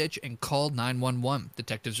car in the ditch and called 911.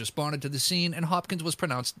 Detectives responded to the scene, and Hopkins was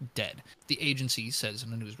pronounced dead, the agency says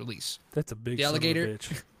in a news release. That's a big The son of a alligator-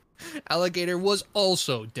 bitch. Alligator was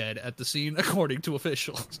also dead at the scene, according to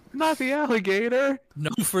officials. Not the alligator.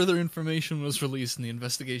 No further information was released, and the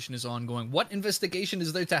investigation is ongoing. What investigation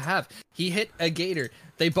is there to have? He hit a gator.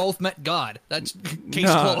 They both met God. That's case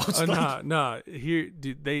closed. Nah. Here,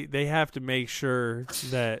 dude, they have to make sure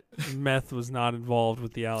that meth was not involved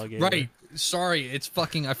with the alligator. Right. Sorry, it's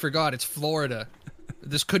fucking. I forgot. It's Florida.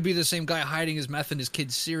 This could be the same guy hiding his meth in his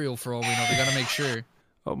kid's cereal for all we know. We gotta make sure.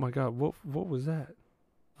 Oh my God! What was that?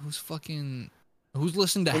 Who's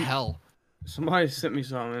listening to hell? Somebody sent me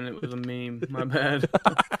something and it was a meme. My bad.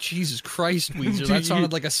 Jesus Christ, Weezer. Dude, That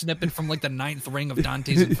sounded like a snippet from like the 9th ring of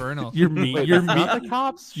Dante's Inferno. Your Not the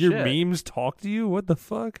cops. your Shit. memes talk to you? What the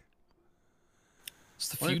fuck? It's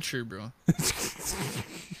the future, bro.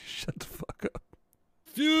 Shut the fuck up.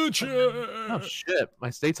 Future. Oh shit! My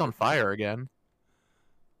state's on fire again.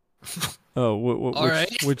 Oh, All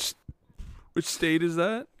right. which state is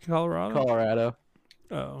that? Colorado. Colorado.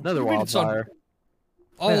 Oh, Another You mean it's on- wildfire.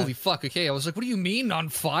 Holy fuck. Okay, I was like, what do you mean on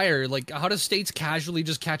fire? Like, how do states casually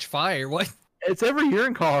just catch fire? What? It's every year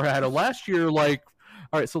in Colorado. Last year, all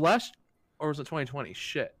right, so or was it 2020?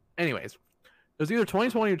 Shit. Anyways, it was either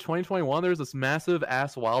 2020 or 2021. There was this massive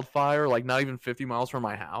ass wildfire, like not even 50 miles from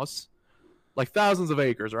my house, like thousands of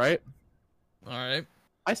acres, right? All right.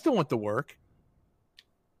 I still went to work.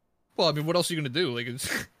 Well, I mean, what else are you going to do? Like,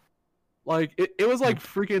 it's... Like it was like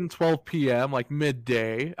freaking 12 p.m., like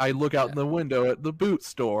midday. I look out the window at the boot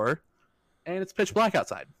store, and it's pitch black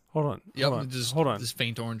outside. hold on. Yep, hold on. just hold on. this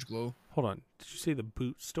faint orange glow. Hold on. Did you say the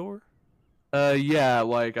boot store? Yeah,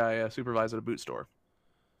 like I supervise at a boot store.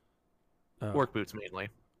 Oh. Work boots mainly.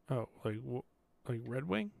 Oh, like Red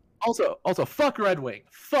Wing? Also, fuck Red Wing.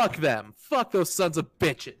 Fuck them. Fuck those sons of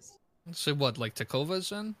bitches. So what, like Tacovas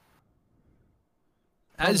then?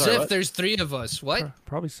 I'm As sorry, if what? there's 3 of us. What?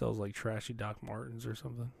 Probably sells like trashy Doc Martens or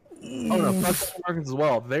something. Oh no, fuck the Americans as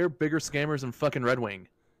well. They're bigger scammers than fucking Red Wing.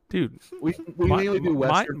 Dude, We mainly do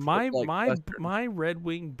Western. Western. my Red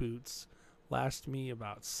Wing boots last me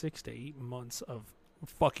about 6 to 8 months of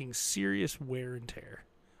fucking serious wear and tear.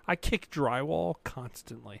 I kick drywall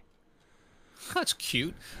constantly. That's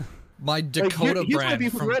cute. My Like, Dakota here's my brand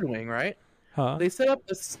beef with from... Red Wing, right? Huh? They set up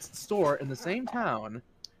a store in the same town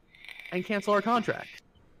and cancel our contract.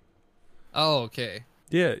 Oh, okay.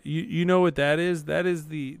 Yeah, you know what that is? That is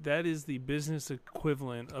the business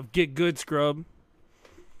equivalent of get good, scrub.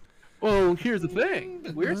 Well, here's the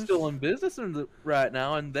thing: we're still in business right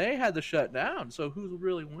now, and they had to shut down. So who's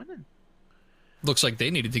really winning? Looks like they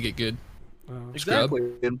needed to get good. Scrub. Exactly.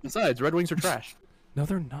 And besides, Red Wings are trash. No,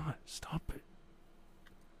 they're not. Stop it.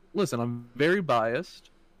 Listen, I'm very biased.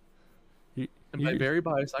 You, And by you- very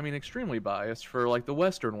biased, I mean extremely biased for like the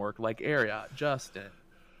Western work, like Ariat, Justin,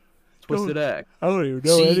 Twisted Egg. I don't even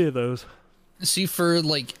know See- any of those. See, for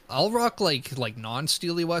like, I'll rock like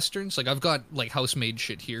non-steely westerns. Like, I've got like house-made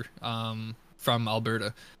shit here, from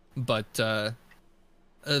Alberta. But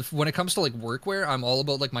when it comes to like workwear, I'm all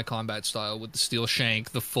about like my combat style with the steel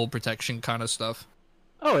shank, the full protection kind of stuff.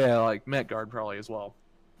 Oh yeah, like Met Guard probably as well.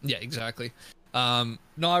 Yeah, exactly. No,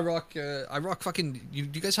 I rock fucking. Do you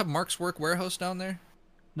guys have Mark's Work Warehouse down there?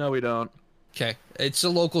 No, we don't. Okay, it's a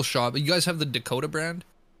local shop. You guys have the Dakota brand.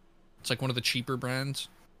 It's like one of the cheaper brands.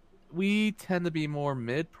 We tend to be more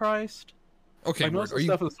mid-priced. Okay, Like word. most of Are the you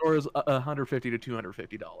stuff in the store is $150 to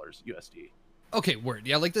 $250 USD. okay? Word.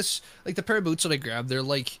 Yeah, like this, like the pair of boots that I grabbed. They're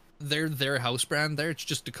like their house brand. There, it's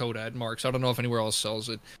just Dakota at Mark's. I don't know if anywhere else sells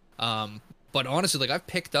it. But honestly, like I've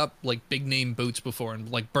picked up like big name boots before and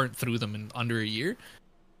like burnt through them in under a year.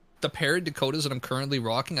 The pair of Dakotas that I'm currently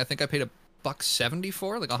rocking, I think I paid $170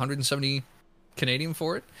 for, like 170 Canadian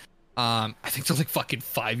for it. I think they're like fucking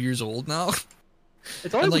 5 years old now.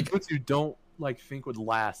 It's always like- like boots you don't like think would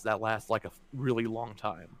last like a really long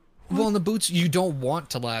time. Well, and the boots you don't want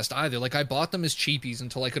to last either. Like I bought them as cheapies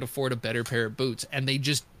until I could afford a better pair of boots, and they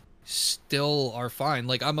just still are fine.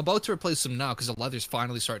 Like I'm about to replace them now because the leather's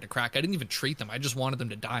finally starting to crack. I didn't even treat them. I just wanted them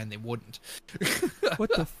to die, and they wouldn't.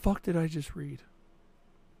 What the fuck did I just read?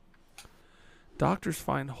 Doctors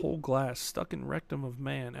find whole glass stuck in rectum of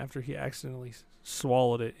man after he accidentally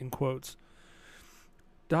swallowed it, in quotes.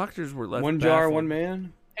 Doctors were left One jar, baffled. one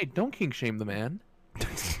man. Hey, don't kink shame the man.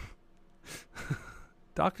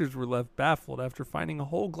 Doctors were left baffled after finding a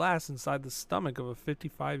whole glass inside the stomach of a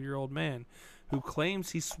 55-year-old man who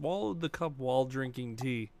claims he swallowed the cup while drinking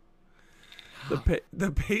tea.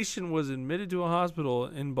 The patient was admitted to a hospital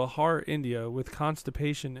in Bihar, India, with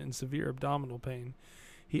constipation and severe abdominal pain.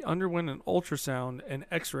 He underwent an ultrasound and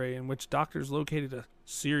x-ray in which doctors located a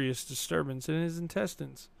serious disturbance in his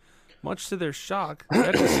intestines. Much to their shock,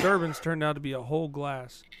 that disturbance turned out to be a whole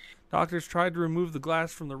glass. Doctors tried to remove the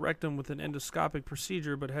glass from the rectum with an endoscopic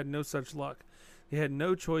procedure, but had no such luck. They had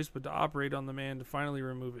no choice but to operate on the man to finally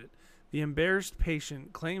remove it. The embarrassed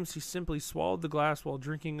patient claims he simply swallowed the glass while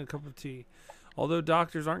drinking a cup of tea. Although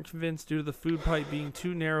doctors aren't convinced due to the food pipe being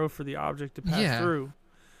too narrow for the object to pass through,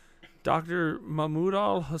 Dr. Mahmoud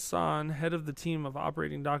Al-Hassan, head of the team of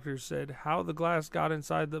operating doctors, said how the glass got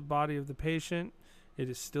inside the body of the patient, it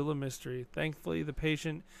is still a mystery. Thankfully, the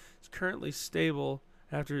patient is currently stable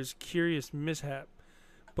after his curious mishap.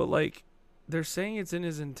 But, like, they're saying it's in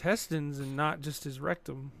his intestines and not just his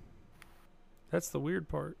rectum. That's the weird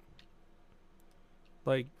part.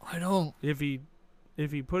 Like, I don't. if he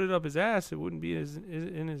put it up his ass, it wouldn't be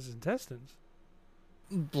in his intestines.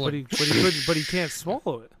 But he can't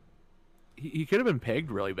swallow it. He could have been pegged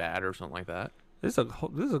really bad or something like that. This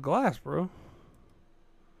is a glass, bro.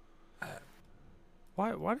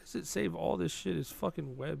 Why does it save all this shit as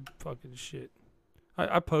fucking web fucking shit?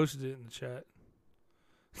 I posted it in the chat.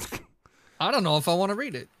 I don't know if I want to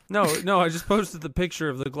read it. No, I just posted the picture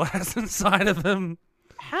of the glass inside of him.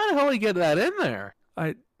 How the hell did he get that in there?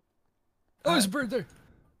 Oh, there's a bird there.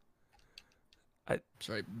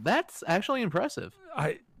 Sorry. That's actually impressive.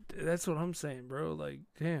 That's what I'm saying, bro. Like,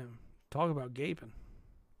 damn, talk about gaping.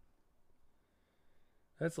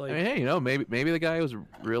 That's like, I mean, hey, maybe the guy was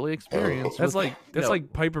really experienced. that's with,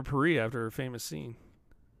 like Piper Perry after her famous scene.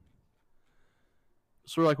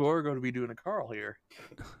 Sort of like what we're going to be doing to Carl here.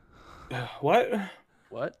 What?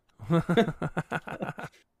 What?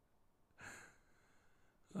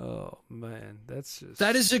 Oh man,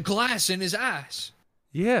 That is a glass in his ass.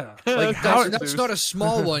 yeah. Like how- that's not a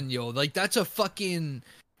small one, yo. Like that's a fucking.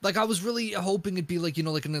 Like I was really hoping it'd be like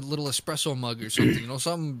like in a little espresso mug or something,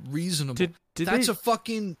 something reasonable. Did That's they, a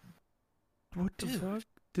fucking. what the dude. fuck?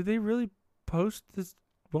 Did they really post this?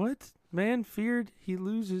 What? Man feared he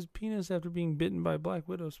lose his penis after being bitten by a black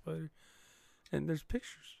widow spider, and there's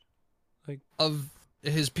pictures. Of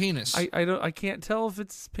his penis. I can't tell if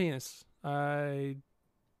it's his penis. That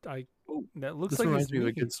looks This like reminds it's me of a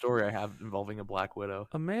naked. good story I have involving a black widow.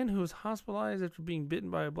 A man who was hospitalized after being bitten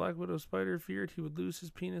by a black widow spider feared he would lose his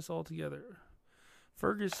penis altogether.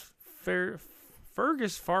 Fergus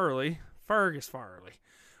Farley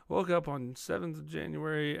woke up on 7th of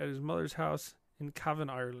January at his mother's house in Cavan,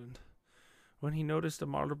 Ireland, when he noticed a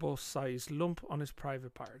multiple-sized lump on his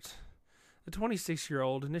private parts. The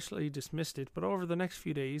 26-year-old initially dismissed it, but over the next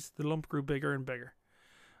few days, the lump grew bigger and bigger.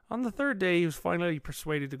 On the third day, he was finally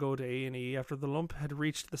persuaded to go to A&E after the lump had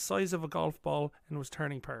reached the size of a golf ball and was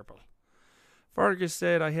turning purple. Fergus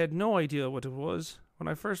said, I had no idea what it was. When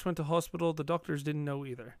I first went to hospital, the doctors didn't know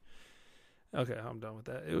either. Okay, I'm done with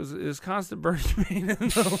that. It was constant burning pain in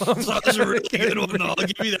the lump. That was a really good one. I'll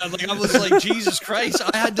give you that. Like I was like, Jesus Christ!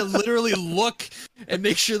 I had to literally look and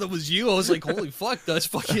make sure that was you. I was like, holy fuck, that's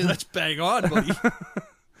bang on, buddy.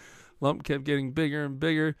 Lump kept getting bigger and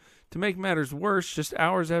bigger. To make matters worse, just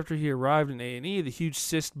hours after he arrived in A&E, the huge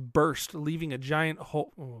cyst burst, leaving a giant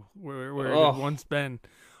hole where it had once been.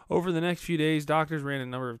 Over the next few days, doctors ran a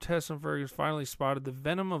number of tests on Fergus, finally spotted the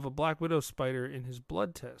venom of a black widow spider in his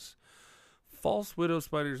blood tests. False widow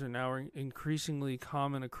spiders are now increasingly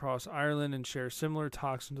common across Ireland and share similar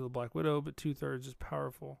toxin to the black widow, but 2/3 as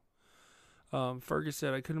powerful. Fergus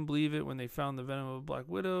said, I couldn't believe it when they found the venom of a black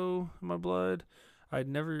widow in my blood. I'd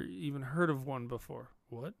never even heard of one before.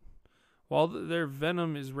 What? While their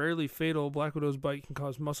venom is rarely fatal, black widow's bite can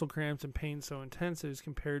cause muscle cramps and pain so intense it is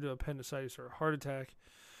compared to appendicitis or a heart attack.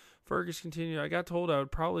 Fergus continued, I got told I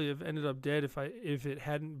would probably have ended up dead if it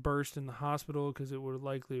hadn't burst in the hospital because it would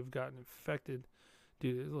likely have gotten infected.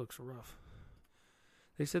 Dude, it looks rough.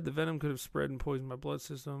 They said the venom could have spread and poisoned my blood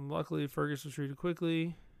system. Luckily, Fergus was treated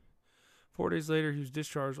quickly. 4 days later, he was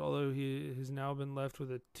discharged, although he has now been left with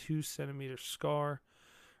a 2-centimeter scar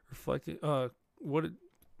reflecting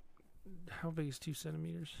How big is 2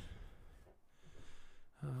 centimeters?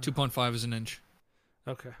 2.5 is an inch.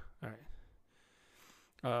 Okay, all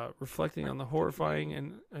right. Reflecting on the horrifying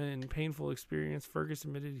and painful experience, Fergus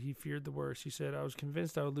admitted he feared the worst. He said, "I was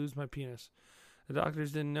convinced I would lose my penis. The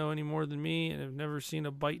doctors didn't know any more than me and have never seen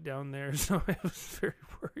a bite down there, so I was very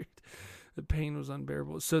worried. The pain was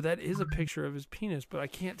unbearable." So that is a picture of his penis, but I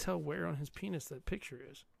can't tell where on his penis that picture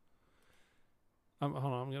is. Hold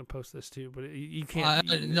on, I'm gonna post this too, but you can't.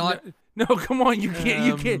 No, come on, you can't.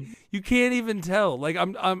 You can't even tell. Like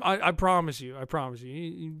I promise you.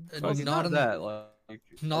 Not in that.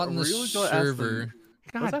 not in the server.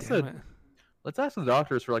 God damn it. Let's ask the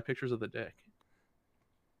doctors for like pictures of the dick.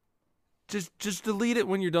 Just delete it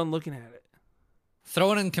when you're done looking at it.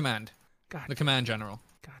 Throw it in command. God. The command general.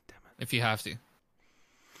 God damn it. If you have to.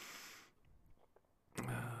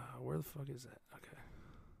 Where the fuck is that? Okay.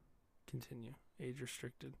 Continue. Age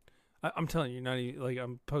restricted. I'm telling you, you're not even like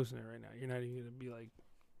I'm posting it right now. You're not even gonna be like.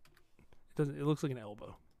 It looks like an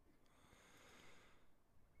elbow.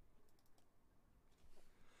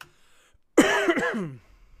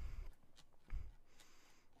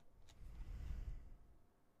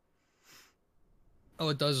 Oh,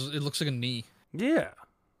 it does. It looks like a knee. Yeah.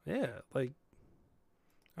 Like,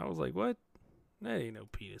 I was like, what? That ain't no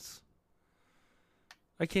penis.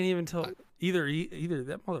 I can't even tell. Either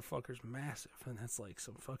that motherfucker's massive, and that's like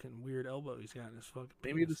some fucking weird elbow he's got in his fucking.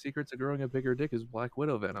 Maybe the secret to growing a bigger dick is Black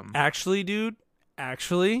Widow venom. Actually, dude.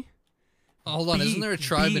 Hold on, isn't there a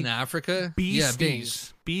tribe in Africa? Bee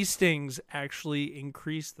stings. Bee stings actually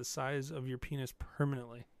increase the size of your penis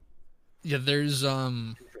permanently. Yeah, there's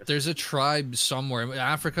a tribe somewhere in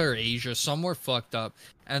Africa or Asia, somewhere fucked up,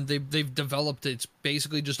 and they've developed it's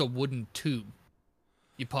basically just a wooden tube.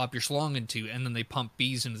 You pop your schlong into, and then they pump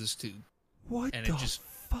bees into this tube. What and the it just,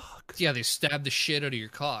 fuck? Yeah, they stab the shit out of your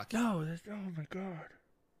cock. No, oh my god.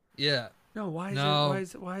 Yeah. No, why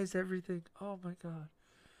is everything? Oh my god.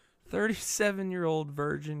 37-year-old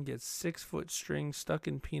virgin gets 6-foot string stuck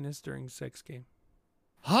in penis during sex game.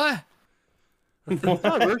 Huh? He's not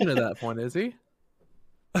a virgin at that point, is he?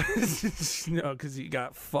 No, because he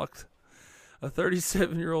got fucked. A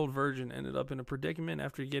 37-year-old virgin ended up in a predicament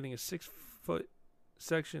after getting a 6-foot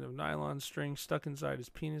section of nylon string stuck inside his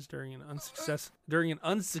penis during an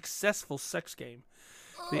unsuccessful sex game.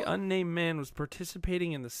 The unnamed man was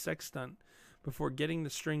participating in the sex stunt before getting the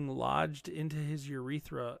string lodged into his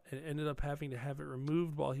urethra and ended up having to have it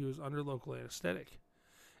removed while he was under local anesthetic.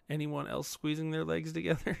 Anyone else squeezing their legs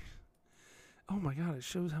together? Oh my god, it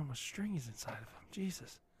shows how much string is inside of him.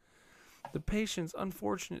 Jesus. The patient's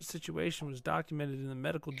unfortunate situation was documented in the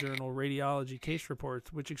medical journal Radiology Case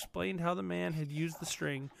Reports, which explained how the man had used the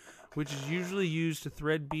string, which is usually used to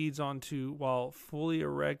thread beads onto while fully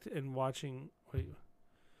erect and watching...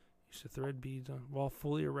 Used to thread beads on while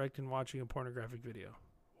fully erect and watching a pornographic video.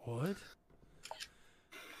 What?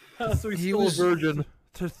 So he was a virgin.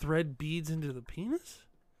 To thread beads into the penis?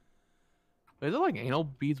 Is it like anal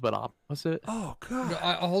beads but opposite? Oh god. No,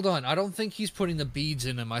 hold on. I don't think he's putting the beads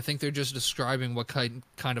in him. I think they're just describing what kind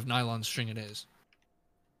of nylon string it is.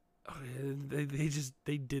 Oh, yeah,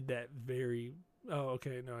 they did that very. Oh,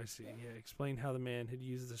 okay. No, I see. Yeah, explain how the man had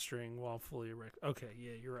used the string while fully erect. Okay,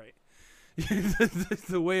 yeah, you're right.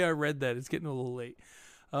 The way I read that, it's getting a little late.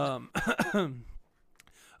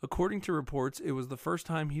 According to reports, it was the first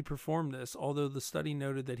time he performed this, although the study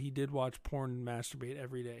noted that he did watch porn and masturbate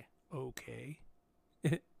every day. Okay.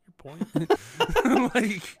 Your point?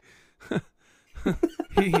 Like,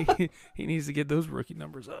 he needs to get those rookie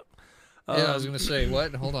numbers up. Yeah, I was gonna say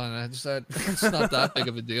what? Hold on, it's not that big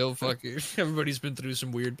of a deal. Fuck you. Everybody's been through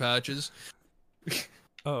some weird patches.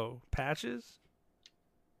 Oh, patches?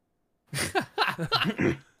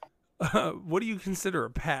 What do you consider a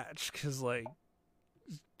patch? Because like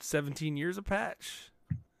 17 years a patch?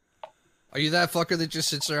 Are you that fucker that just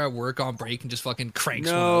sits there at work on break and just fucking cranks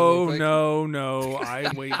one out No, really quick? no.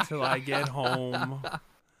 I wait till I get home.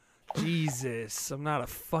 Jesus, I'm not a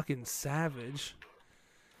fucking savage.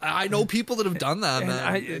 I know people that have done that,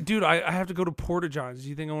 man. I have to go to Porta Johns. Do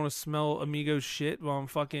you think I want to smell Amigo's shit while I'm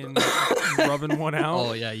fucking rubbing one out?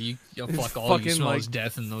 Oh yeah, you It's fuck all fucking you smell like- is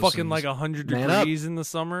death in those Fucking things. like 100 Man up. degrees in the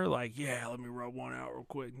summer. Like, yeah, let me rub one out real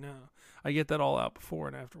quick. No, I get that all out before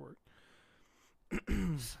and after work.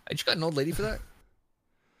 I just got an old lady for that.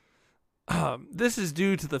 This is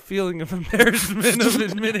due to the feeling of embarrassment of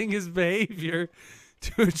admitting his behavior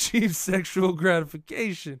to achieve sexual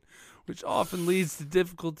gratification, which often leads to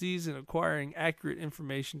difficulties in acquiring accurate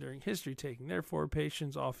information during history taking. Therefore,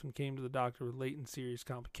 patients often came to the doctor with latent serious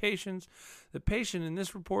complications. The patient in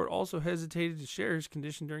this report also hesitated to share his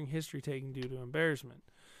condition during history taking due to embarrassment.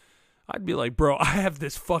 I'd be like, bro, I have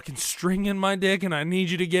this fucking string in my dick and I need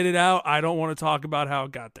you to get it out. I don't want to talk about how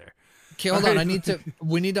it got there. Okay, hold on.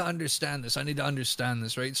 We need to understand this. I need to understand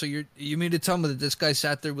this, right? So you mean to tell me that this guy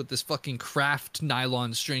sat there with this fucking craft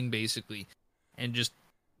nylon string, basically, and just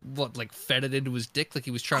fed it into his dick like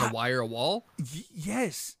he was trying to wire a wall?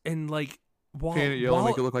 Yes, and like while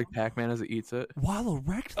Make it look like Pac-Man as it eats it. while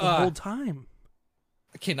erect the whole time.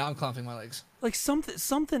 Okay, now I'm clamping my legs. Like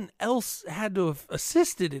something else had to have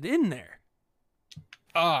assisted it in there.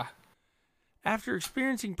 After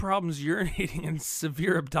experiencing problems urinating and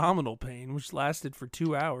severe abdominal pain, which lasted for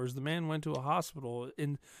 2 hours, the man went to a hospital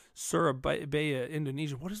in Surabaya,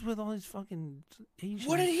 Indonesia. What is with all these fucking Asian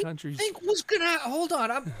What did he countries? think was gonna? Hold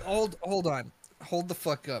on. Hold on. Hold the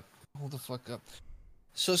fuck up.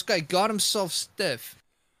 So this guy got himself stiff,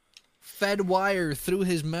 fed wire through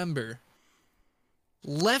his member,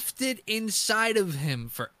 left it inside of him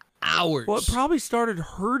for hours. Well, it probably started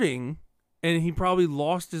hurting, and he probably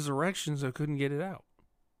lost his erection, so couldn't get it out.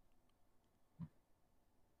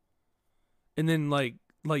 And then, like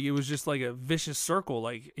it was just like a vicious circle.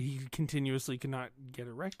 Like he continuously could not get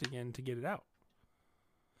erect again to get it out.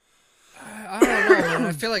 I don't know, man.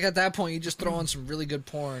 I feel like at that point you just throw on some really good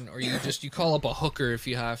porn, or you call up a hooker if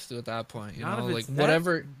you have to. At that point, you Not know, if like it's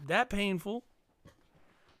whatever. that painful.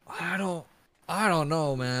 I don't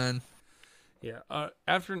know, man. Yeah.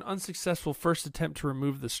 After an unsuccessful first attempt to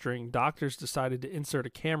remove the string, doctors decided to insert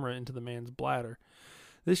a camera into the man's bladder.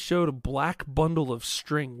 This showed a black bundle of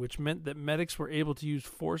string, which meant that medics were able to use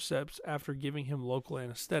forceps after giving him local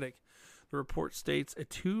anesthetic. The report states a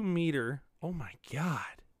 2 meter. Oh my God.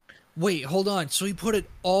 Wait, hold on. So he put it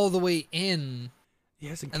all the way in.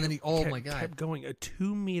 Yes, And then oh my God. kept going. A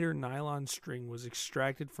 2 meter nylon string was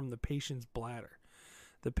extracted from the patient's bladder.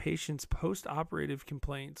 The patient's post-operative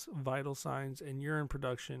complaints, vital signs, and urine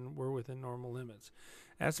production were within normal limits.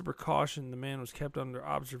 As a precaution, the man was kept under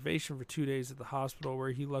observation for 2 days at the hospital,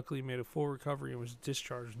 where he luckily made a full recovery and was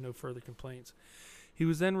discharged with no further complaints. He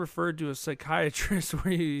was then referred to a psychiatrist,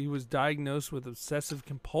 where he was diagnosed with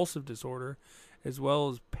obsessive-compulsive disorder, as well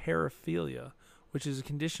as paraphilia, which is a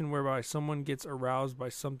condition whereby someone gets aroused by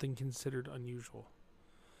something considered unusual.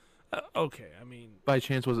 Okay, I mean... By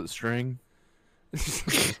chance, was it string?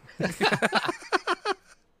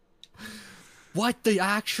 What the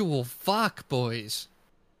actual fuck, boys?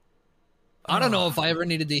 I don't know if I ever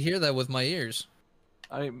needed to hear that with my ears.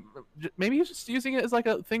 Maybe he's just using it as like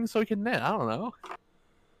a thing so he can knit. I don't know.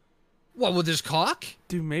 What, with his cock?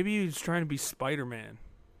 Dude, maybe he was trying to be Spider-Man.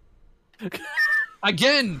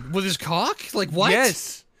 Again, with his cock? Like, what?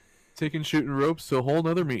 Yes! Taking shooting ropes to a whole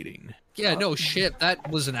nother meeting. Yeah, no shit.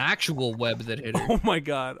 That was an actual web that hit her. Oh my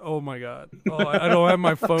god. Oh, I don't have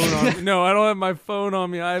my phone on me. No, I don't have my phone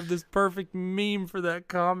on me. I have this perfect meme for that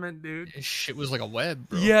comment, dude. This shit was like a web,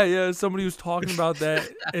 bro. Yeah. Somebody was talking about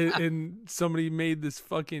that, and somebody made this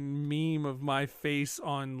fucking meme of my face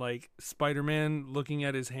on, like, Spider-Man looking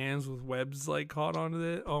at his hands with webs, like, caught onto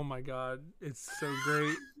it. Oh my god. It's so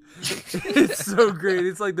great. It's so great.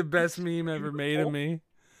 It's like the best meme ever made of me.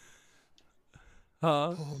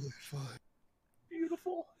 Huh? Holy fuck.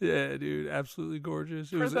 Beautiful. Yeah, dude, absolutely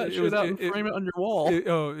gorgeous. Print that shit out and frame it on your wall.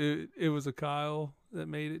 It was a Kyle that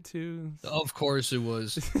made it too. Of course it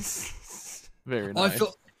was. Very Oh, nice.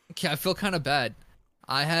 I feel kind of bad.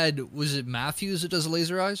 Was it Matthews that does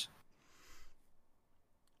laser eyes?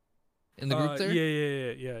 In the group there?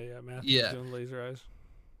 Yeah. Matthew's Yeah. doing laser eyes.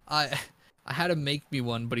 I had him make me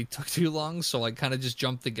one, but he took too long, so I kind of just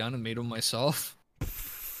jumped the gun and made one myself.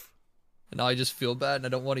 And now I just feel bad, and I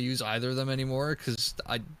don't want to use either of them anymore, because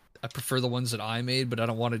I prefer the ones that I made, but I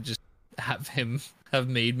don't want to just have him have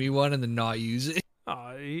made me one and then not use it.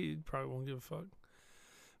 He probably won't give a fuck.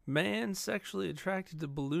 Man sexually attracted to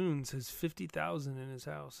balloons has 50,000 in his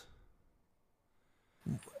house.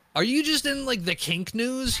 Are you just in, like, the kink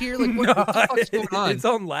news here? Like, what the fuck's going on? It's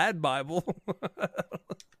on Lad Bible.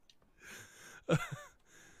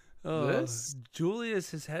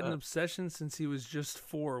 Julius has had an obsession since he was just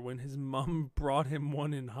 4, when his mom brought him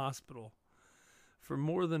one in hospital. For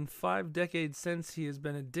more than 5 decades since, he has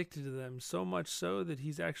been addicted to them, so much so that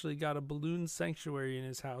he's actually got a balloon sanctuary in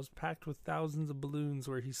his house, packed with thousands of balloons,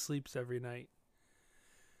 where he sleeps every night.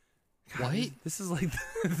 God, What? This is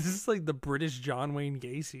like the British John Wayne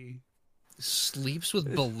Gacy. Sleeps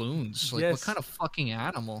with balloons. Like, Yes. what kind of fucking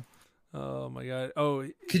animal? Oh my god. Oh,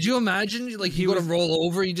 Could you imagine, like, He you go to was- roll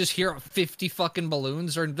over, you just hear 50 fucking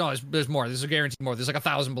balloons? Or, no, there's more. There's a guaranteed more. There's like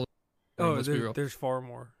 1,000 balloons. I mean, let's be real. there's far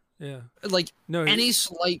more. Yeah. Like, No, any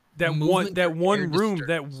slight that movement or air room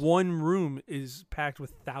disturbance. is packed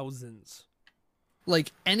with thousands.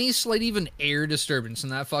 Like, any slight even air disturbance in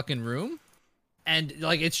that fucking room, And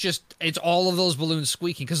like it's all of those balloons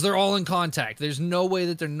squeaking because they're all in contact. There's no way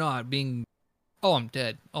that they're not being. Oh, I'm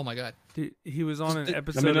dead. Oh my god. Dude, he was on an Let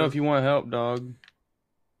episode. me know if you want help, dog.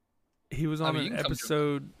 He was I on mean, you an can come to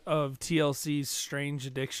episode of TLC's Strange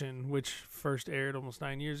Addiction, which first aired almost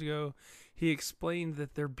 9 years ago. He explained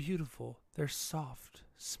that they're beautiful, they're soft,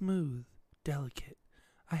 smooth, delicate.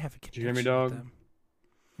 I have a you connection hear me, with dog? them.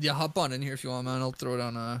 Yeah, hop on in here if you want, man. I'll throw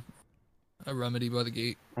down a remedy by the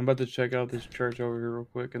gate. I'm about to check out this church over here real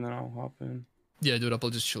quick, and then I'll hop in. Yeah, do it up. I'll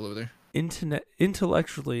just chill over there.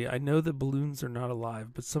 Intellectually, I know that balloons are not alive,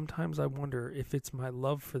 but sometimes I wonder if it's my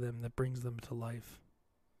love for them that brings them to life.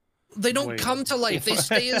 They don't Wait, come to life. They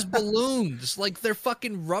stay as balloons. Like they're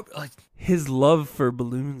fucking rubber. Like His love for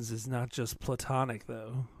balloons is not just platonic,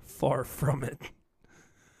 though. Far from it.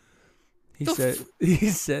 He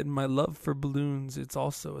said, my love for balloons, it's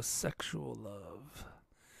also a sexual love.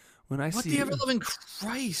 When I what see the ever loving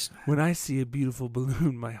Christ? when I see a beautiful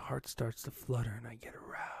balloon, my heart starts to flutter and I get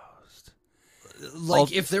aroused.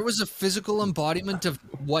 Like if there was a physical embodiment of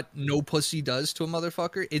what no pussy does to a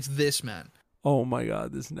motherfucker, it's this man. Oh my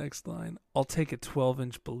god, this next line. I'll take a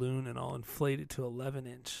 12-inch balloon and I'll inflate it to 11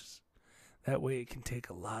 inches. That way it can take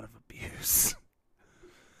a lot of abuse.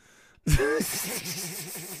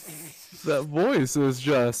 That voice is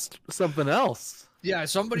just something else. Yeah,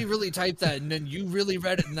 somebody really typed that, and then you really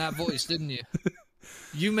read it in that voice, didn't you?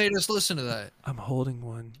 You made us listen to that. I'm holding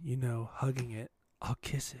one, hugging it. I'll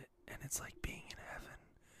kiss it, and it's like being in heaven.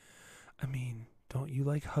 I mean, don't you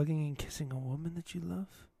like hugging and kissing a woman that you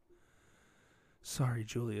love? Sorry,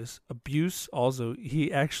 Julius. Abuse, also,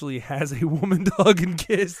 he actually has a woman to hug and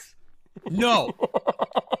kiss. No.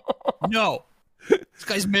 No. This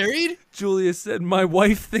guy's married? Julius said, my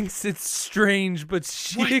wife thinks it's strange, but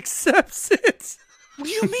she What? accepts it. What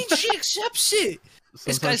do you mean she accepts it? This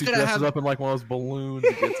Sometimes guy's he gonna dresses have- up in like one of those balloons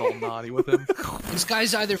and gets all naughty with him. This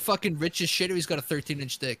guy's either fucking rich as shit or he's got a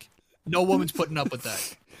 13-inch dick. No woman's putting up with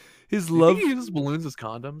that. His Do you love. think he uses balloons as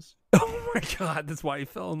condoms? Oh my god, that's why he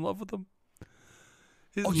fell in love with him.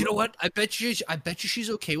 His Oh, you know lo- what? I bet you she's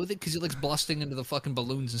okay with it because he likes busting into the fucking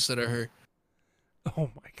balloons instead of her. Oh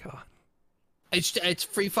my god. It's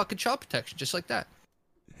free fucking child protection, just like that.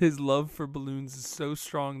 His love for balloons is so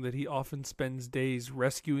strong that he often spends days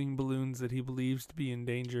rescuing balloons that he believes to be in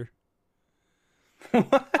danger.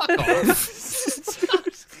 Fuck off.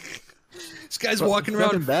 This guy's walking around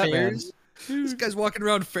Fucking Batman. fairs. This guy's walking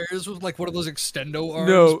around fairs with like one of those extendo arms,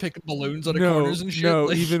 No. picking balloons out of corners and shit. No,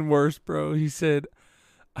 like, even worse, bro. He said,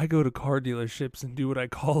 I go to car dealerships and do what I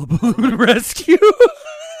call a balloon rescue.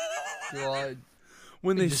 God.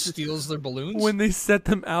 when He they just s- steals their balloons. when they set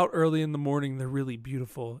them out early in the morning, they're really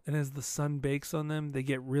beautiful, and as the sun bakes on them, they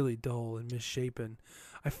get really dull and misshapen.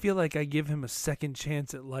 I feel like I give him a second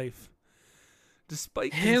chance at life.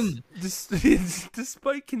 Despite Him.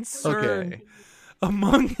 despite concern Okay.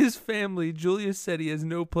 among his family, Julius said he has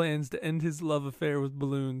no plans to end his love affair with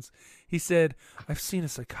balloons. He said, I've seen a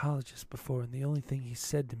psychologist before, and the only thing he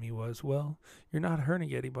said to me was, well, you're not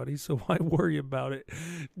hurting anybody, so why worry about it?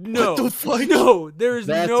 No, the fuck? no, there is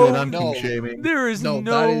That's no, it. I'm no. king shaming. there is No,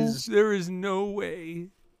 no, that is- there is no way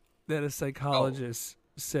that a psychologist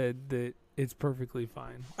said that it's perfectly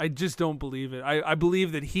fine. I just don't believe it. I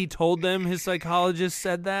believe that he told them his psychologist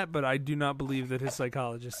said that, but I do not believe that his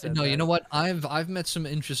psychologist said No, that. you know what? I've met some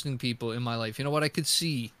interesting people in my life. You know what? I could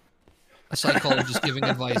see a psychologist giving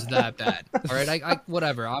advice that bad. All right, I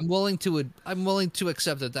whatever. I'm willing to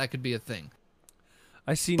accept that could be a thing,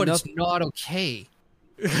 I see but nothing. it's not okay.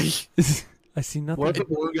 I see nothing. What if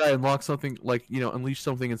the balloon guy unlocks something like unleash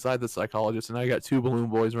something inside the psychologist, and now you got two balloon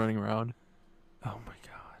boys running around? Oh my god.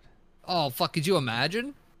 Oh fuck! Could you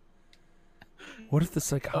imagine? What if the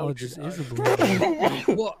psychologist is a balloon?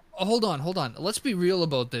 Well, hold on. Let's be real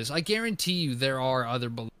about this. I guarantee you there are other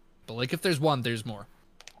balloons, but like if there's one, there's more.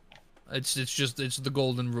 It's the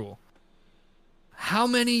golden rule. How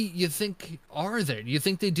many you think are there? Do you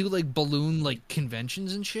think they do like balloon like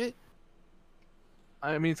conventions and shit?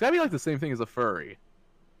 I mean, it's gotta be like the same thing as a furry.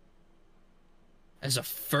 As a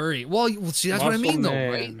furry? Well, see, that's what I Muscle mean, though,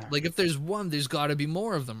 man. right? Like, if there's one, there's got to be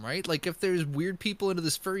more of them, right? Like, if there's weird people into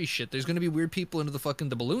this furry shit, there's gonna be weird people into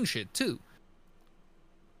the balloon shit too.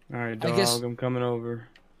 All right, I dog, guess- I'm coming over.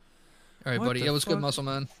 All right, What buddy. the Yeah, what's good, fuck? muscle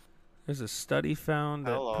man? There's a study found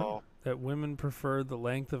that Hello. that women preferred the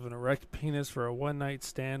length of an erect penis for a one-night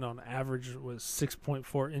stand on average was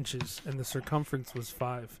 6.4 inches, and the circumference was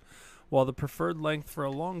 5, while the preferred length for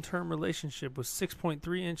a long-term relationship was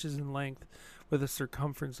 6.3 inches in length with a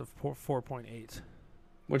circumference of 4.8.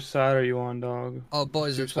 Which side are you on, dog? Oh,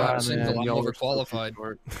 boys, Your it's why I'm side, man. single. I'm Y'all are so overqualified.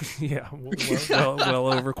 short. Yeah, well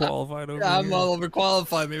overqualified over Yeah, I'm here. well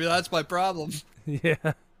overqualified. Maybe that's my problem. Yeah.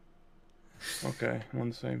 Okay, I'm on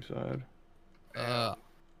the same side.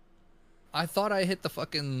 I thought I hit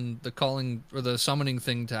the calling or the summoning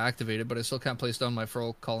thing to activate it, but I still can't place down my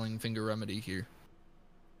Furl calling finger remedy here.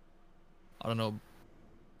 I don't know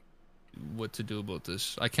what to do about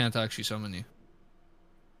this. I can't actually summon you.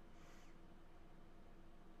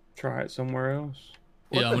 Try it somewhere else.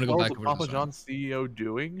 What Yeah, the I'm gonna go hell back is over to Papa the John's CEO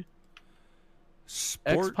doing?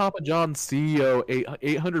 Ex Sport. Papa John's CEO ate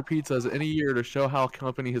 800 pizzas in a year to show how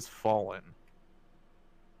company has fallen.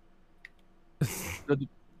 The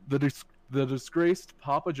disgraced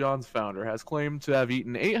Papa John's founder has claimed to have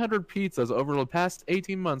eaten 800 pizzas over the past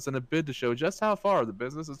 18 months in a bid to show just how far the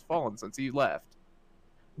business has fallen since he left.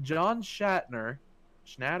 John Schnatter,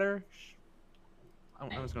 I'm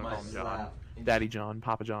just going to call him John. Daddy John,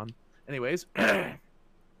 Papa John. Anyways,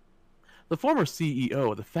 the former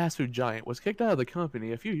CEO of the fast food giant was kicked out of the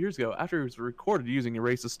company a few years ago after he was recorded using a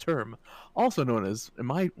racist term, also known as,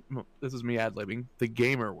 this is me ad-libbing, the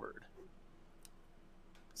gamer word.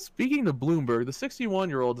 Speaking to Bloomberg, the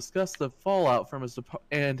 61-year-old discussed the fallout from his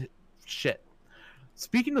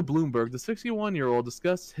Speaking to Bloomberg, the 61-year-old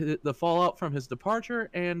discussed the fallout from his departure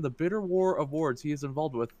and the bitter war of words he is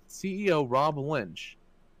involved with CEO Rob Lynch.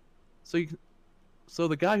 So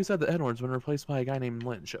the guy who said the N-word's been replaced by a guy named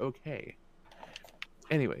Lynch. Okay.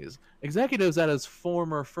 Anyways, executives at his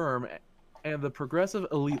former firm and the progressive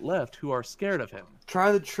elite left who are scared of him.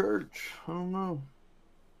 Try the church. I don't know.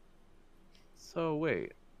 So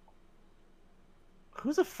wait.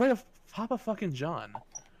 Who's afraid of Papa fucking John?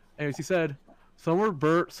 Anyways, he said, some were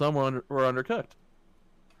burnt, some were undercooked.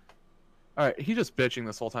 Alright, he's just bitching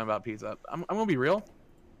this whole time about pizza. I'm gonna be real.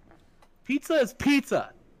 Pizza is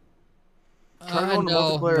pizza! Try going to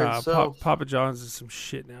multiplayer Nah, itself. Papa John's is some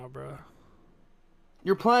shit now, bro.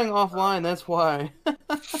 You're playing offline, that's why.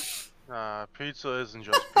 Pizza isn't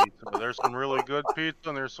just pizza. There's some really good pizza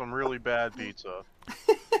and there's some really bad pizza.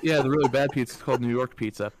 Yeah, the really bad pizza is called New York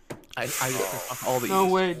pizza. I just all the No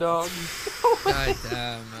E's. way, dog. God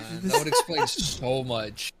damn, man. That would explain so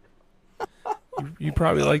much. You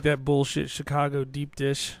probably like that bullshit Chicago deep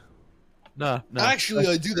dish. No. Actually,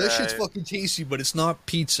 I do. That shit's Right. fucking tasty, but it's not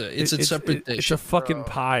pizza. It's a separate dish. It's a fucking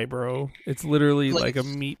pie, bro. It's literally Like- like a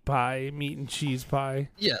meat pie, meat and cheese pie.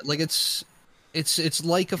 Yeah, like it's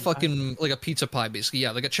like a fucking like a pizza pie basically.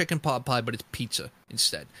 Yeah, like a chicken pot pie, but it's pizza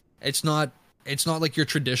instead. It's not like your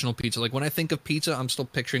traditional pizza. Like when I think of pizza, I'm still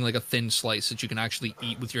picturing like a thin slice that you can actually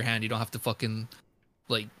eat with your hand. You don't have to fucking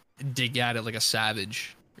like dig at it like a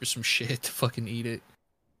savage or some shit to fucking eat it.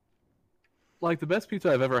 Like the best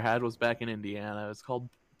pizza I've ever had was back in Indiana. It's called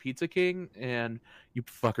Pizza King, and you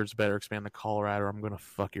fuckers better expand to Colorado or I'm gonna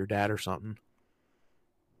fuck your dad or something.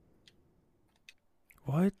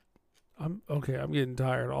 What? I'm getting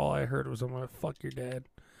tired. All I heard was I'm gonna fuck your dad.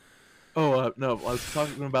 Oh, no, I was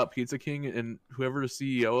talking about Pizza King, and whoever the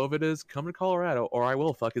CEO of it is, come to Colorado, or I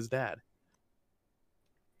will fuck his dad.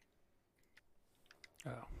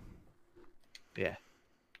 Oh. Yeah.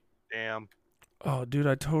 Damn. Oh, dude,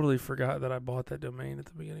 I totally forgot that I bought that domain at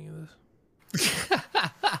the beginning of this.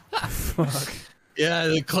 Fuck. Yeah,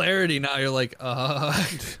 the clarity now. You're like,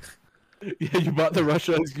 Yeah, you bought the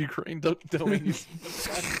Russia-Ukraine domain.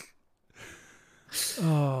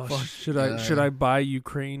 Oh, Fuck, should yeah. I buy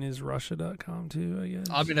UkraineIsRussia.com too? I guess.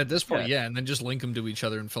 I mean, at this point, Yeah. yeah, and then just link them to each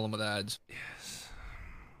other and fill them with ads.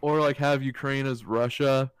 Or like have Ukraine as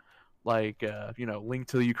Russia, like linked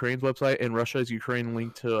to the Ukraine's website, and Russia as Ukraine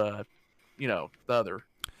linked to the other.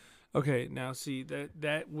 Okay, now see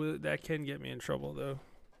that can get me in trouble though.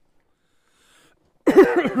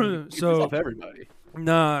 So Off everybody.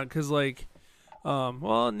 nah, cause like,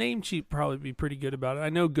 Namecheap probably be pretty good about it. I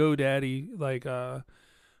know GoDaddy, like,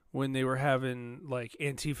 when they were having like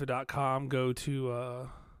Antifa.com go to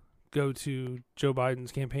Joe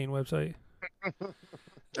Biden's campaign website.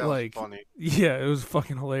 That was Like, funny. yeah, it was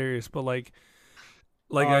fucking hilarious. But like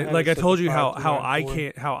I had I to told you how subscribe to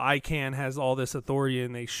that ICANN has all this authority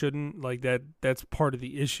and they shouldn't. Like that's part of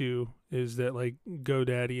the issue is that like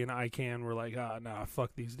GoDaddy and ICANN were like, nah,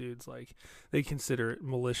 fuck these dudes. Like they consider it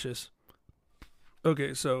malicious.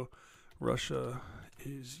 Okay, so Russia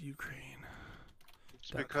is Ukraine.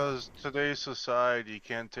 It's because today's society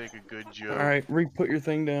can't take a good joke. Alright, Rick, put your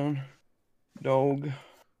thing down. Dog.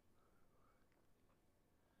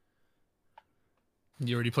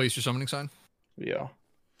 You already placed your summoning sign? Yeah.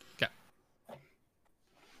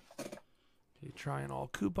 Okay, trying all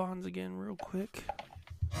coupons again real quick.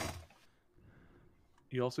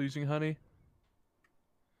 You also using honey?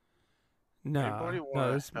 Nah, Anybody no,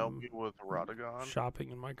 want it's to help me with Radagon? shopping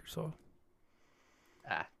in Microsoft.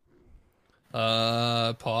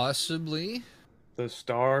 Ah. Possibly. The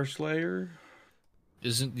Star Slayer.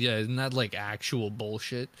 Isn't that like actual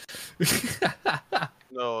bullshit?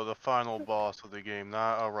 No, the final boss of the game,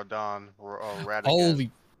 not Radon or Radigan.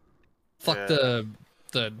 Holy fuck, Yeah.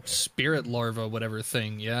 the spirit larva whatever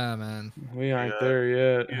thing. Yeah, man. We ain't Yeah. there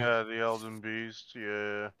yet. Yeah, the Elden Beast.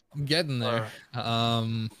 Yeah. I'm getting there.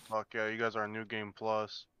 Fuck yeah, you guys are New Game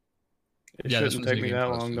Plus. It Yeah, this shouldn't one's take New me Game that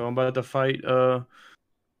Plus, long too. though. I'm about to fight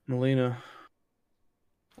Melina.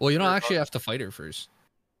 Well, you don't Sure, actually have to fight her first.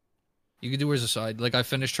 You could do her as a side. Like I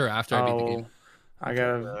finished her after I beat the game. I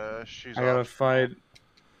gotta She's I gotta optional. fight.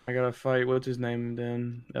 I gotta fight. What's his name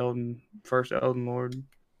then? First Elden Lord.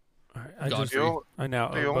 All right, Godfrey. I now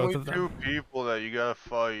The own both only of them. two people that you gotta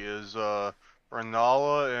fight is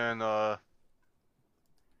Renala and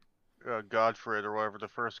Godfred or whatever, the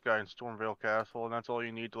first guy in Stormvale Castle, and that's all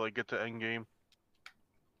you need to like get to endgame.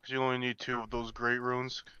 Cause you only need 2 of those great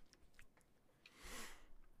runes.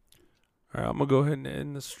 All right, I'm gonna go ahead and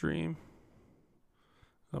end the stream.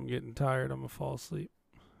 I'm getting tired. I'm gonna fall asleep.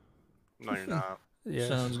 No, you're not. Yeah.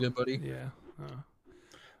 Sounds good, buddy. Yeah.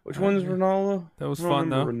 Which Alright, one's yeah. Renala? That was I don't fun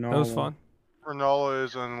though. remember That was Renala. fun. Renala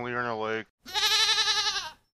is in Liurna Lake.